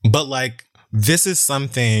 But like, this is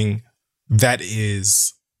something that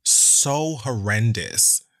is so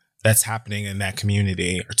horrendous that's happening in that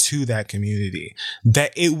community or to that community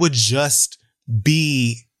that it would just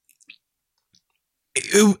be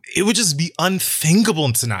it would just be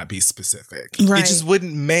unthinkable to not be specific. Right. It just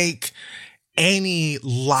wouldn't make any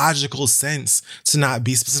logical sense to not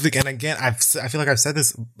be specific. And again, I feel like I've said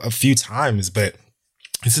this a few times, but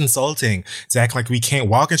it's insulting to act like we can't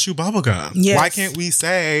walk and chew bubblegum. Yes. Why can't we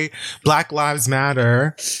say Black Lives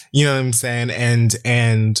Matter? You know what I'm saying?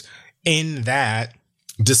 And in that,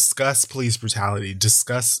 discuss police brutality,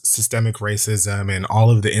 discuss systemic racism and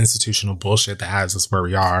all of the institutional bullshit that has us where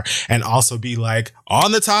we are. And also be like,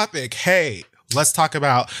 on the topic, hey, let's talk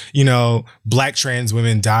about, you know, Black trans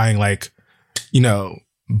women dying like, you know,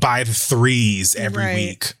 by the threes every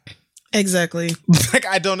week. Exactly. Like,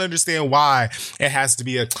 I don't understand why it has to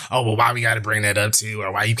be well, why we got to bring that up too,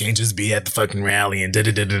 or why you can't just be at the fucking rally and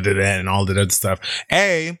and all that other stuff.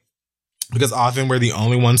 Because often we're the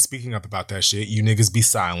only ones speaking up about that shit. You niggas be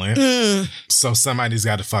silent. So somebody's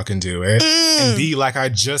got to fucking do it. And B, like I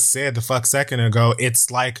just said the fuck second ago, it's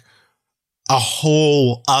like a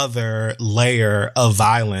whole other layer of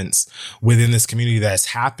violence within this community that's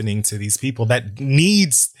happening to these people that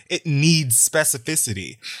needs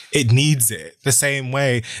specificity. It needs it the same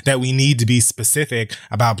way that we need to be specific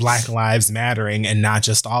about Black lives mattering and not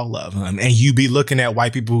just all of them. And you be looking at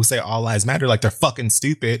white people who say all lives matter like they're fucking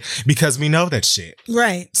stupid because we know that shit.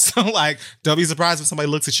 Right. So like, don't be surprised if somebody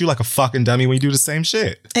looks at you like a fucking dummy when you do the same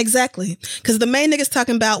shit. Exactly. Because the main niggas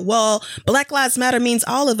talking about, well, Black Lives Matter means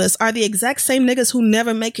all of us, are the exact same niggas who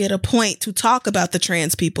never make it a point to talk about the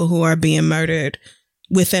trans people who are being murdered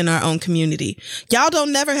within our own community. Y'all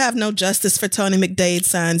don't never have no justice for Tony McDade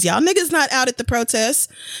signs. Y'all niggas not out at the protests.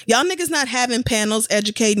 Y'all niggas not having panels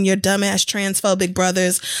educating your dumbass transphobic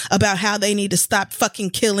brothers about how they need to stop fucking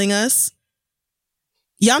killing us.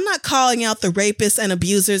 Y'all not calling out the rapists and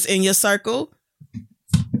abusers in your circle.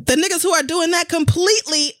 The niggas who are doing that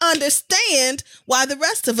completely understand why the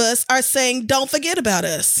rest of us are saying, don't forget about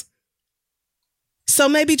us. So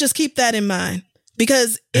maybe just keep that in mind,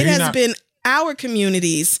 because it has been our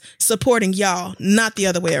communities supporting y'all, not the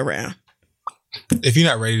other way around. If you're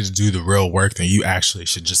not ready to do the real work, then you actually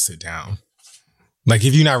should just sit down. Like,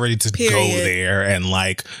 if you're not ready to go there and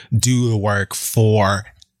like do the work for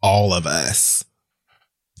all of us,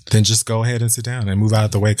 then just go ahead and sit down and move out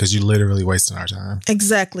of the way, because you're literally wasting our time.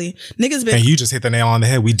 Exactly. Niggas been... And you just hit the nail on the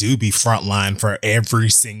head. We do be frontline for every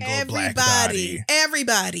single Black body.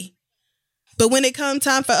 Everybody. But when it come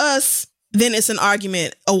time for us, then it's an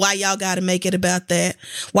argument. Oh, why y'all got to make it about that?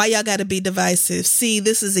 Why y'all got to be divisive? See,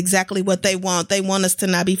 this is exactly what they want. They want us to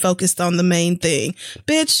not be focused on the main thing.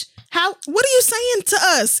 Bitch, what are you saying to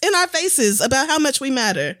us in our faces about how much we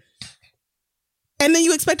matter? And then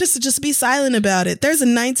you expect us to just be silent about it. There's a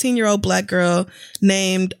 19-year-old Black girl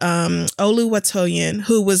named Oluwatoyin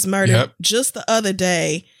who was murdered just the other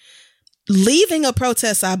day, leaving a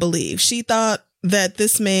protest, I believe. She thought that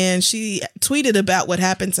this man, she tweeted about what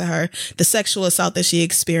happened to her, the sexual assault that she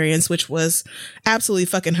experienced, which was absolutely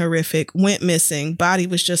fucking horrific, went missing, body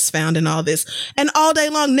was just found and all this. And all day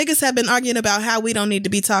long, niggas have been arguing about how we don't need to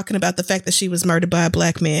be talking about the fact that she was murdered by a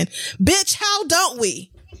Black man. Bitch, how don't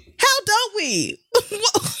we? How don't we?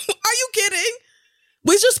 Are you kidding?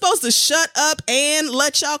 We just supposed to shut up and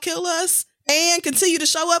let y'all kill us and continue to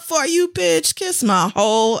show up for you, bitch? Kiss my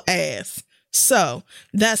whole ass. So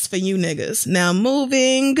that's for you niggas. Now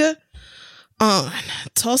moving on.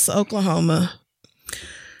 Tulsa, Oklahoma.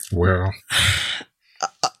 Well,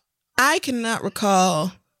 I cannot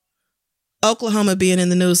recall Oklahoma being in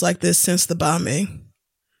the news like this since the bombing.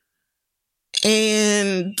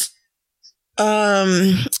 And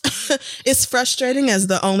it's frustrating as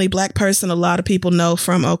the only Black person a lot of people know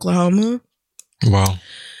from Oklahoma. Wow.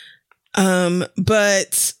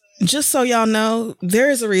 But just so y'all know,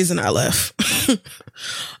 there is a reason I left.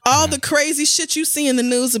 All the crazy shit you see in the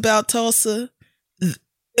news about Tulsa,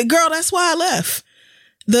 girl, that's why I left.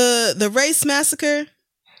 The race massacre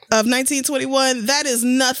of 1921, that is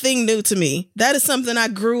nothing new to me. That is something I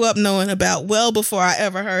grew up knowing about well before I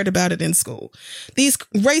ever heard about it in school. These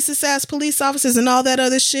racist ass police officers and all that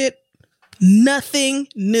other shit, nothing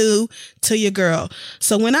new to your girl.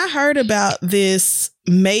 So when I heard about this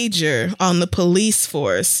major on the police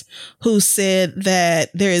force who said that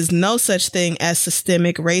there is no such thing as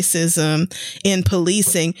systemic racism in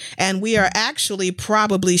policing, and we are actually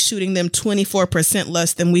probably shooting them 24%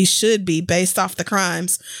 less than we should be based off the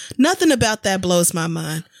crimes. Nothing about that blows my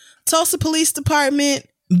mind. Tulsa Police Department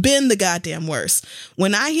been the goddamn worst.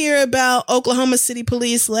 When I hear about Oklahoma City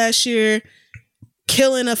Police last year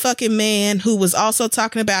killing a fucking man who was also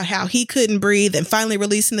talking about how he couldn't breathe and finally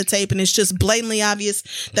releasing the tape, and it's just blatantly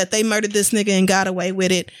obvious that they murdered this nigga and got away with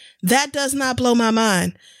it, that does not blow my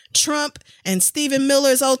mind. Trump and Stephen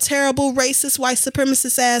Miller's old terrible racist white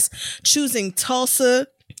supremacist ass choosing Tulsa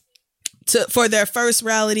for their first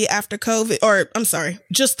rally after COVID, or I'm sorry,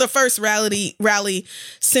 just the first rally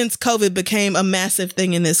since COVID became a massive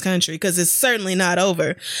thing in this country, because it's certainly not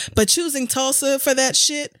over. But choosing Tulsa for that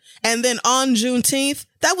shit, and then on Juneteenth,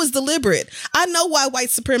 that was deliberate. I know why white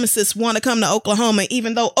supremacists want to come to Oklahoma,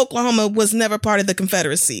 even though Oklahoma was never part of the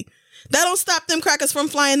Confederacy. That don't stop them crackers from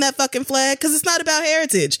flying that fucking flag, because it's not about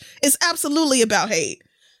heritage. It's absolutely about hate.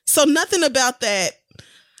 So nothing about that.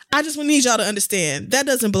 I just need y'all to understand that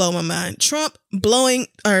doesn't blow my mind. Trump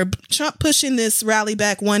pushing this rally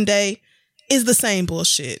back one day is the same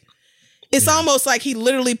bullshit. It's almost like he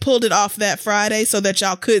literally pulled it off that Friday so that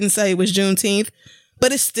y'all couldn't say it was Juneteenth,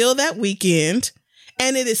 but it's still that weekend,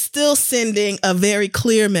 and it is still sending a very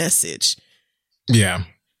clear message. Yeah.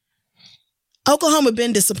 Oklahoma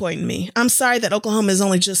been disappointing me. I'm sorry that Oklahoma is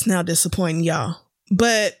only just now disappointing y'all,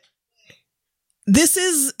 but this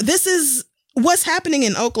is what's happening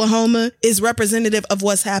in Oklahoma is representative of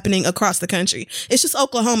what's happening across the country. It's just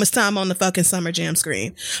Oklahoma's time on the fucking Summer Jam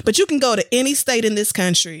screen. But you can go to any state in this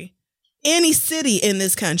country, any city in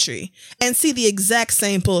this country, and see the exact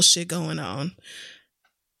same bullshit going on.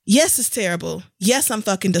 Yes, it's terrible. Yes, I'm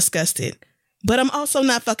fucking disgusted. But I'm also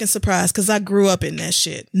not fucking surprised, because I grew up in that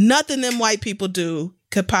shit. Nothing them white people do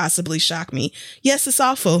could possibly shock me. Yes, it's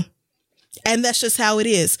awful. And that's just how it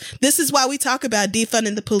is. This is why we talk about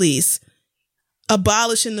defunding the police,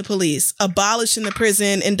 abolishing the police, abolishing the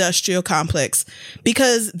prison industrial complex,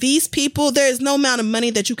 because these people, there is no amount of money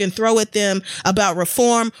that you can throw at them about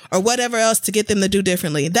reform or whatever else to get them to do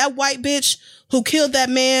differently. That white bitch who killed that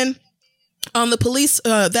man on the police,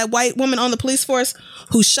 that white woman on the police force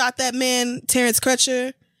who shot that man, Terrence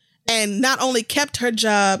Crutcher, and not only kept her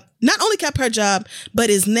job, but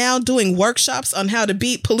is now doing workshops on how to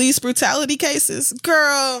beat police brutality cases.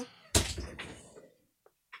 Girl.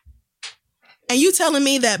 And you telling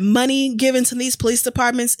me that money given to these police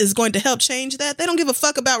departments is going to help change that? They don't give a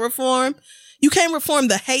fuck about reform. You can't reform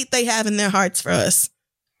the hate they have in their hearts for us.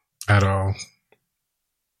 At all.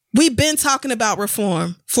 We've been talking about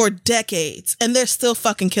reform for decades, and they're still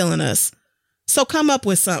fucking killing us. So come up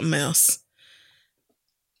with something else.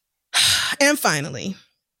 And finally,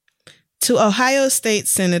 to Ohio State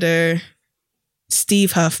Senator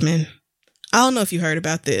Steve Huffman. I don't know if you heard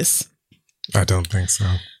about this. I don't think so.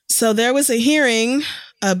 So there was a hearing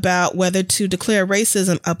about whether to declare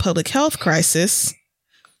racism a public health crisis.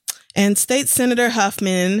 And State Senator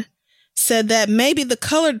Huffman said that maybe the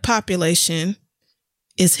colored population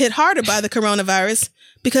is hit harder by the coronavirus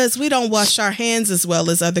because we don't wash our hands as well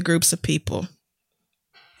as other groups of people.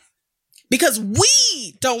 Because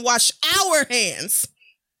we don't wash our hands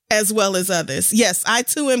as well as others. Yes, I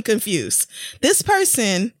too am confused. This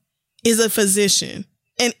person is a physician,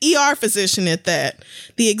 an ER physician at that.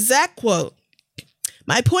 The exact quote: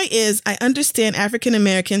 "My point is, I understand African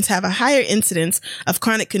Americans have a higher incidence of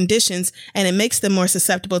chronic conditions and it makes them more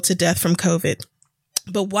susceptible to death from COVID.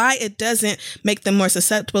 But why it doesn't make them more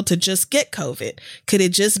susceptible to just get COVID? Could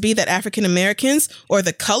it just be that African Americans or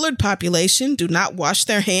the colored population do not wash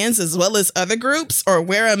their hands as well as other groups, or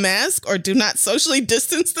wear a mask, or do not socially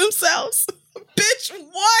distance themselves?" Bitch,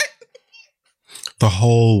 what? The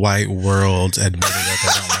whole white world admitted that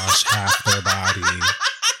they don't wash half their body.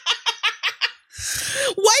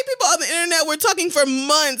 White people on the internet were talking for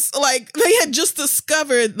months like they had just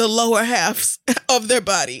discovered the lower halves of their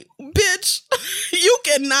body. Bitch, you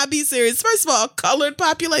cannot be serious. First of all, colored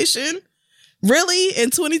population? Really?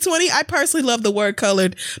 In 2020? I personally love the word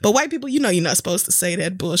colored, but white people, you know you're not supposed to say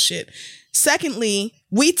that bullshit. Secondly,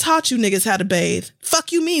 we taught you niggas how to bathe.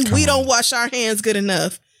 Fuck you mean we don't wash our hands good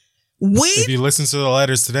enough? If you listen to the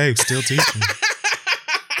letters today, still teaching.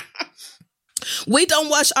 We don't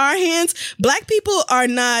wash our hands. Black people are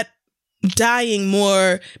not dying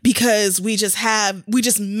more because we just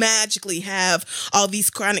magically have all these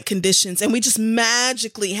chronic conditions, and we just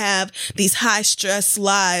magically have these high stress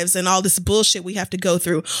lives and all this bullshit we have to go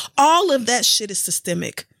through. All of that shit is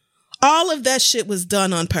systemic. All of that shit was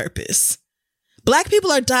done on purpose. Black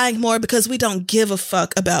people are dying more because we don't give a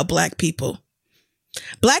fuck about black people.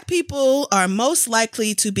 Black people are most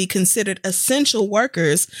likely to be considered essential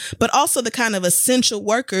workers, but also the kind of essential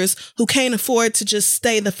workers who can't afford to just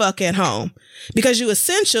stay the fuck at home. Because you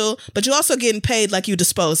essential, but you also getting paid like you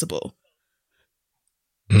disposable.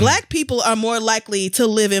 Black people are more likely to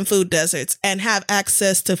live in food deserts and have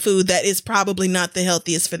access to food that is probably not the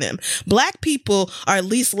healthiest for them. Black people are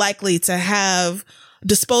least likely to have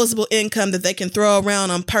disposable income that they can throw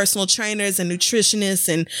around on personal trainers and nutritionists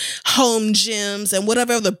and home gyms and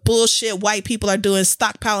whatever the bullshit white people are doing,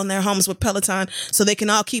 stockpiling their homes with Peloton so they can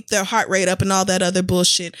all keep their heart rate up and all that other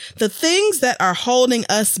bullshit. The things that are holding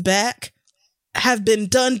us back have been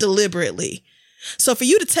done deliberately. So for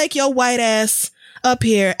you to take your white ass up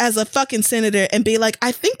here as a fucking senator and be like,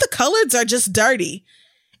 I think the coloreds are just dirty,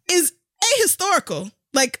 is ahistorical.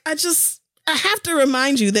 Like, I have to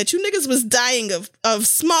remind you that you niggas was dying of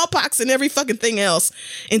smallpox and every fucking thing else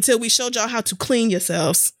until we showed y'all how to clean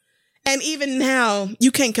yourselves. And even now,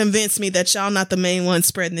 you can't convince me that y'all not the main ones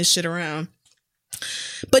spreading this shit around.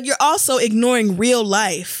 But you're also ignoring real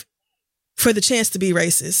life for the chance to be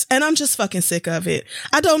racist. And I'm just fucking sick of it.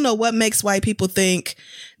 I don't know what makes white people think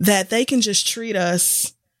that they can just treat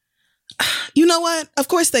us. You know what? Of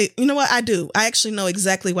course you know what? I do. I actually know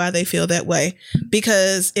exactly why they feel that way,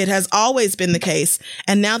 because it has always been the case.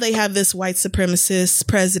 And now they have this white supremacist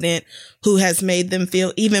president who has made them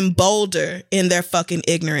feel even bolder in their fucking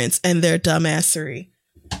ignorance and their dumbassery.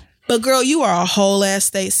 But girl, you are a whole ass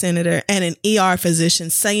state senator and an ER physician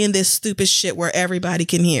saying this stupid shit where everybody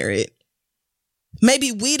can hear it.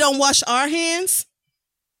 Maybe we don't wash our hands?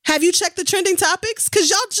 Have you checked the trending topics? Because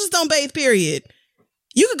y'all just don't bathe, period.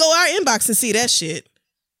 You could go our inbox and see that shit.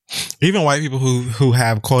 Even white people who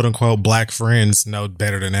have quote unquote black friends know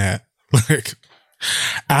better than that. Like,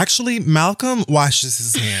 actually, Malcolm washes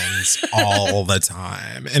his hands all the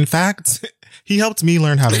time. In fact, he helped me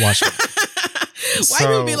learn how to wash them. White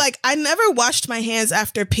people be like, I never washed my hands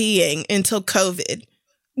after peeing until COVID.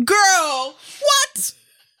 Girl, what?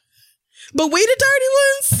 But we the dirty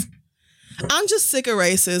ones? I'm just sick of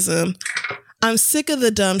racism. I'm sick of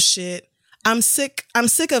the dumb shit. I'm sick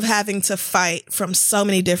of having to fight from so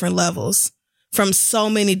many different levels, from so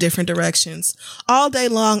many different directions. All day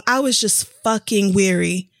long, I was just fucking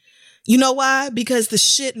weary. You know why? Because the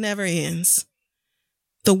shit never ends.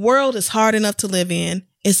 The world is hard enough to live in.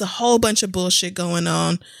 It's a whole bunch of bullshit going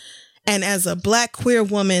on. And as a black queer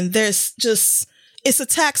woman, it's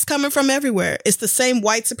attacks coming from everywhere. It's the same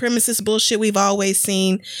white supremacist bullshit we've always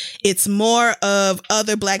seen. It's more of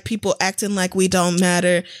other black people acting like we don't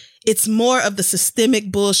matter. It's more of the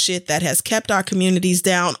systemic bullshit that has kept our communities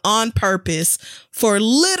down on purpose for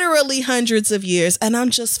literally hundreds of years. And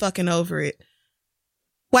I'm just fucking over it.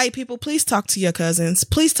 White people, please talk to your cousins.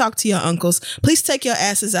 Please talk to your uncles. Please take your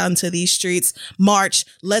asses out into these streets. March.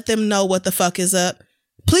 Let them know what the fuck is up.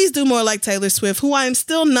 Please do more like Taylor Swift, who I am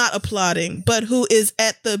still not applauding, but who is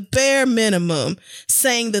at the bare minimum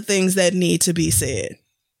saying the things that need to be said.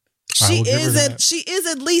 She is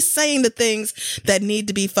at least saying the things that need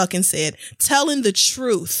to be fucking said, telling the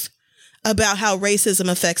truth about how racism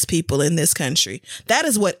affects people in this country. That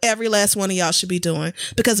is what every last one of y'all should be doing,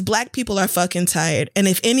 because black people are fucking tired. And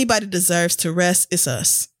if anybody deserves to rest, it's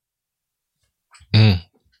us. And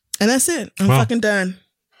that's it. I'm fucking done.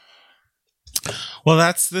 Well,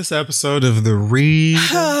 that's this episode of The Read.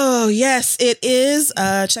 Oh, yes, it is.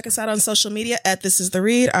 Check us out on social media at This Is The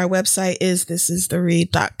Read. Our website is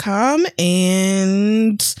thisistheread.com.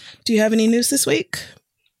 And do you have any news this week?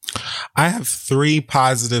 I have 3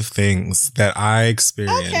 positive things that I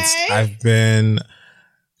experienced. Okay. I've been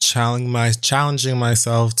challenging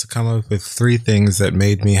myself to come up with 3 things that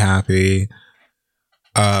made me happy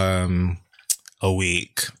a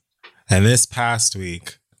week. And this past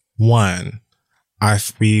week, 1,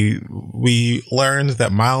 we learned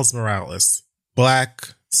that Miles Morales, Black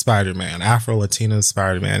Spider-Man, Afro-Latino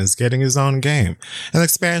Spider-Man, is getting his own game. An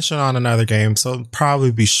expansion on another game, so it'll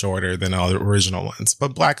probably be shorter than all the original ones.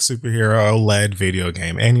 But Black superhero-led video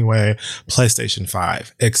game anyway. PlayStation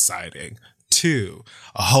 5. Exciting. 2,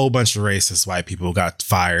 a whole bunch of racist white people got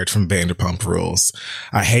fired from Vanderpump Rules.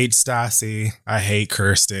 I hate Stassi. I hate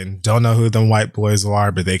Kirsten. Don't know who them white boys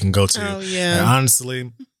are, but they can go to. Oh, yeah. And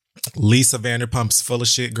honestly, Lisa Vanderpump's full of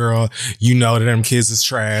shit, girl. You know that them kids is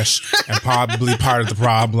trash and probably part of the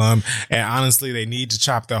problem. And honestly, they need to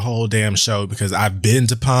chop the whole damn show, because I've been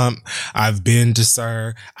to Pump. I've been to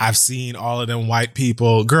Sir. I've seen all of them white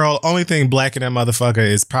people. Girl, only thing black in that motherfucker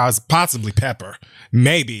is possibly Pepper.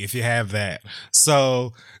 Maybe, if you have that.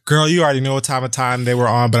 So, girl, you already know what time they were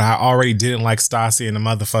on, but I already didn't like Stassi and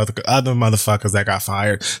the other motherfuckers that got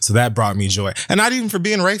fired. So that brought me joy. And not even for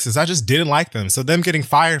being racist. I just didn't like them. So them getting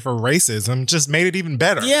fired for racism just made it even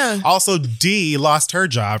better. Yeah. Also, Dee lost her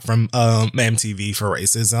job from MTV for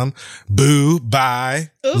racism. Boo,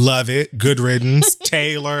 bye, love it, good riddance.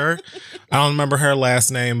 Taylor, I don't remember her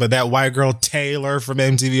last name, but that white girl Taylor from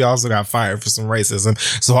MTV also got fired for some racism.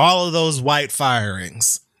 So all of those white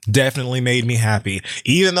firings definitely made me happy,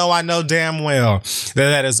 even though I know damn well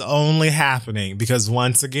that is only happening because,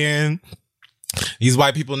 once again, these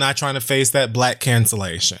white people not trying to face that black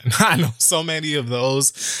cancellation. I know so many of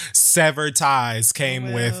those severed ties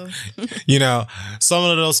came with, some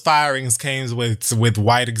of those firings came with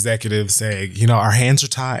white executives saying, our hands are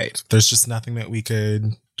tied. There's just nothing that we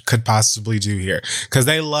could possibly do here, because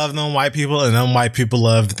they love them white people and them white people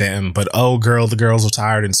loved them. But oh girl, the girls were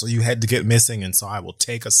tired, and so you had to get missing, and so I will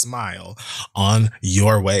take a smile on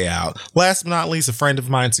your way out. Last but not least, a friend of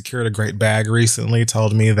mine secured a great bag recently,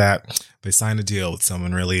 told me that they signed a deal with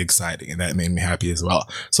someone really exciting, and that made me happy as well.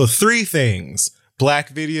 So 3 things: black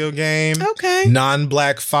video game,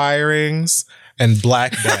 non-black firings, and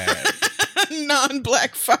black bag.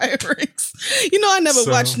 Non-black firings. I never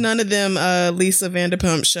watched none of them Lisa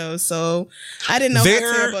Vanderpump shows, so I didn't know how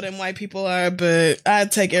terrible them white people are, but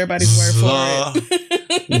I'd take everybody's word for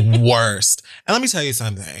it. Worst. And let me tell you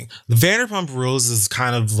something. The Vanderpump Rules is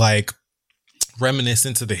kind of like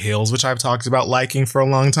reminiscent to The Hills, which I've talked about liking for a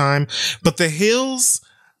long time. But The Hills,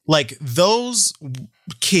 like, those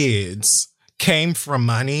kids came from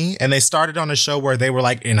money, and they started on a show where they were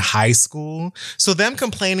like in high school. So them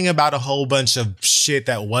complaining about a whole bunch of shit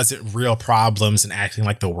that wasn't real problems and acting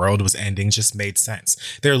like the world was ending just made sense.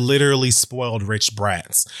 They're literally spoiled rich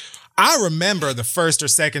brats. I remember the first or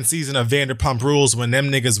second season of Vanderpump Rules when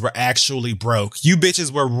them niggas were actually broke. You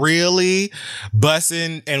bitches were really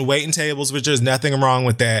bussing and waiting tables, which there's nothing wrong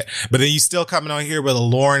with that. But then you still coming on here with a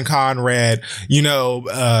Lauren Conrad,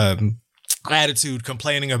 attitude,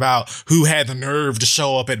 complaining about who had the nerve to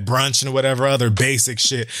show up at brunch and whatever other basic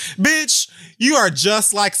shit. Bitch, you are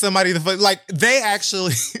just like somebody like they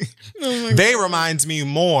actually they remind me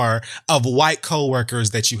more of white coworkers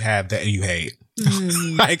that you have that you hate.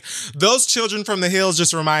 Like, those children from The Hills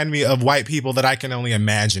just remind me of white people that I can only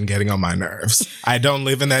imagine getting on my nerves. I don't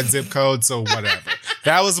live in that zip code, so whatever.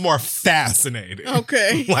 That was more fascinating.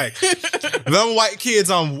 Okay. Like, them white kids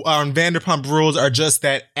on Vanderpump Rules are just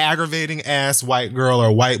that aggravating ass white girl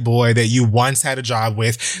or white boy that you once had a job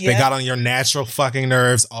with. Yep. They got on your natural fucking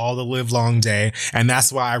nerves all the live long day. And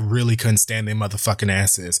that's why I really couldn't stand their motherfucking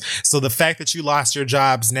asses. So the fact that you lost your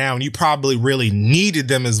jobs now, and you probably really needed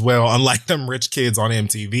them as well, unlike them rich kids on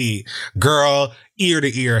MTV, girl, ear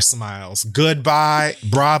to ear smiles. Goodbye.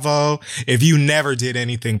 Bravo. If you never did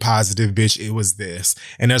anything positive, bitch, it was this.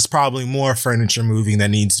 And there's probably more furniture moving that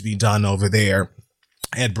needs to be done over there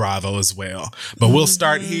at Bravo as well. But we'll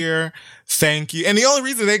start here. Thank you. And the only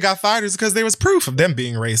reason they got fired is because there was proof of them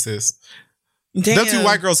being racist. Damn. The 2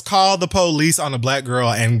 white girls called the police on a black girl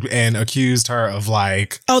and accused her of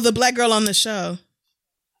like... Oh, the black girl on the show.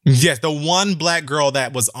 Yes, the one black girl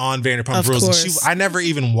that was on Vanderpump Rules. And I never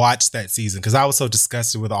even watched that season because I was so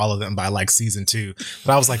disgusted with all of them by like season 2.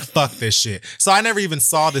 But I was like, fuck this shit. So I never even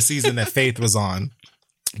saw the season that Faith was on.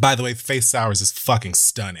 By the way, Faith Sowers is fucking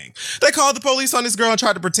stunning. They called the police on this girl and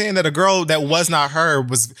tried to pretend that a girl that was not her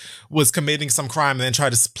was committing some crime, and then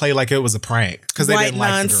tried to play like it was a prank because they didn't like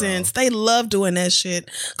nonsense. The girl. They love doing that shit.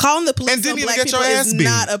 Calling the police on black people is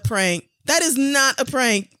not a prank. That is not a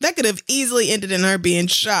prank. That could have easily ended in her being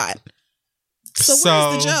shot. So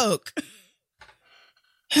where's the joke?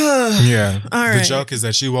 Yeah. All right. The joke is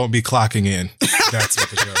that she won't be clocking in. That's what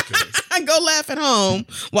the joke is. Go laugh at home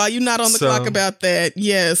while you're not on the clock about that.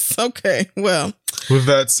 Yes. Okay. Well. With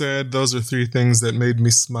that said, those are 3 things that made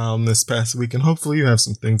me smile in this past week. And hopefully you have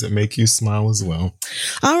some things that make you smile as well.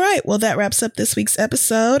 All right. Well, that wraps up this week's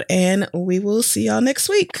episode, and we will see y'all next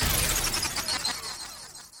week.